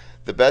lair.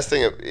 The best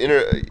thing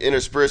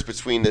interspersed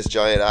between this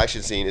giant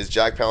action scene is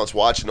Jack Palance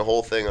watching the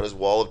whole thing on his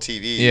wall of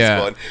TV. Yeah.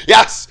 He's going,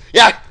 yes,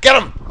 yeah,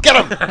 get him, get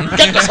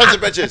the sons of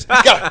bitches,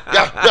 get him,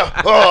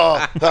 yeah.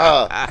 Oh,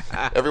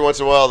 ah. Every once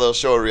in a while they'll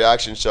show a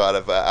reaction shot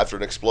of after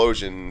an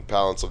explosion.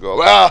 Palance will go,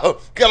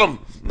 oh, get him.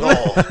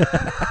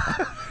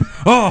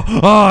 Oh,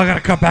 I gotta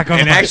cut back on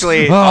And the mic.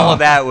 actually, Oh. all of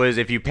that was,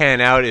 if you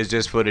pan out, is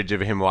just footage of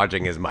him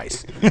watching his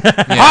mice.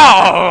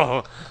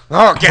 Oh,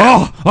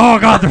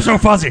 God, they're so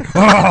fuzzy.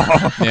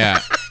 Oh. Yeah.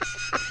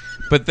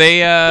 But they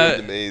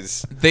The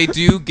maze. they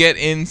do get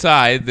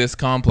inside this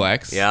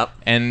complex. Yep.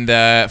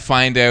 And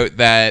find out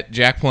that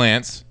Jack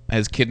Palance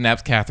has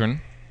kidnapped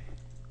Catherine,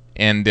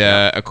 and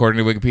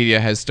according to Wikipedia,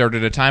 has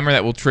started a timer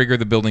that will trigger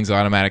the building's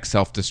automatic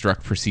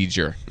self-destruct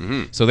procedure.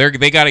 Mm-hmm. So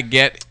they got to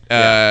get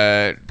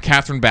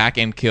Catherine back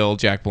and kill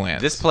Jack Palance.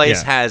 This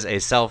place Yeah. has a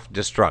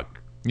self-destruct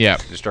Yeah.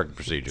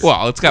 procedure.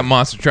 Well, it's got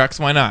monster trucks.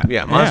 Why not?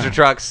 yeah, monster Yeah.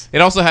 trucks. It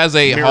also has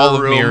a Mirror hall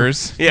of room.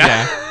 mirrors.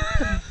 Yeah.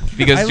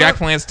 Because I Jack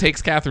love- Palance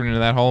takes Catherine into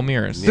that hall of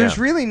mirrors. There's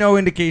really no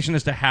indication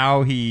as to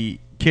how he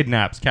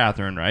kidnaps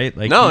Catherine, right?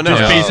 Like, No, he no,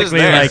 just she's basically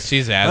there. like,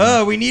 She's at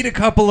him. we need a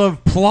couple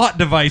of plot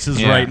devices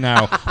Yeah. right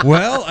now.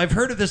 Well, I've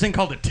heard of this thing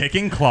called a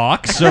ticking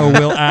clock, so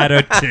we'll add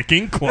a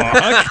ticking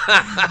clock.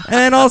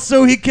 And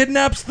also, he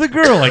kidnaps the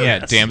girl. Like, Yeah,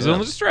 damsel in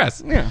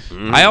distress. Yeah.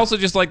 I also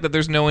just like that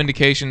there's no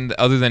indication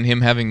other than him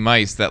having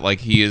mice that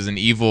like he is an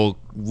evil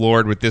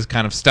lord with this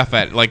kind of stuff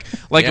at like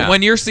Yeah.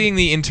 when you're seeing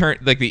the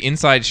the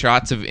inside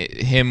shots of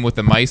him with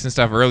the mice and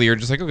stuff earlier,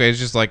 just like okay, it's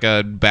just like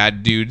a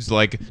bad dude's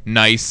like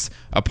nice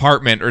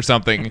apartment or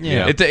something.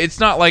 Yeah. It's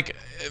not like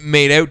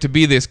made out to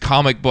be this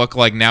comic book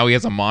like now he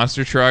has a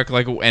monster truck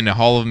like and a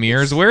hall of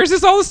mirrors. Where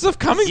is all this stuff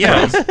coming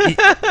Yeah.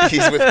 from?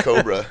 He's with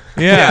Cobra.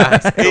 Yeah.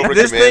 Cobra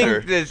This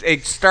Commander. thing,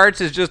 it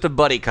starts as just a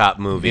buddy cop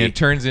movie. And it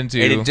turns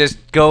into and it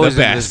just goes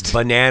the into this best.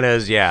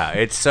 bananas. Yeah,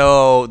 it's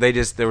so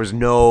there was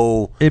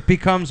no. It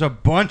becomes a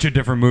bunch of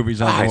different movies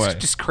on the way. It's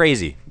just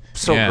crazy.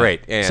 So Yeah.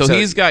 great. Yeah, so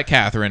he's got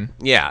Catherine.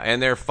 yeah, and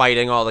they're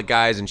fighting all the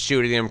guys and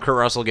shooting him. Kurt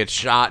Russell gets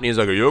shot, and he's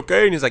like, "Are you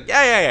okay?" And he's like,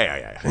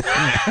 "Yeah."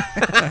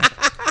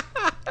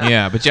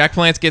 Yeah, but Jack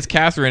Palance gets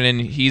Catherine, and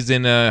he's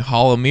in a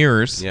hall of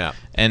mirrors. Yeah.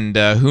 And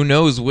who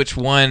knows which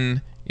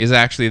one is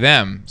actually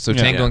them. So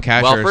Tango and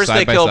Cash Well, are first side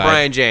they by kill side.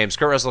 Brian James.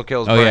 Kurt Russell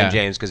kills Oh, Brian yeah.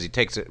 James because he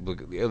takes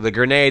the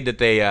grenade that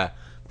they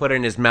put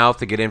in his mouth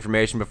to get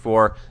information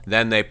before.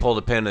 Then they pull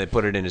the pin and they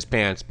put it in his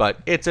pants, but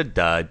it's a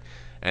dud.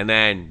 And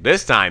then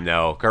this time,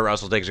 though, Kurt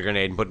Russell takes a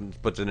grenade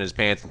and puts it in his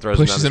pants and throws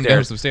Pushes it him down down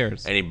the some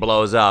stairs. stairs. And he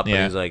blows up. Yeah.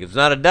 And he's like, "It's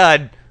not a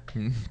dud."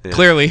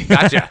 Clearly.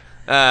 Gotcha.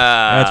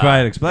 That's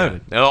why it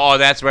exploded. Oh,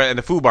 that's right. And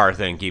the FUBAR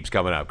thing keeps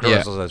coming up. Kurt Yeah.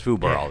 Russell says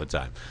FUBAR all the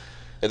time.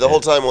 And the whole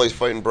time while he's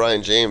fighting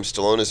Brian James,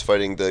 Stallone is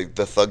fighting the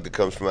thug that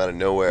comes from out of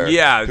nowhere.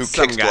 Yeah, who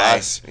some kicks guy.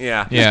 glass.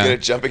 Yeah. He's Yeah. good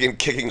at jumping and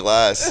kicking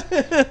glass.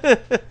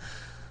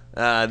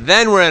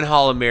 Then we're in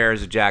Hall of Mirrors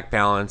with Jack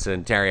Palance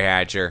and Terry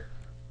Hatcher.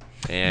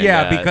 And,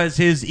 Yeah, because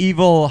his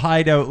evil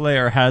hideout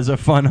lair has a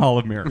fun hall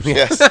of mirrors.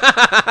 Yes.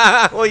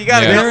 well, you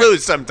gotta Yeah. let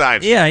loose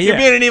sometimes. Yeah, You're yeah.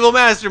 being an evil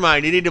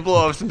mastermind. You need to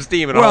blow up some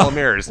steam in a Hall of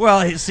Mirrors.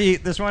 Well, see,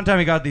 this one time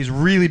he got these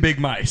really big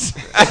mice.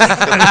 I'm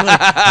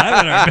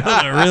gonna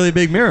build a really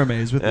big mirror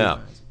maze with Yeah. these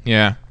mice.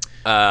 Yeah.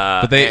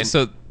 But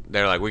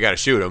they're like, we gotta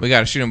shoot him. We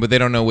got to shoot him, but they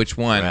don't know which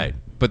one. Right.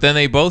 But then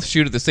they both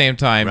shoot at the same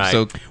time. Right.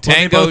 So Well, Well, they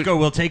Tango. both go,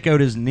 we'll take out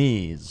his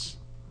knees.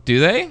 Do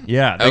they?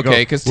 Yeah. They Okay, go,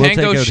 because "We'll take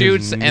Tango out his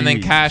shoots and then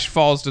knees." Cash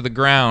falls to the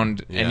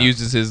ground Yeah. and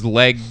uses his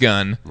leg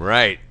gun.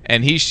 Right.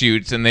 And he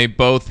shoots, and they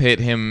both hit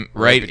him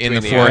right in between the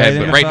the forehead, eyes.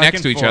 but Right right in the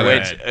next to each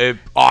other. fucking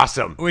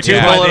Awesome. Which Two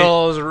is bullet why they-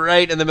 holes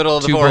right in the middle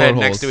of the Two forehead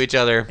bullet next to holes. each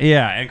other.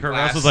 Yeah, and Kurt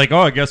Glass. Russell's like, "Oh,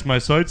 I guess my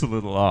sight's a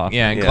little off."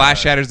 Yeah, and Yeah. glass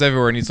shatters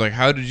everywhere, and he's like,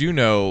 "How did you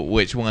know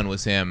which one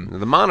was him?"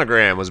 The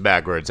monogram was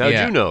backwards. How'd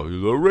Yeah. you know?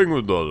 The ring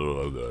was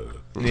the.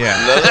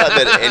 Yeah. None of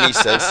that made any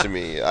sense to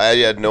me. I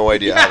had no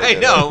idea how to I do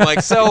know. that.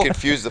 Like, so. It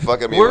confused the fuck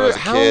out of me when I was a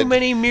How kid.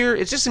 many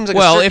mirrors? It just seems like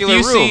Well, a if circular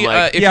you room. see,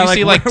 like, if you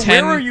see like where,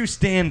 10, where are you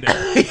standing?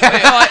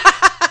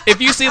 if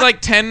you see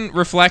like 10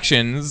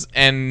 reflections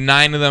and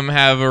 9 of them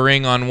have a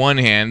ring on one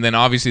hand, then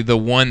obviously the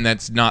one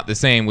that's not the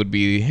same would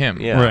be him.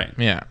 Yeah. Right.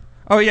 Yeah.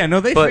 Oh yeah,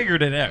 no, they But-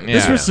 figured it out.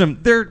 This Yeah. was some.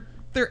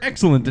 They're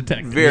excellent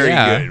detectives. very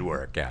Yeah. good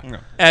work. Yeah.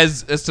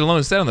 As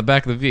Stallone said on the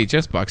back of the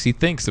VHS box, he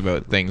thinks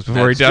about things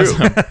before That's he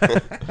does true.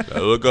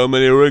 them. Look how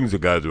many rings the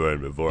guy's wearing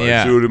before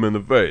Yeah. I shoot him in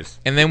the face.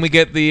 And then we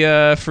get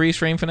the freeze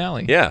frame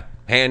finale. Yeah.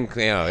 Hand,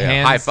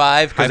 Hands- high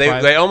five. Because high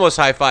five. they almost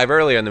high five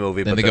earlier in the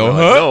movie. Then but they then go,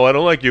 they're like, huh? no, I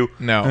don't like you.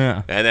 No.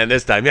 Yeah. And then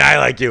this time, yeah, I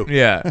like you.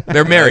 Yeah.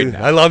 They're married.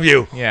 I love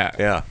you. Yeah.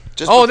 Yeah.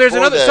 Just Oh, there's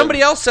before another. then-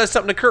 Somebody else says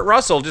something to Kurt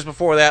Russell just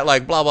before that,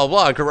 like blah blah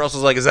blah. And Kurt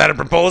Russell's like, "Is that a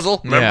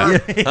proposal?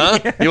 Remember? Huh?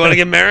 You want to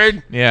get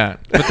married?" Yeah.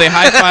 But they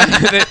high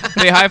five.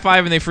 they high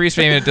five and they freeze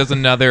frame, and it does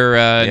another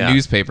Yeah.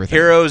 newspaper thing.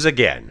 Heroes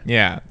again.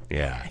 Yeah.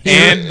 Yeah.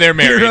 And they're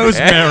married. Heroes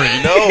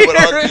married. No,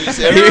 but on these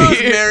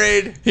Heroes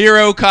married.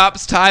 Hero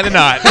cops tie the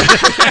knot.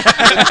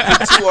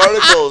 two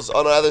articles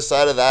on either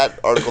side of that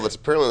article that's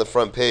apparently on the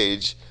front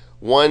page.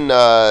 One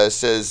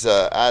says,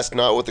 "Ask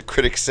not what the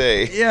critics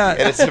say." Yeah,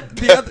 and it's a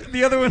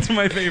the other one's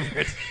my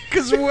favorite.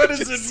 Because what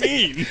does it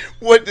mean?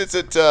 what is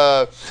it?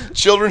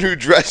 Children who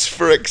dress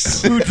for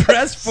Who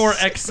dress for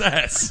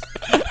excess?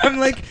 I'm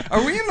like,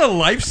 are we in the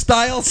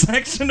lifestyle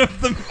section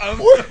of the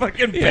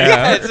fucking page?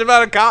 Yeah, it's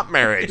about a cop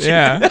marriage.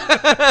 Yeah.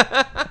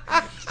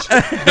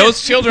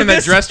 Those children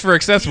that dressed for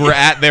excess were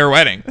at their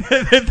wedding.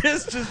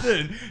 This just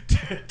in.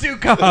 Two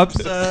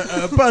cops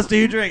bust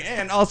a drink,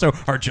 and also,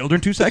 are children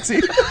too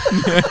sexy?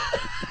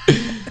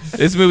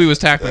 This movie was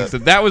tackling so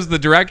that was the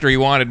director. He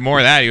wanted more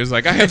of that. He was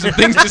like, I have some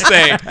things to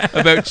say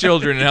about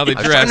children and how they I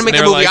was dress. trying to make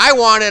And a they were movie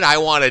like,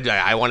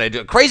 I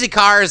wanted crazy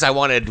cars. I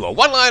wanted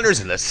one-liners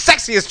and the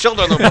sexiest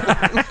children in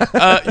the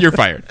world. You're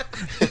fired.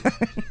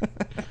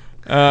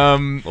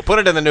 We'll put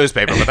it in the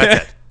newspaper, but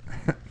that's it.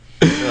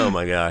 Oh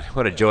my god,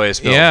 what a joyous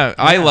film! Yeah,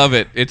 I love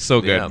it. It's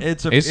so good. Yeah.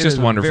 It's just it is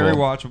wonderful. A very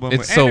watchable movie.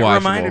 It's so and it watchable.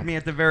 reminded me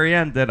at the very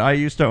end that I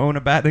used to own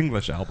a Bad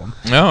English album.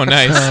 Oh,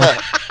 nice.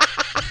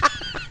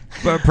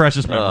 But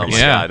precious Oh memories. my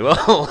Yeah. god.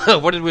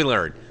 Well, what did we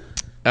learn?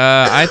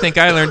 I think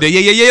I learned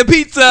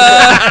pizza.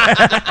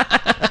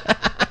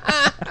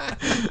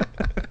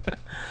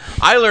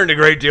 I learned a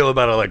great deal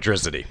about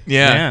electricity.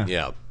 Yeah.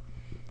 Yeah.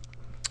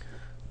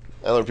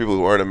 I learned people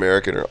who aren't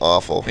American are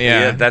awful.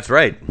 Yeah. That's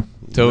right.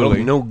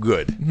 Totally. No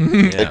good.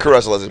 And Kurt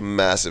Russell has a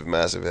massive,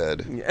 massive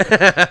head.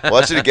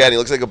 Watch it again. He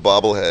looks like a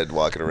bobblehead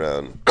walking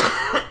around.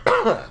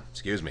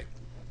 Excuse me.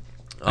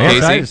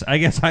 Casey? I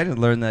guess I didn't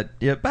learn that.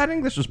 Yeah, Bad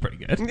English was pretty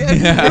good.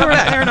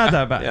 Yeah. They're not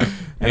that bad. Yeah.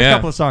 Had Yeah. a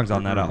couple of songs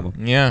on that album.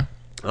 Yeah.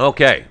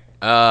 Okay.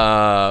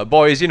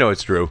 Boys, you know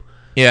it's true.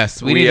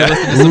 Yes, we We, need to uh,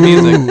 listen to some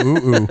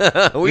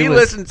music. We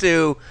listen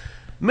to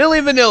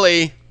Milli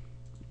Vanilli.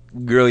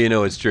 Girl, you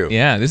know it's true.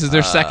 Yeah, this is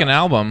their second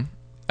album.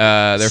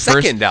 Their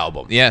Second first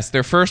album. Yes,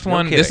 their first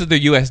one. This kidding. is their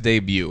U.S.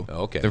 debut.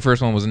 Okay. Their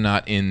first one was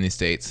not in the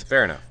States.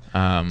 Fair enough.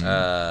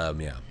 Yeah.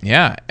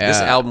 Yeah. This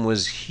album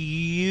was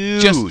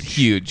huge. just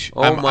huge.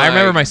 Oh I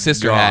remember my my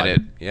sister God. had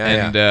it. Yeah,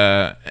 and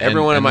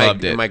Everyone and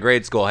loved in it. my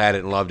grade school had it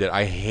and loved it.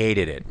 I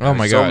hated it. Oh I was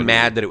my so God.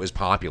 mad that it was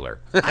popular.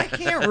 I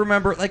can't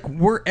remember, like,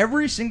 were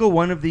every single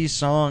one of these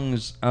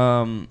songs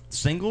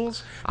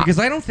singles? Because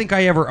I don't think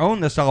I ever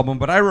owned this album,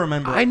 but I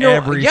remember I know.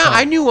 every song.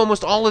 I knew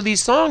almost all of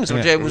these songs,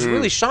 which Yeah. I was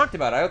really shocked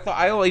about. I thought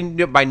I only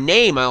knew by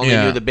name. I only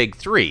Yeah. knew the big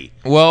three.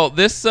 Well,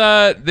 this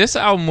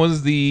album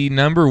was the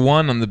number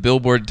one on the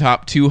Billboard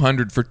Top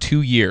 200 for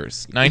 2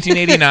 years,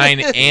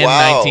 1989 and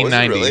Wow, was it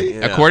 1990, really?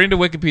 Yeah. according to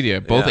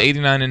Wikipedia. Both Yeah.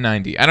 89 and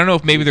 90. I don't know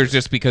if maybe there's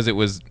just because it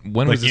was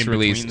when Like was this in between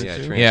released? the Yeah,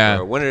 two? Transfer.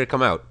 Yeah. When did it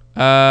come out?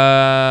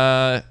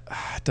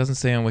 It doesn't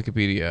say on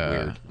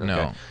Wikipedia. No.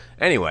 Okay.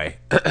 Anyway,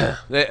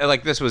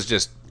 like this was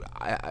just,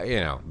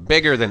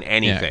 bigger than Yeah.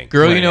 anything.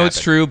 Girl, when you it know it's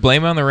happened. true.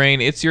 Blame It on the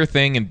Rain. It's Your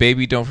Thing. And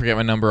Baby, Don't Forget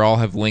My Number all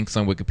have links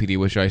on Wikipedia,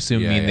 which I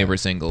assume mean they were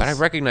singles. But I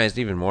recognized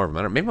even more of them.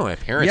 I don't- Maybe my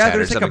parents Yeah, had it or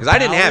there's like something a because I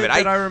didn't have it.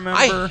 ballad that I remember.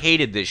 I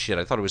hated this shit.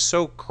 I thought it was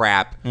so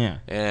crap. Yeah.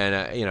 And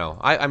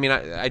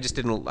I just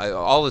didn't.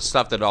 All the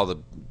stuff that all the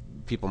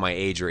people my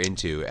age are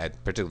into at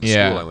particularly the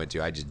Yeah. school I went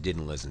to, I just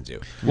didn't listen to.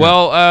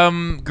 Well,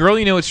 Girl,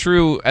 You Know It's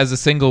True as a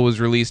single was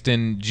released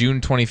in June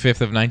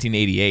 25th of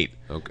 1988.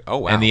 Okay. Oh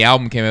wow. And the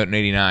album came out in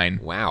 89.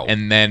 Wow.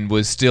 And then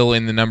was still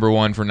in the number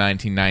one for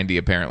 1990,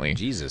 apparently.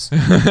 Jesus. Girl,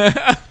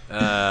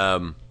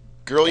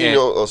 you And-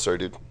 know. Oh, sorry,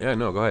 dude. Yeah.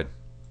 No. Go ahead.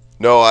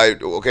 No,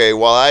 okay.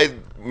 While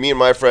me and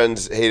my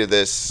friends hated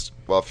this,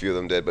 well, a few of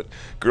them did, but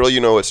Girl, You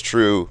Know It's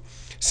True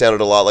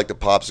sounded a lot like the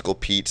Popsicle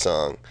Pete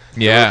song.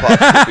 Yeah. Remember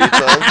the Popsicle Pete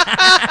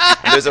song?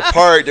 And there's a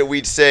part that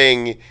we'd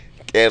sing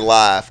and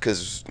laugh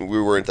because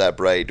we weren't that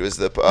bright. It was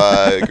the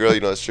Girl You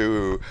Know It's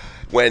True,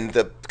 when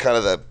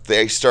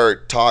they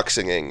start talk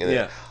singing.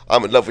 And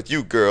I'm in love with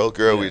you, girl.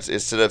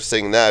 Instead of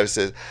singing that, it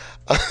says,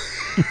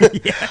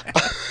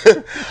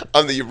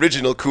 I'm the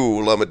original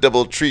cool. I'm a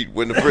double treat.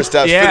 When the first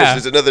half's finished,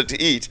 there's another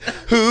to eat.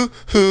 Hoo.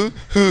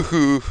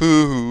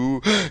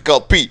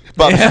 Called Pete.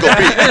 Popsicle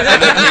Pete.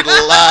 And then we'd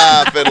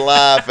laugh and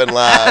laugh and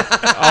laugh.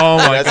 Oh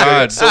my God. I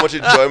had so much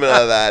enjoyment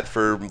out of that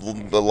for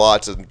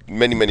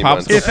many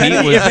months. If any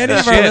of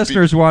our shit.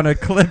 listeners want to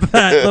clip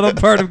that little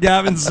part of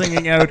Gavin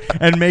singing out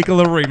and make a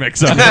little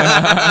remix of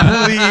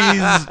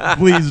it,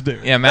 please do.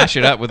 Yeah, mash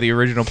it up with the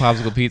original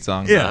Popsicle Pete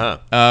song. Yeah.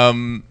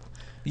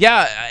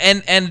 Yeah,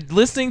 and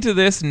listening to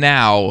this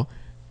now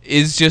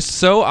is just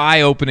so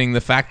eye-opening,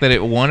 the fact that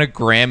it won a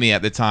Grammy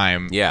at the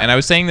time. Yeah. And I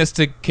was saying this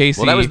to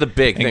Casey. Well, that was the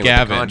big and thing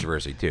Gavin. with the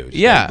controversy, too.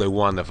 Yeah. They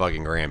won the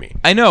fucking Grammy.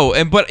 I know,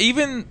 but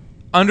even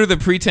under the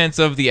pretense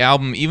of the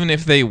album, even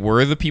if they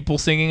were the people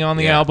singing on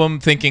the album,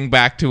 thinking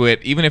back to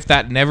it, even if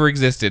that never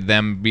existed,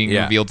 them being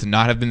revealed to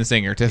not have been the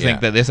singer, to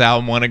think that this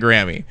album won a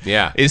Grammy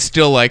is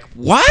still like,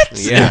 what?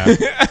 Yeah.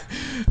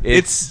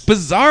 It's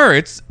bizarre.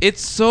 It's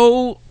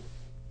so...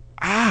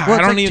 Well,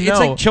 I don't even know. It's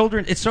like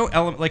children. It's so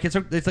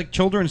it's like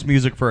children's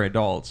music for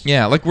adults.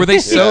 Yeah, like were they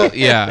so?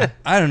 Yeah.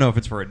 I don't know if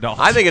it's for adults.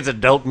 I think it's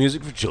adult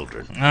music for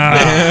children. You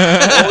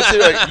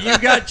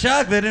got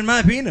chocolate in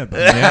my peanut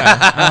butter.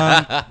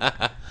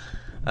 Yeah.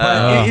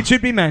 But it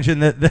should be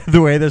mentioned that the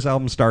way this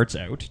album starts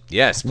out,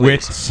 Yes, please.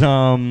 with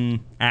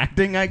some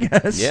acting, I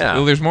guess. Yeah.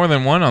 Well, there's more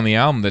than one on the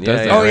album that does Yeah,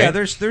 that. yeah. Oh right? yeah,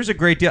 there's a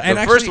great deal. And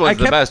The actually, first one's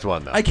the best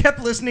one, though. I kept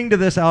listening to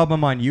this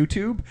album on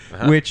YouTube,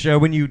 which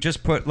when you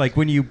just put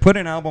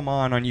an album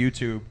on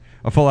YouTube,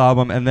 a full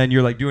album, and then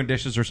you're like doing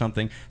dishes or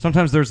something.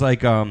 Sometimes there's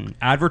like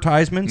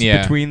advertisements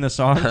between the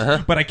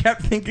songs, but I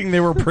kept thinking they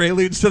were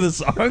preludes to the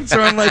song.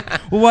 So I'm like,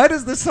 well, why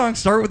does this song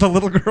start with a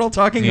little girl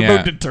talking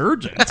about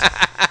detergent?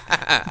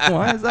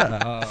 Why is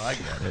that? Oh, I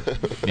get it.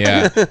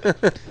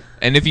 Yeah.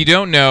 And if you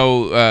don't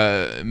know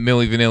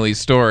Milli Vanilli's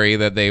story,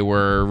 that they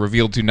were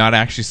revealed to not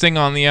actually sing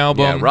on the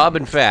album. Yeah, Rob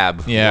and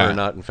Fab were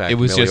not, in fact, it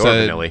was Milli just or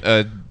Vanilli.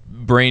 a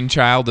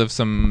brainchild of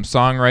some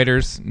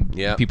songwriters.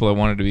 Yeah. People that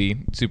wanted to be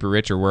super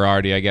rich, or were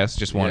already, I guess,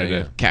 just wanted yeah.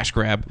 a cash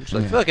grab.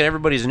 Like, fucking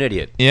everybody's an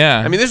idiot. Yeah.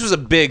 I mean, this was a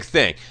big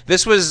thing.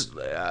 This was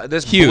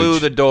this Huge. blew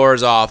the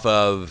doors off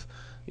of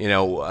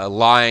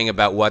lying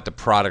about what the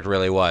product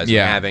really was.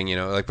 Yeah. And having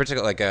like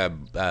particularly like a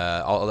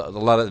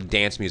lot of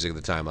dance music at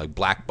the time, like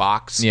Black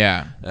Box.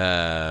 Yeah.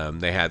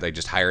 They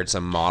just hired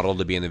some model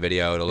to be in the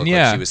video to look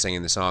Yeah. like she was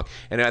singing the song.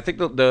 And I think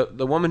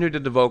the woman who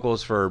did the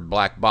vocals for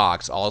Black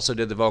Box also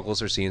did the vocals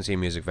for CNC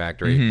Music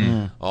Factory.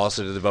 Mm-hmm.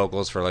 Also did the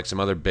vocals for like some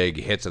other big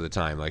hits of the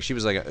time. Like she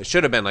was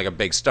should have been like a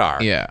big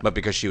star. Yeah. But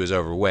because she was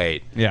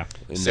overweight. Yeah.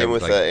 And Same they,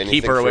 with like, Anything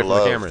keep her away for from the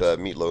Love, cameras. the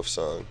Meatloaf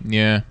song.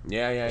 Yeah.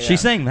 Yeah. She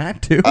sang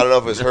that too. I don't know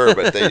if it was her,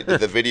 but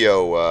the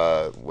video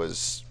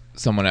was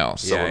Someone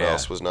else. someone Yeah.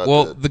 else. Was not.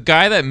 Well, the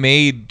guy that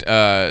made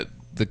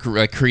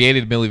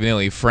created Milli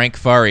Vanilli, Frank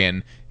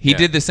Farian, he Yeah.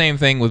 did the same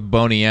thing with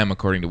Boney M,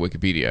 according to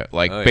Wikipedia.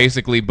 Like, Oh, yeah.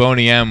 basically,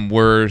 Boney M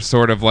were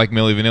sort of like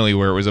Milli Vanilli,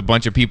 where it was a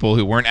bunch of people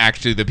who weren't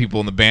actually the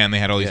people in the band. They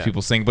had all these Yeah.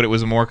 people sing, but it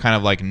was more kind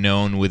of like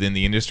known within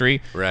the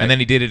industry. Right. And then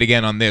he did it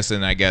again on this,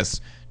 and I guess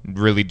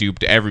really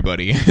duped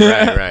everybody.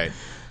 right.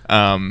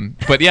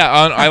 But yeah,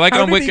 I like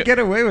How on did he Wiki. get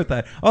away with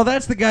that? Oh,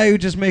 that's the guy who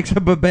just makes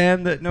up a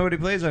band that nobody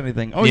plays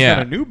anything. Oh, he's Yeah.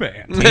 got a new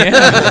band.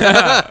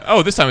 Yeah.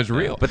 Oh, this time it's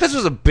real. But this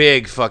was a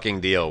big fucking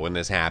deal when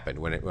this happened.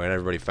 When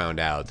everybody found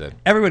out that.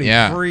 Everybody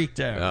Yeah. freaked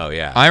out. Oh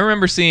yeah. I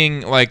remember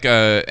seeing like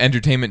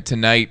Entertainment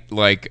Tonight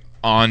like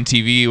on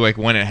TV like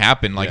when it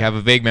happened. Like I have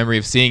a vague memory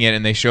of seeing it,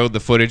 and they showed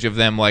the footage of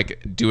them like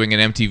doing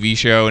an MTV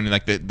show, and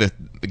like the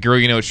Girl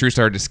You Know It's True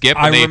started to skip.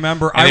 And they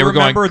remember were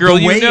going, the Girl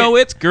You way Know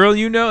It, Girl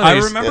You Know. And I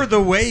they just- remember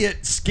the way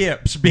it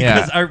skips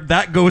because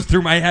that goes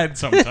through my head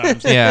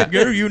sometimes. Yeah.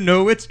 Girl, you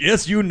know it.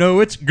 Yes, you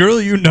know it.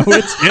 Girl, you know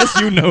it. Yes,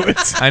 you know it.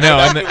 I know.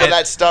 And,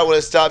 when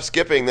it stopped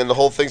skipping, then the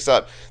whole thing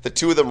stopped. The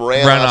two of them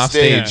ran off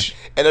stage,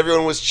 and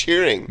everyone was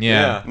cheering.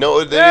 Yeah. No,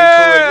 they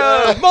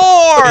didn't more.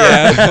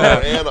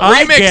 Yeah.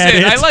 I Remix get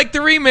it. it. I like the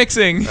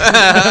remixing.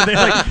 They're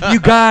like, you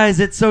guys,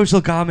 it's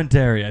social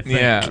commentary, I think.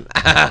 Yeah.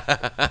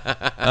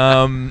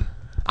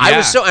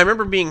 I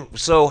remember being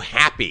so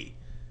happy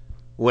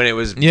when it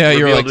was Yeah, you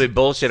were revealed like- to be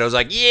bullshit. I was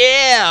like,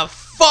 yeah,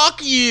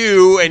 fuck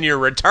you and your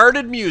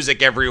retarded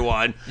music,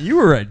 everyone. You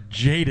were a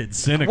jaded,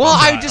 cynical Well,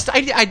 child.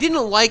 I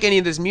didn't like any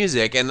of this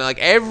music, and like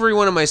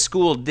everyone in my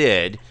school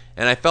did,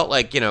 and I felt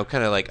like kind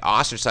of like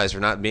ostracized for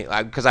not being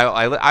because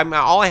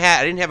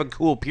I didn't have a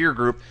cool peer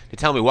group to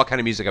tell me what kind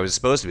of music I was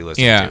supposed to be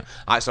listening Yeah.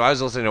 to. So I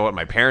was listening to what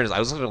my parents. I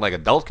was listening to like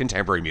adult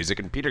contemporary music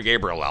and Peter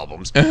Gabriel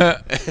albums,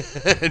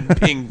 and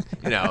being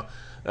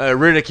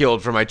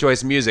ridiculed for my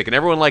choice of music, and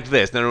everyone liked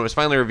this. Then when it was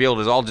finally revealed it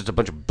was all just a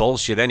bunch of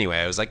bullshit anyway,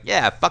 I was like,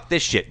 yeah, fuck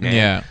this shit, man.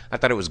 Yeah. I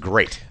thought it was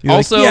great. You're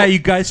Also- like, yeah, you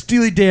guys,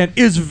 Steely Dan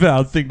is a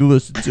valid thing to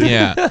listen to.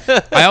 Yeah.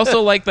 I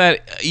also like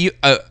that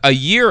a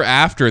year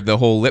after the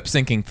whole lip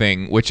syncing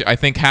thing, which I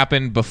think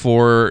happened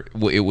before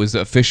it was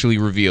officially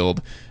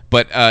revealed.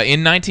 But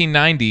in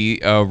 1990,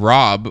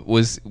 Rob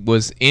was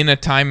in a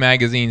Time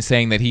magazine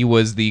saying that he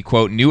was the,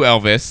 quote, new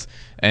Elvis,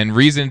 and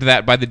reasoned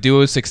that by the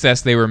duo's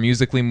success, they were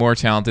musically more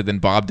talented than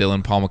Bob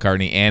Dylan, Paul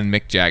McCartney, and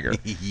Mick Jagger.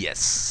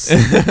 Yes.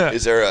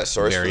 Is there a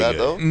source Very for that, good.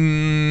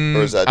 though?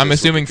 Or is that I'm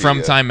just assuming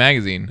from Wikipedia? Time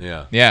magazine.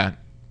 Yeah. Yeah.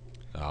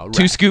 All right.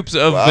 2 scoops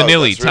of Wow,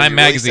 vanilla, that's Time really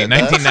magazine, said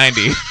that.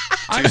 1990.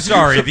 I'm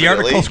sorry, the Really?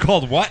 article's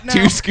called what now?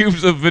 2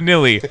 scoops of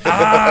vanilla.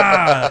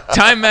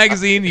 Time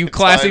magazine, you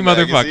classy Time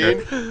motherfucker.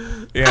 magazine?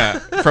 Yeah,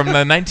 from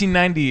the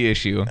 1990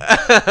 issue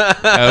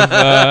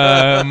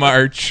of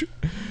March.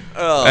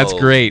 Oh, That's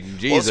great. Well,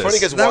 it's Jesus. funny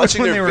because That was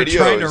watching when their they were videos.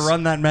 trying to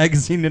run that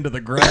magazine into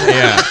the ground.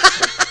 Yeah,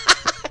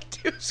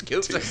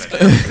 Scoops of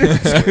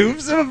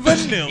Scoops of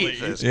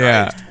vanilla.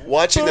 yeah.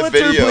 Watching the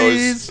Pulitzer,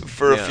 videos please.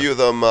 for Yeah. a few of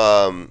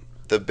them,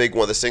 the big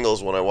one, the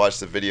singles when I watched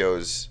the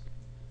videos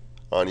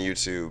on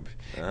YouTube,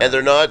 and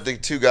they're not the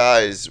two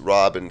guys,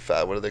 Rob and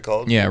Fab. What are they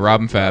called? Yeah, Rob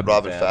and Fab.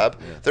 Rob and Fab.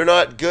 They're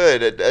not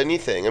good at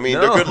anything. I mean,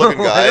 No. they're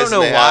good-looking guys. I don't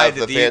know and they why have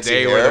the that fancy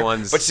they were hair, the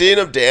ones- But seeing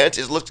them dance,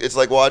 it's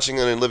like watching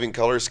an In Living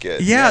Color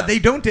skit. Yeah, they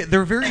don't.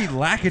 They're very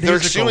lackadaisical. They're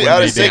extremely when out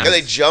they of sync, dance.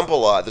 and they jump a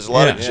lot. There's a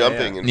lot of Yeah.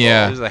 jumping involved.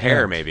 Yeah. There's the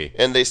hair, maybe.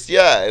 And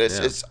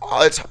it's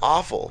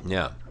awful.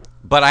 Yeah.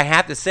 But I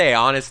have to say,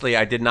 honestly,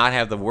 I did not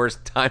have the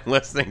worst time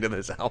listening to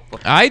this album.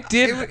 I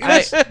did. Look,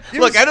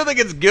 I don't think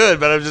it's good,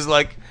 but I'm just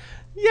like,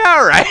 yeah,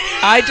 all right.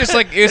 I just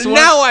like it's one-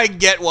 now I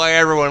get why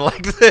everyone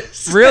liked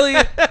this. really,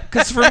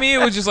 because for me it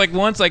was just like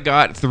once I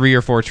got 3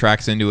 or 4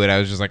 tracks into it, I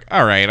was just like,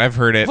 all right, I've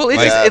heard it. Well, it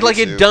like, just,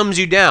 me it too. dumbs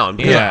you down.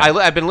 Because Yeah.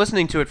 I've been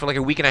listening to it for like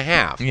a week and a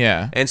half.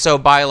 Yeah. And so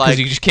by like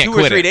you just can't 2 or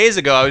quit 3 it. days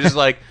ago, I was just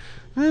like,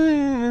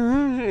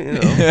 you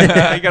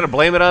got to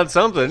blame it on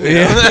something. you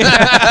know?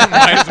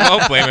 might as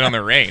well blame it on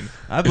the rain.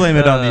 I blame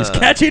it on these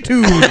catchy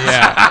tunes.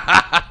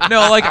 Yeah.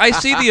 No, like I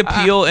see the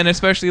appeal, and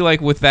especially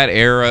like with that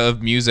era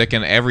of music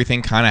and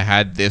everything kind of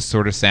had this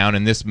sort of sound,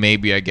 and this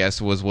maybe I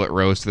guess was what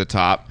rose to the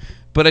top.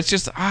 But it's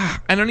just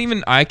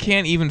I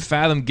can't even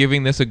fathom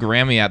giving this a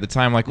Grammy at the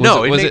time. Like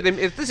was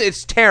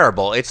it's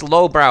terrible. It's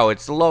lowbrow.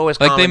 It's the lowest.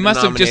 like they common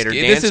must have just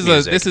denominator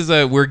dance this is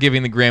a we're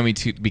giving the Grammy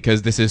to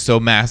because this is so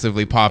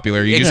massively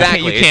popular. You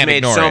exactly. just you can't it's made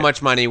ignore so it.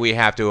 much money. We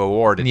have to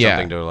award it Yeah.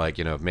 something to like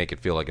make it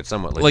feel like it's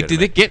somewhat Like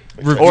did it get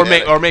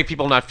or make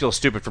people not feel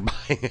stupid for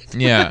buying it?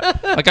 Yeah,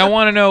 like I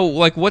want to know,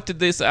 like, what did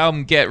this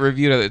album get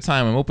reviewed at the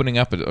time? I'm opening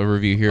up a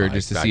review here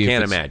just to I see.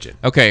 can't if it's- imagine.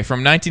 Okay,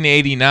 from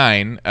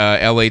 1989,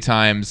 LA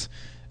Times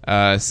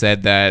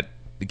said that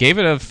gave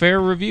it a fair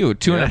review,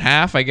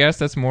 2.5. I guess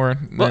that's more.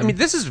 Well, I mean,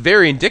 this is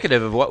very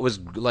indicative of what was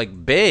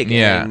like big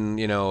Yeah. and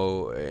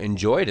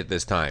enjoyed at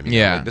this time. you know,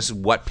 Yeah. like, this is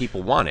what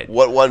people wanted.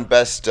 What won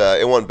best?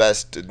 It won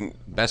best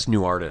Best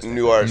new artist.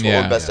 new artist. What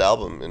Yeah. won best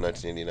album in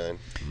 1989?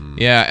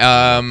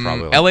 Yeah,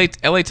 Probably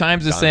LA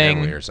Times is Don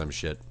Henley saying or some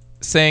shit.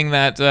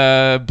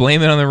 that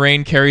 "Blame It on the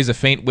Rain" carries a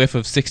faint whiff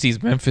of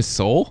 '60s Memphis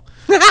soul.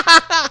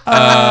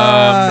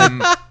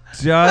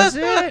 Does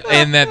it?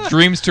 And that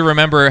Dreams to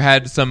Remember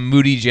had some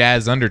moody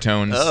jazz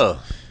undertones. Oh,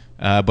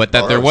 But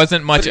that there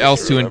wasn't much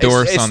else to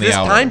endorse it's on the this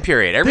album. time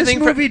period. This Everything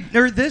from- movie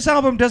or this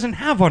album doesn't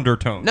have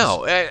undertones.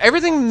 No,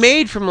 everything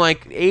made from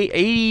like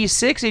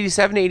 86,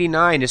 87,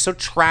 89 is so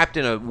trapped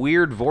in a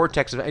weird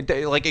vortex of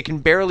like it can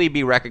barely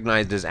be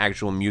recognized as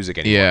actual music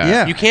anymore. Yeah.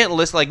 Yeah. You can't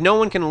listen like no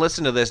one can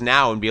listen to this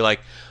now and be like,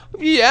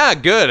 yeah,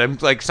 good. I'm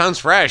like sounds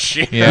fresh.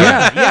 you know?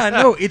 Yeah,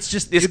 no, it's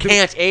just This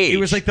can't age. It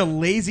was like the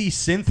lazy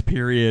synth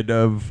period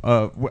of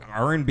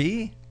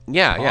R&B.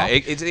 Yeah.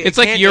 It It's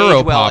like can't Euro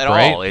age well pop, at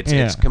right? all. It's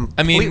Yeah.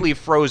 completely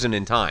frozen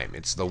in time.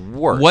 It's the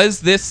worst. Was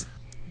this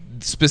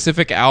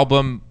specific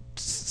album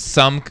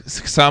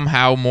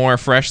somehow more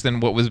fresh than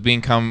what was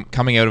being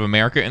coming out of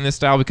America in this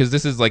style? Because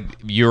this is like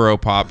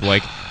Europop,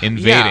 like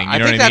invading. Yeah, you know I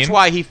think what I that's mean?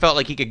 why he felt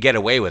like he could get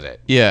away with it.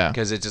 Yeah.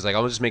 because it's just like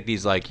I'll just make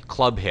these like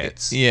club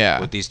hits. Yeah.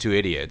 with these two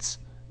idiots.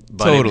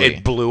 But Totally.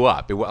 it blew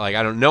up. Like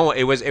I don't know.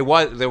 It was.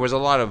 There was a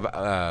lot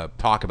of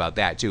talk about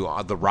that too.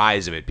 The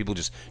rise of it. People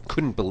just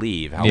couldn't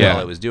believe how Yeah.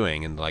 well it was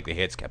doing, and like the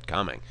hits kept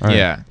coming.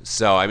 Yeah.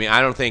 So I mean,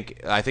 I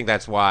think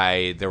that's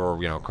why there were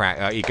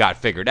it got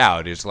figured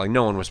out. It's like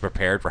no one was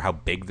prepared for how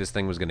big this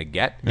thing was going to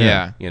get.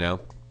 Yeah. you know.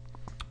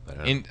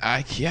 And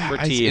Pretty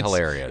it's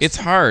hilarious. It's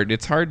hard.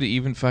 It's hard to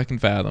even fucking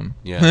fathom.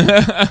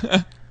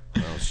 Yeah.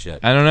 Oh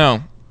shit. I don't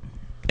know.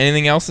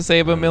 Anything else to say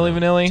about Milli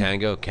Vanilli?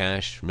 Tango,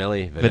 Cash,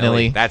 Milli,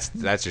 Vanilli.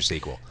 That's your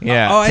sequel.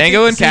 Yeah. Oh, I Tango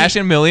think- and Cash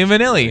and Milli and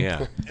Vanilli.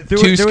 Yeah.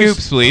 Two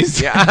scoops, please.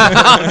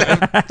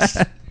 Yeah.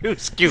 2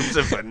 scoops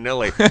of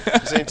vanilla.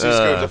 Saying Two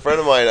Scoops. A friend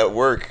of mine at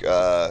work,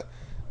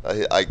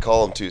 I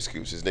call him Two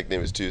Scoops. His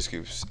nickname is Two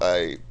Scoops.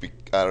 I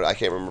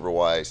can't remember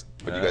why,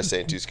 but you guys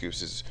saying Two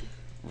Scoops is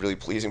really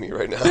pleasing me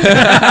right now.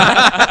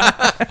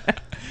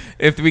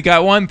 If we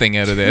got one thing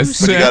out of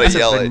this. But you gotta That's a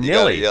yell it. You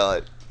gotta vanilla. yell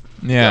it.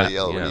 Yeah. Gotta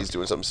yell when Yeah. he's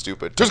doing something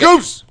stupid. Just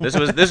goose. This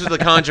was the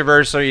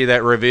controversy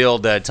that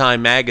revealed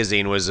Time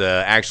Magazine was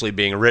actually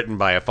being written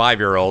by a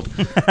 5-year-old.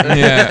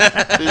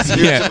 Yeah. Here's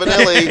Yeah.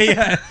 Vanilli.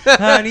 Yeah.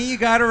 Honey, you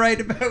gotta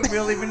write about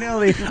Milli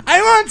Vanilli.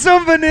 I want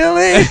some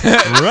Vanilli.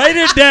 Write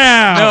it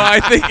down. No, I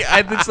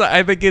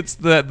think it's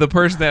the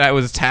person that I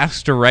was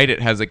tasked to write it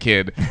as a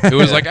kid. It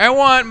was like, I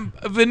want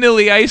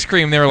vanilla ice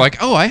cream. They were like,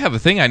 oh, I have a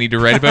thing I need to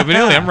write about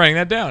vanilla. I'm writing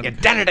that down. You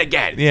done it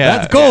again. Yeah.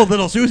 That's gold,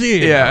 little Susie.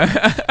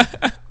 Yeah.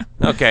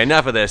 Okay,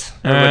 enough of this.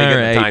 Everybody get in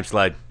Alright. the time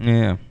slide.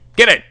 Yeah.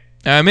 Get it.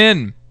 I'm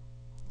in.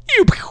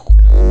 You.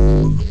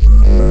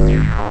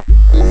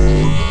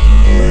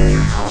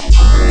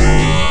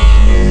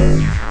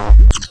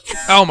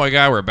 Oh my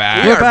God, we're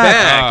back. We are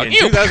back in Ew.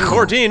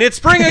 2014. It's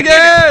spring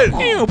again.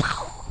 Ew.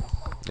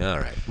 All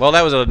right. Well,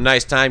 that was a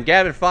nice time.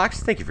 Gavin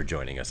Fox, thank you for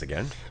joining us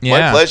again. Yeah.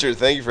 My pleasure.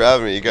 Thank you for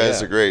having me. You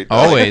guys are great.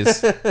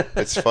 Always.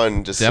 It's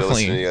fun just to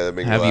Definitely listen to you. Make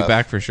me have you laugh.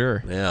 back for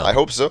sure. Yeah. I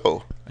hope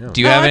so. Do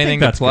you No, have I think anything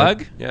to that's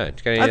plug? Yeah. I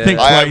think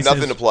I have twice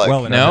nothing is to plug.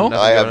 well No? enough.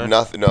 I going have on?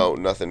 nothing. No,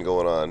 nothing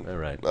going on. All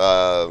right.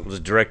 Uh, We'll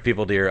just direct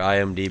people to your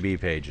IMDb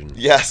page. And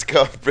yes,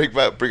 go bring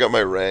up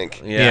my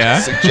rank. Yeah.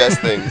 Suggest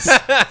things.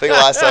 I think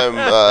last time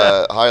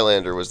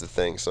Highlander was the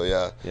thing. So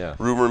yeah. Yeah.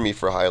 Rumor me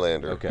for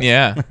Highlander. Okay.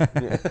 Yeah.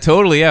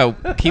 Totally. Yeah.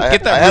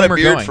 Get that I had a rumor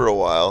beard going. for a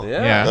while.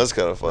 Yeah. That was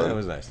kind of fun. That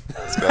was nice.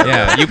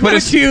 Yeah. You put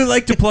Would a. you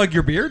like to plug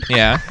your beard?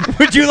 Yeah.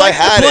 Would you like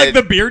to had plug it,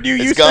 the beard you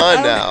It's used gone to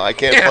have? now. I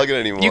can't plug it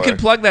anymore. You can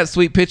plug that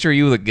sweet picture of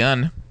you with a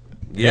gun.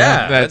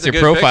 Yeah. That's a your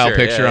good profile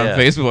picture Yeah, on yeah.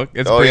 Facebook.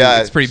 It's Oh, pretty.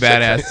 yeah. It's pretty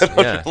Check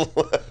badass.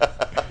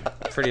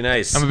 Yeah. Pretty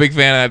nice. I'm a big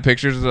fan of that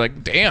picture. It's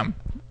like, damn.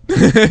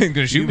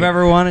 Gonna shoot You've me.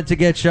 ever wanted to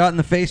get shot in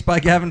the face by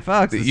Gavin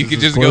Fox? You This could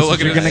is as just go close look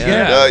as at you're it. gonna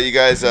Yeah. get. No, you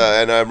guys,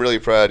 and I'm really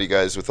proud of you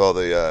guys with all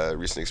the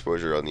recent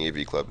exposure on the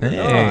AV Club. Hey,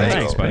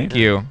 thanks, buddy. Thank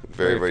you.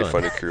 Very, Very very fun.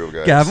 funny crew of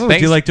guys. Gavin, would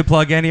Thanks. you like to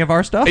plug any of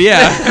our stuff?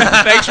 Yeah.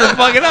 Thanks for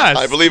plugging us.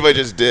 I believe I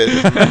just did.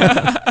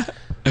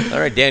 All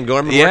right, Dan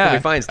Gorman, where can we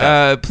find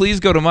stuff? Please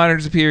go to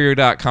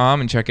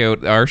modernsuperior.com and check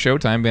out our show,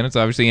 Time Bandits,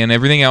 obviously, and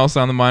everything else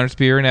on the Modern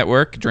Superior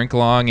Network. Drink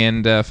Along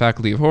and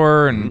Faculty of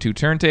Horror and Two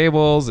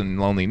Turntables and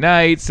Lonely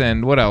Nights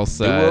and what else?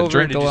 Do-over,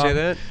 Drink did you Along. say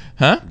that?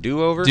 Huh?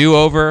 Do-over?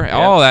 Do-over,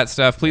 all that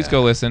stuff. Please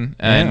go listen.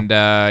 Yeah.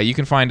 And you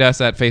can find us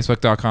at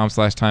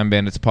facebook.com/Time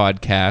Bandits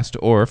Podcast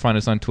or find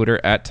us on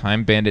Twitter at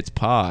Time Bandits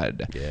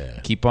Pod. Yeah.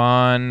 Keep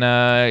on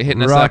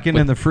hitting us up. Rocking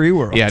in the free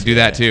world. Yeah, do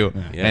that too.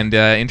 Yeah. And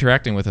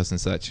interacting with us and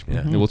such.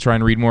 Yeah. We'll try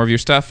and read more of your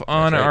stuff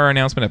on right. our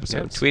announcement Yeah,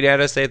 episodes. tweet at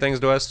us, say things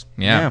to us.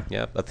 Yeah.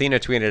 Yeah. Athena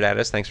tweeted at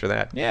us. Thanks for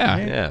that. Yeah.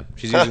 Yeah.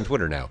 She's using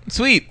Twitter now.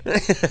 Sweet.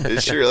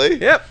 Is she really?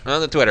 Yep.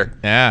 On the Twitter.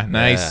 Yeah,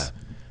 nice. Yeah.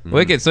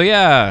 Wicked. So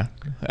yeah,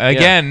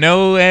 again,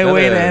 no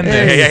way to end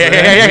Hey, this. hey, hey,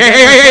 hey,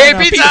 hey,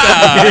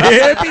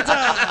 hey, hey, pizza!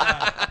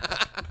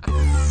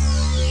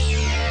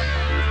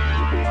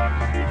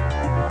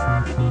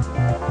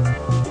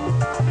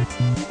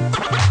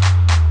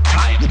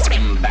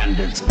 Time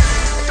Bandits.